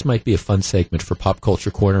thought this might be a fun segment for Pop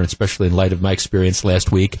Culture Corner, especially in light of my experience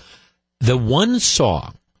last week. The one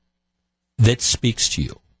song that speaks to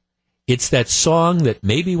you, it's that song that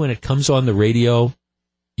maybe when it comes on the radio,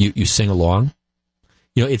 you sing along.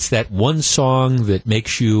 It's that one song that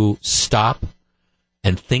makes you stop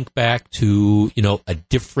and think back to, a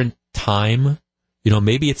different time.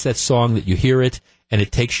 Maybe it's that song that you hear it and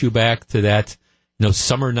it takes you back to that,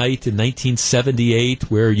 summer night in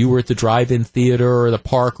 1978 where you were at the drive-in theater or the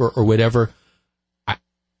park or whatever.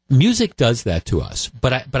 Music does that to us.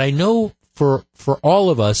 But I know for all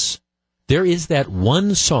of us, there is that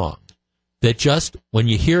one song that just, when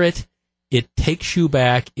you hear it, it takes you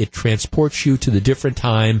back, it transports you to the different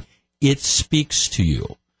time, it speaks to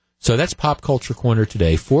you. So that's Pop Culture Corner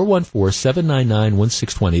today,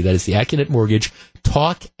 414-799-1620. That is the Acunet Mortgage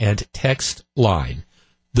talk and text line.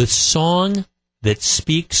 The song that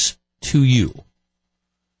speaks to you.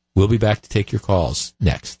 We'll be back to take your calls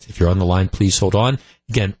next. If you're on the line, please hold on.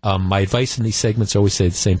 Again, my advice in these segments, I always say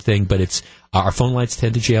the same thing, but it's our phone lines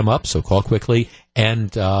tend to jam up, so call quickly.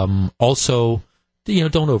 And also,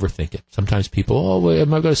 don't overthink it. Sometimes people,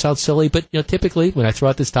 am I going to sound silly? But typically, when I throw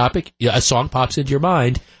out this topic, a song pops into your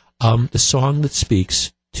mind. The song that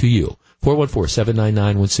speaks to you.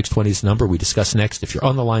 414-799-1620 is the number we discuss next. If you're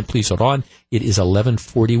on the line, please hold on. It is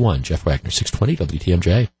 11:41. Jeff Wagner, 620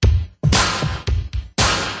 WTMJ.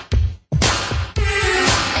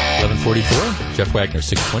 11:44. Jeff Wagner,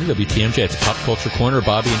 620 WTMJ. It's Pop Culture Corner.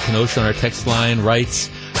 Bobby in Kenosha on our text line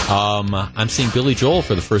writes, I'm seeing Billy Joel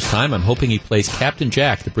for the first time. I'm hoping he plays Captain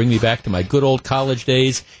Jack to bring me back to my good old college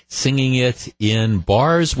days, singing it in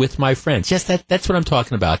bars with my friends. Yes, that's what I'm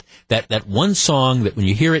talking about. That one song that when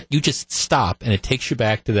you hear it, you just stop and it takes you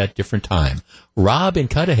back to that different time. Rob in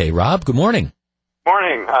Cudahy. Rob, good morning.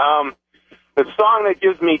 Morning. The song that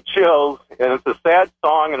gives me chills, and it's a sad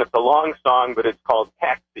song and it's a long song, but it's called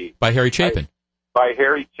Taxi. By Harry Chapin. By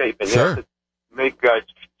Harry Chapin. Sure. Yes, it make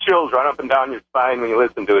chills run up and down your spine when you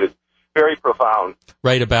listen to it. It's very profound.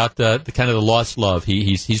 Right, about the kind of the lost love.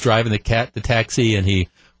 He's driving the taxi, and he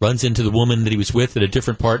runs into the woman that he was with at a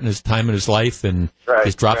different part in his time in his life, and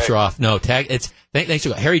just drops her off. No, thanks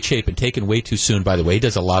to Harry Chapin, taken way too soon, by the way. He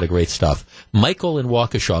does a lot of great stuff. Michael in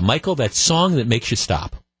Waukesha. Michael, that song that makes you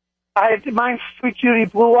stop. Mine's Sweet Judy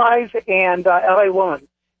Blue Eyes and L.A. Woman.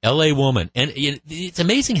 L.A. Woman. And it's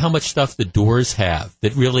amazing how much stuff the Doors have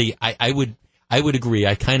that really, I would agree.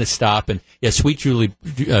 I kind of stop. And, Sweet Judy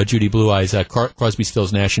Blue Eyes, Crosby,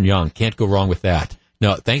 Stills, Nash & Young. Can't go wrong with that.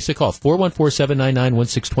 No, thanks for the call.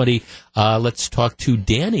 414-799-1620. Let's talk to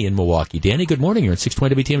Danny in Milwaukee. Danny, good morning. You're in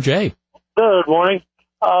 620 WTMJ. Good morning.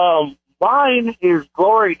 Mine is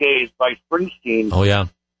Glory Days by Springsteen. Oh, yeah.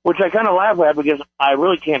 Which I kind of laugh at because I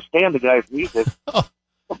really can't stand the guy's music.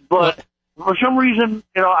 But for some reason,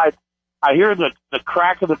 I hear the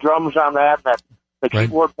crack of the drums on that, the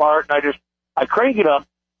keyboard part, and I crank it up.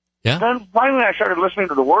 Yeah. Then finally I started listening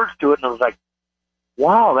to the words to it, and I was like,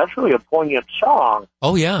 wow, that's really a poignant song.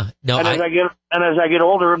 Oh, yeah. No, as I get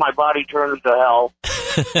older, my body turns to hell.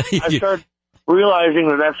 I start realizing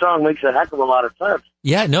that song makes a heck of a lot of sense.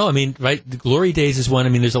 Yeah, no, I mean, right, the Glory Days is one. I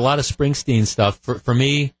mean, there's a lot of Springsteen stuff. For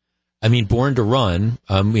me, I mean, Born to Run,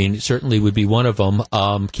 certainly would be one of them.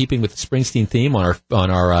 Keeping with the Springsteen theme on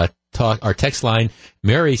our text line,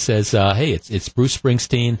 Mary says, hey, it's Bruce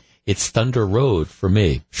Springsteen. It's Thunder Road for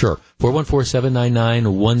me. Sure.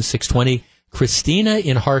 414-799-1620. Christina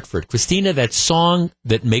in Hartford. Christina, that song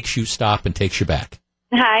that makes you stop and takes you back.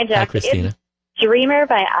 Hi, Jeff. Hi, Christina. It's Dreamer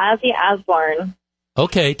by Ozzy Osbourne.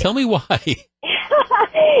 Okay, tell me why. It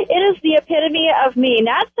is the epitome of me.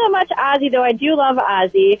 Not so much Ozzy, though I do love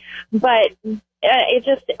Ozzy, but it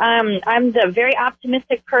just, I'm the very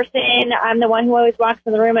optimistic person. I'm the one who always walks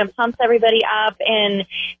in the room and pumps everybody up, and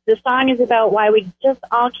the song is about why we just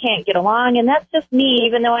all can't get along, and that's just me,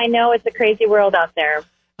 even though I know it's a crazy world out there.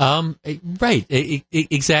 Right,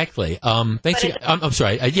 exactly. Thanks. I'm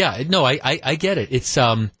sorry. I get it. It's,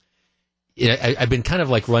 I've been kind of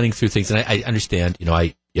like running through things, and I understand,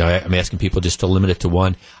 I'm asking people just to limit it to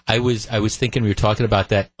one. I was thinking we were talking about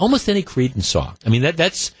that, almost any Creedence song. I mean,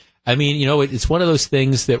 it's one of those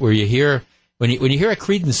things that where you hear, when you hear a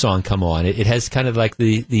Creedence song come on, it has kind of like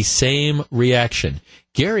the same reaction.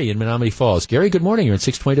 Gary in Menominee Falls. Gary, good morning. You're in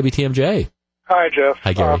 620 WTMJ. Hi, Jeff.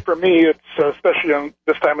 Hi, Gary. For me, it's especially on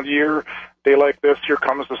this time of the year, day like this, Here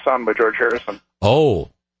Comes the Sun by George Harrison. Oh,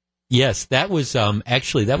 yes. That was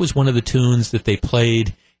actually one of the tunes that they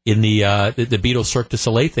played in the Beatles Cirque du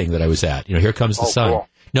Soleil thing that I was at. Here Comes the Sun. Cool.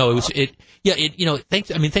 No, it was thanks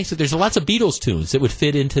to there's lots of Beatles tunes that would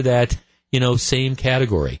fit into that, same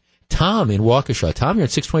category. Tom in Waukesha. Tom, you're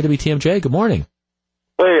at 620 WTMJ. Good morning.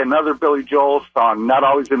 Hey, another Billy Joel song. Not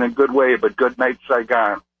always in a good way, but Good Night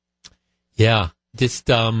Saigon. Yeah, just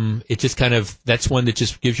it just kind of, that's one that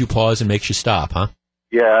just gives you pause and makes you stop, huh?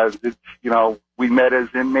 Yeah, we met as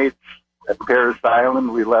inmates at Paris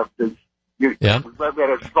Island. We left as we left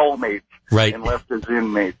as soulmates, right, and left as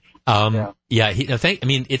inmates. There's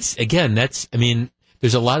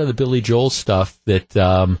a lot of the Billy Joel stuff that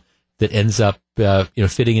ends up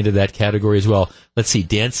fitting into that category as well. Let's see,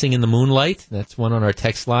 Dancing in the Moonlight. That's one on our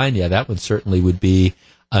text line. Yeah, that one certainly would be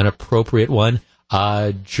an appropriate one.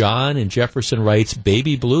 John in Jefferson writes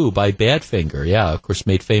Baby Blue by Badfinger. Yeah, of course,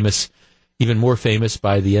 made famous, even more famous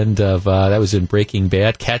by the end of, that was in Breaking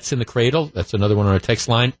Bad. Cats in the Cradle. That's another one on our text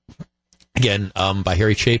line. Again, by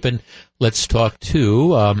Harry Chapin. Let's talk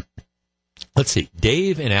to,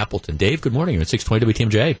 Dave in Appleton. Dave, good morning. You're at 620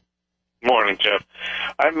 WTMJ. Morning, Jeff.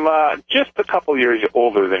 I'm just a couple years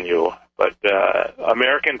older than you, but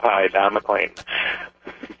American Pie, Don McLean.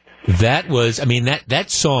 That was,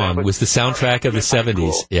 that song was the soundtrack of the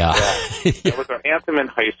 70s. Yeah. It was our anthem in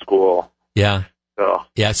high school. Yeah.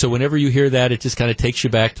 So whenever you hear that, it just kind of takes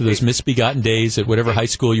you back to those misbegotten days at whatever high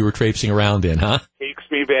school you were traipsing around in, huh? Takes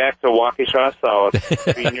me back to Waukesha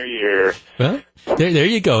South, senior year. Well, there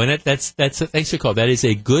you go. And that's thanks for the call. That is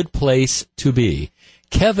a good place to be.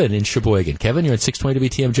 Kevin in Sheboygan. Kevin, you're at 620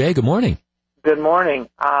 WTMJ. Good morning. Good morning.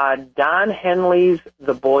 Don Henley's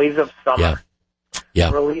The Boys of Summer.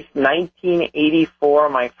 Yeah. Released 1984,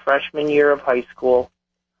 my freshman year of high school.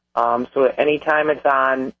 So anytime it's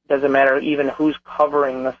on, doesn't matter even who's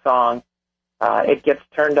covering the song, it gets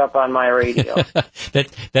turned up on my radio.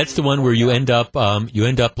 That's the one where you end up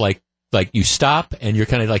like you stop and you're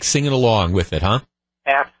kind of like singing along with it, huh?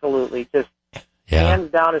 Absolutely. Just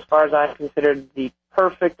hands down, as far as I'm considered, the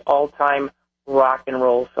perfect all-time rock and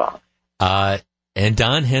roll song. And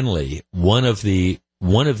Don Henley, one of the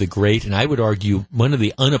great, and I would argue one of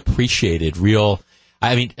the unappreciated real.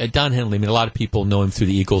 I mean, Don Henley. I mean, a lot of people know him through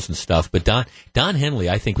the Eagles and stuff, but Don Henley,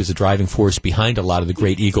 I think, was a driving force behind a lot of the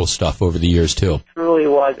great Eagles stuff over the years too. Truly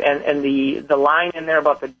was, and the line in there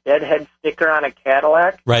about the deadhead sticker on a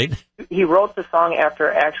Cadillac. Right. He wrote the song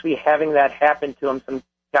after actually having that happen to him. Some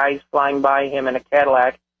guys flying by him in a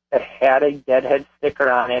Cadillac that had a deadhead sticker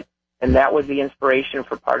on it, and that was the inspiration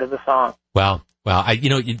for part of the song. Wow. Wow.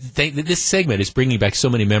 This segment is bringing back so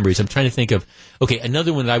many memories. I'm trying to think of,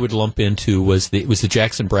 another one that I would lump into was the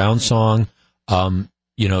Jackson Browne song,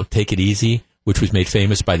 Take It Easy, which was made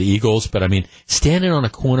famous by the Eagles. But I mean, standing on a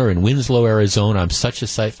corner in Winslow, Arizona, I'm such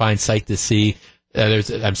a fine sight to see.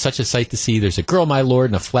 I'm such a sight to see. There's a girl, my lord,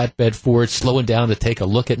 in a flatbed Ford slowing down to take a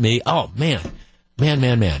look at me. Oh, man.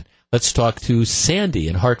 Let's talk to Sandy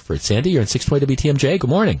in Hartford. Sandy, you're on 620 WTMJ. Good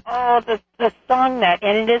morning. Oh, the song and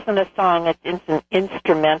it isn't a song, it's an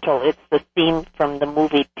instrumental. It's the theme from the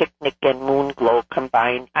movie Picnic and Moonglow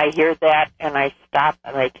combined. I hear that and I stop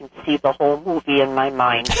and I can see the whole movie in my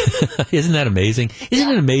mind. Isn't that amazing? Isn't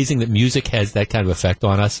it amazing that music has that kind of effect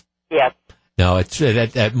on us? Yes. No, it's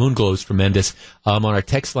that Moonglow is tremendous. On our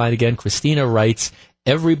text line again, Christina writes,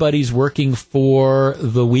 everybody's working for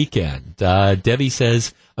the weekend. Debbie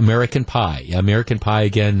says American Pie. American Pie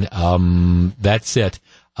again. That's it.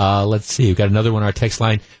 Let's see. We've got another one on our text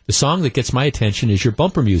line. The song that gets my attention is your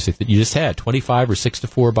bumper music that you just had, 25 or 6 to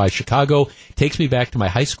 4 by Chicago. Takes me back to my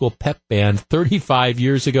high school pep band 35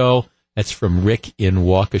 years ago. That's from Rick in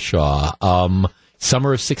Waukesha.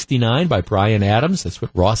 Summer of 69 by Brian Adams. That's what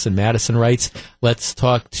Ross and Madison writes. Let's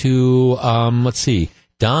talk to,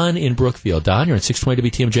 Don in Brookfield. Don, you're on 620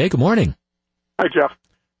 WTMJ. Good morning. Hi, Jeff.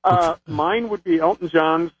 Mine would be Elton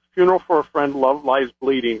John's Funeral for a Friend, Love Lies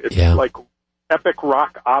Bleeding. It's like epic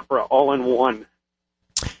rock opera all in one.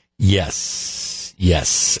 Yes.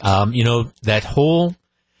 That whole...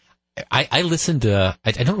 I listened to...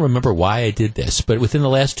 I don't remember why I did this, but within the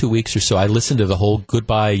last 2 weeks or so, I listened to the whole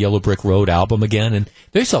Goodbye Yellow Brick Road album again, and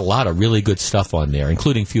there's a lot of really good stuff on there,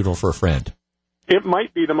 including Funeral for a Friend. It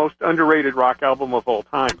might be the most underrated rock album of all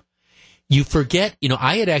time. You forget,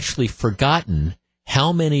 I had actually forgotten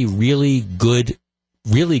how many really good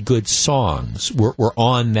songs were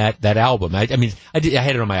on that album. I had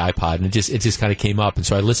it on my iPod, and it just kind of came up, and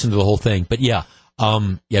so I listened to the whole thing. But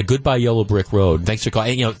Goodbye Yellow Brick Road. Thanks for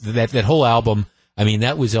calling. That whole album. I mean,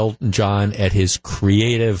 that was Elton John at his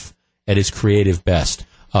creative best.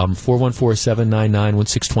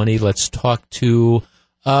 414-799-1620. Let's talk to.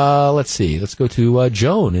 Let's go to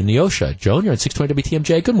Joan in Neosha. Joan, you're on 620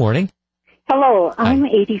 WTMJ. Good morning. Hello, I'm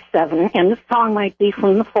 87, and the song might be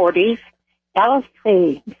from the 40s. Alice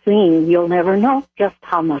Faye singing "You'll Never Know Just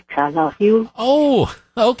How Much I Love You." Oh,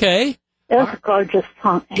 okay. It's a gorgeous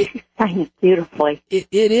song. She sang it beautifully. It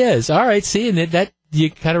is. All right, see, and that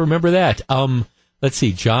you kind of remember that. Let's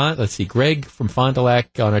see, Greg from Fond du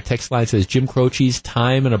Lac on our text line says Jim Croce's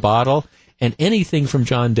Time in a Bottle. And anything from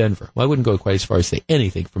John Denver. Well, I wouldn't go quite as far as say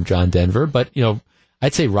anything from John Denver, but,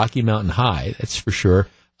 I'd say Rocky Mountain High, that's for sure.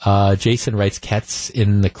 Jason writes Cats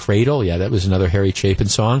in the Cradle. Yeah, that was another Harry Chapin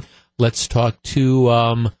song. Let's talk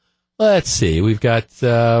to, we've got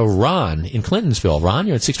Ron in Clintonsville. Ron,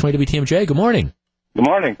 you're at 620 WTMJ. Good morning. Good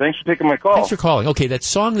morning. Thanks for taking my call. Thanks for calling. Okay, that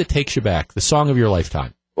song that takes you back, the song of your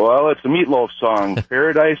lifetime. Well, it's a Meatloaf song,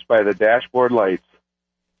 Paradise by the Dashboard Lights.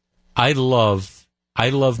 I love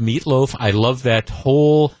Meatloaf. I love that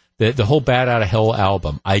whole the whole Bat Out of Hell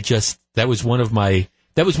album. That's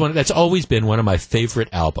always been one of my favorite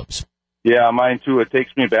albums. Yeah, mine too. It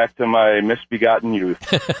takes me back to my misbegotten youth.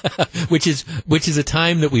 which is a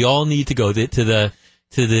time that we all need to go to the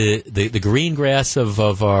green grass of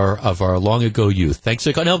our long ago youth. Thanks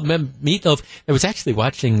for calling. No, Meatloaf. I was actually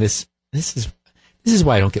watching this. This is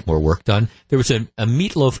why I don't get more work done. There was a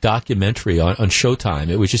Meatloaf documentary on Showtime.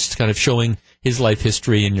 It was just kind of showing his life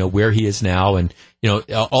history and, where he is now and,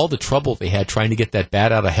 all the trouble they had trying to get that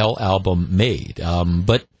Bat Out of Hell album made.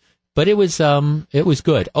 But it was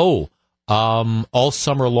good. All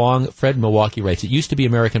Summer Long, Fred Milwaukee writes, it used to be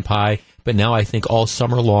American Pie, but now I think All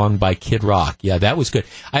Summer Long by Kid Rock. Yeah, that was good.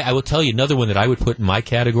 I will tell you another one that I would put in my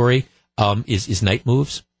category, is Night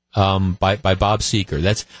Moves. By Bob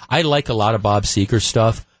Seger. I like a lot of Bob Seger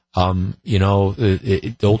stuff,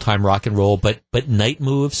 old time rock and roll, but Night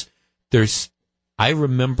Moves, I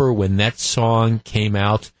remember when that song came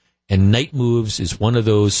out, and Night Moves is one of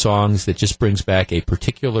those songs that just brings back a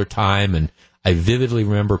particular time, and I vividly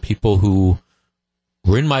remember people who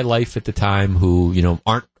were in my life at the time who,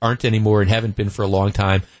 aren't anymore and haven't been for a long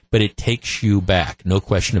time, but it takes you back, no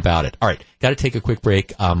question about it. All right, got to take a quick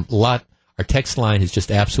break. Our text line has just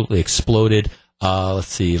absolutely exploded. Let's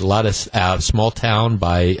see, a lot of Small Town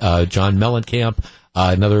by John Mellencamp.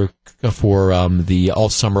 Another for the All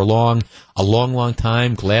Summer Long. A Long, Long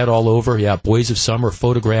Time. Glad All Over. Yeah, Boys of Summer.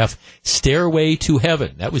 Photograph. Stairway to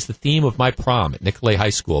Heaven. That was the theme of my prom at Nicolay High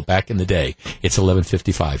School back in the day. It's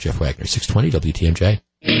 11:55. Jeff Wagner, 620 WTMJ.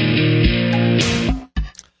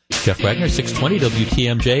 Jeff Wagner, 620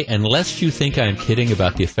 WTMJ. Unless you think I'm kidding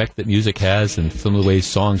about the effect that music has and some of the ways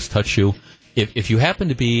songs touch you, if you happen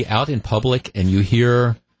to be out in public and you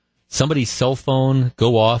hear somebody's cell phone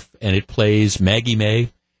go off and it plays Maggie May,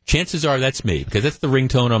 chances are that's me, because that's the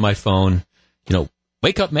ringtone on my phone. You know,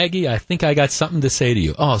 wake up, Maggie, I think I got something to say to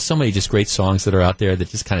you. Oh, so many just great songs that are out there that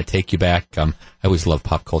just kind of take you back. I always love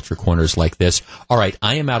pop culture corners like this. All right,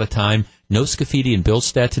 I am out of time. No Scafidi and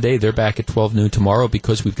Billstat today. They're back at 12 noon tomorrow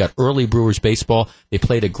because we've got early Brewers baseball. They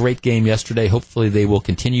played a great game yesterday. Hopefully they will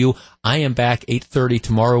continue. I am back 8:30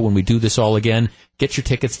 tomorrow when we do this all again. Get your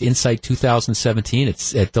tickets to Insight 2017.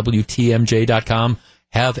 It's at WTMJ.com.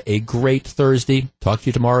 Have a great Thursday. Talk to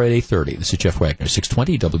you tomorrow at 8:30. This is Jeff Wagner,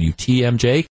 620 WTMJ.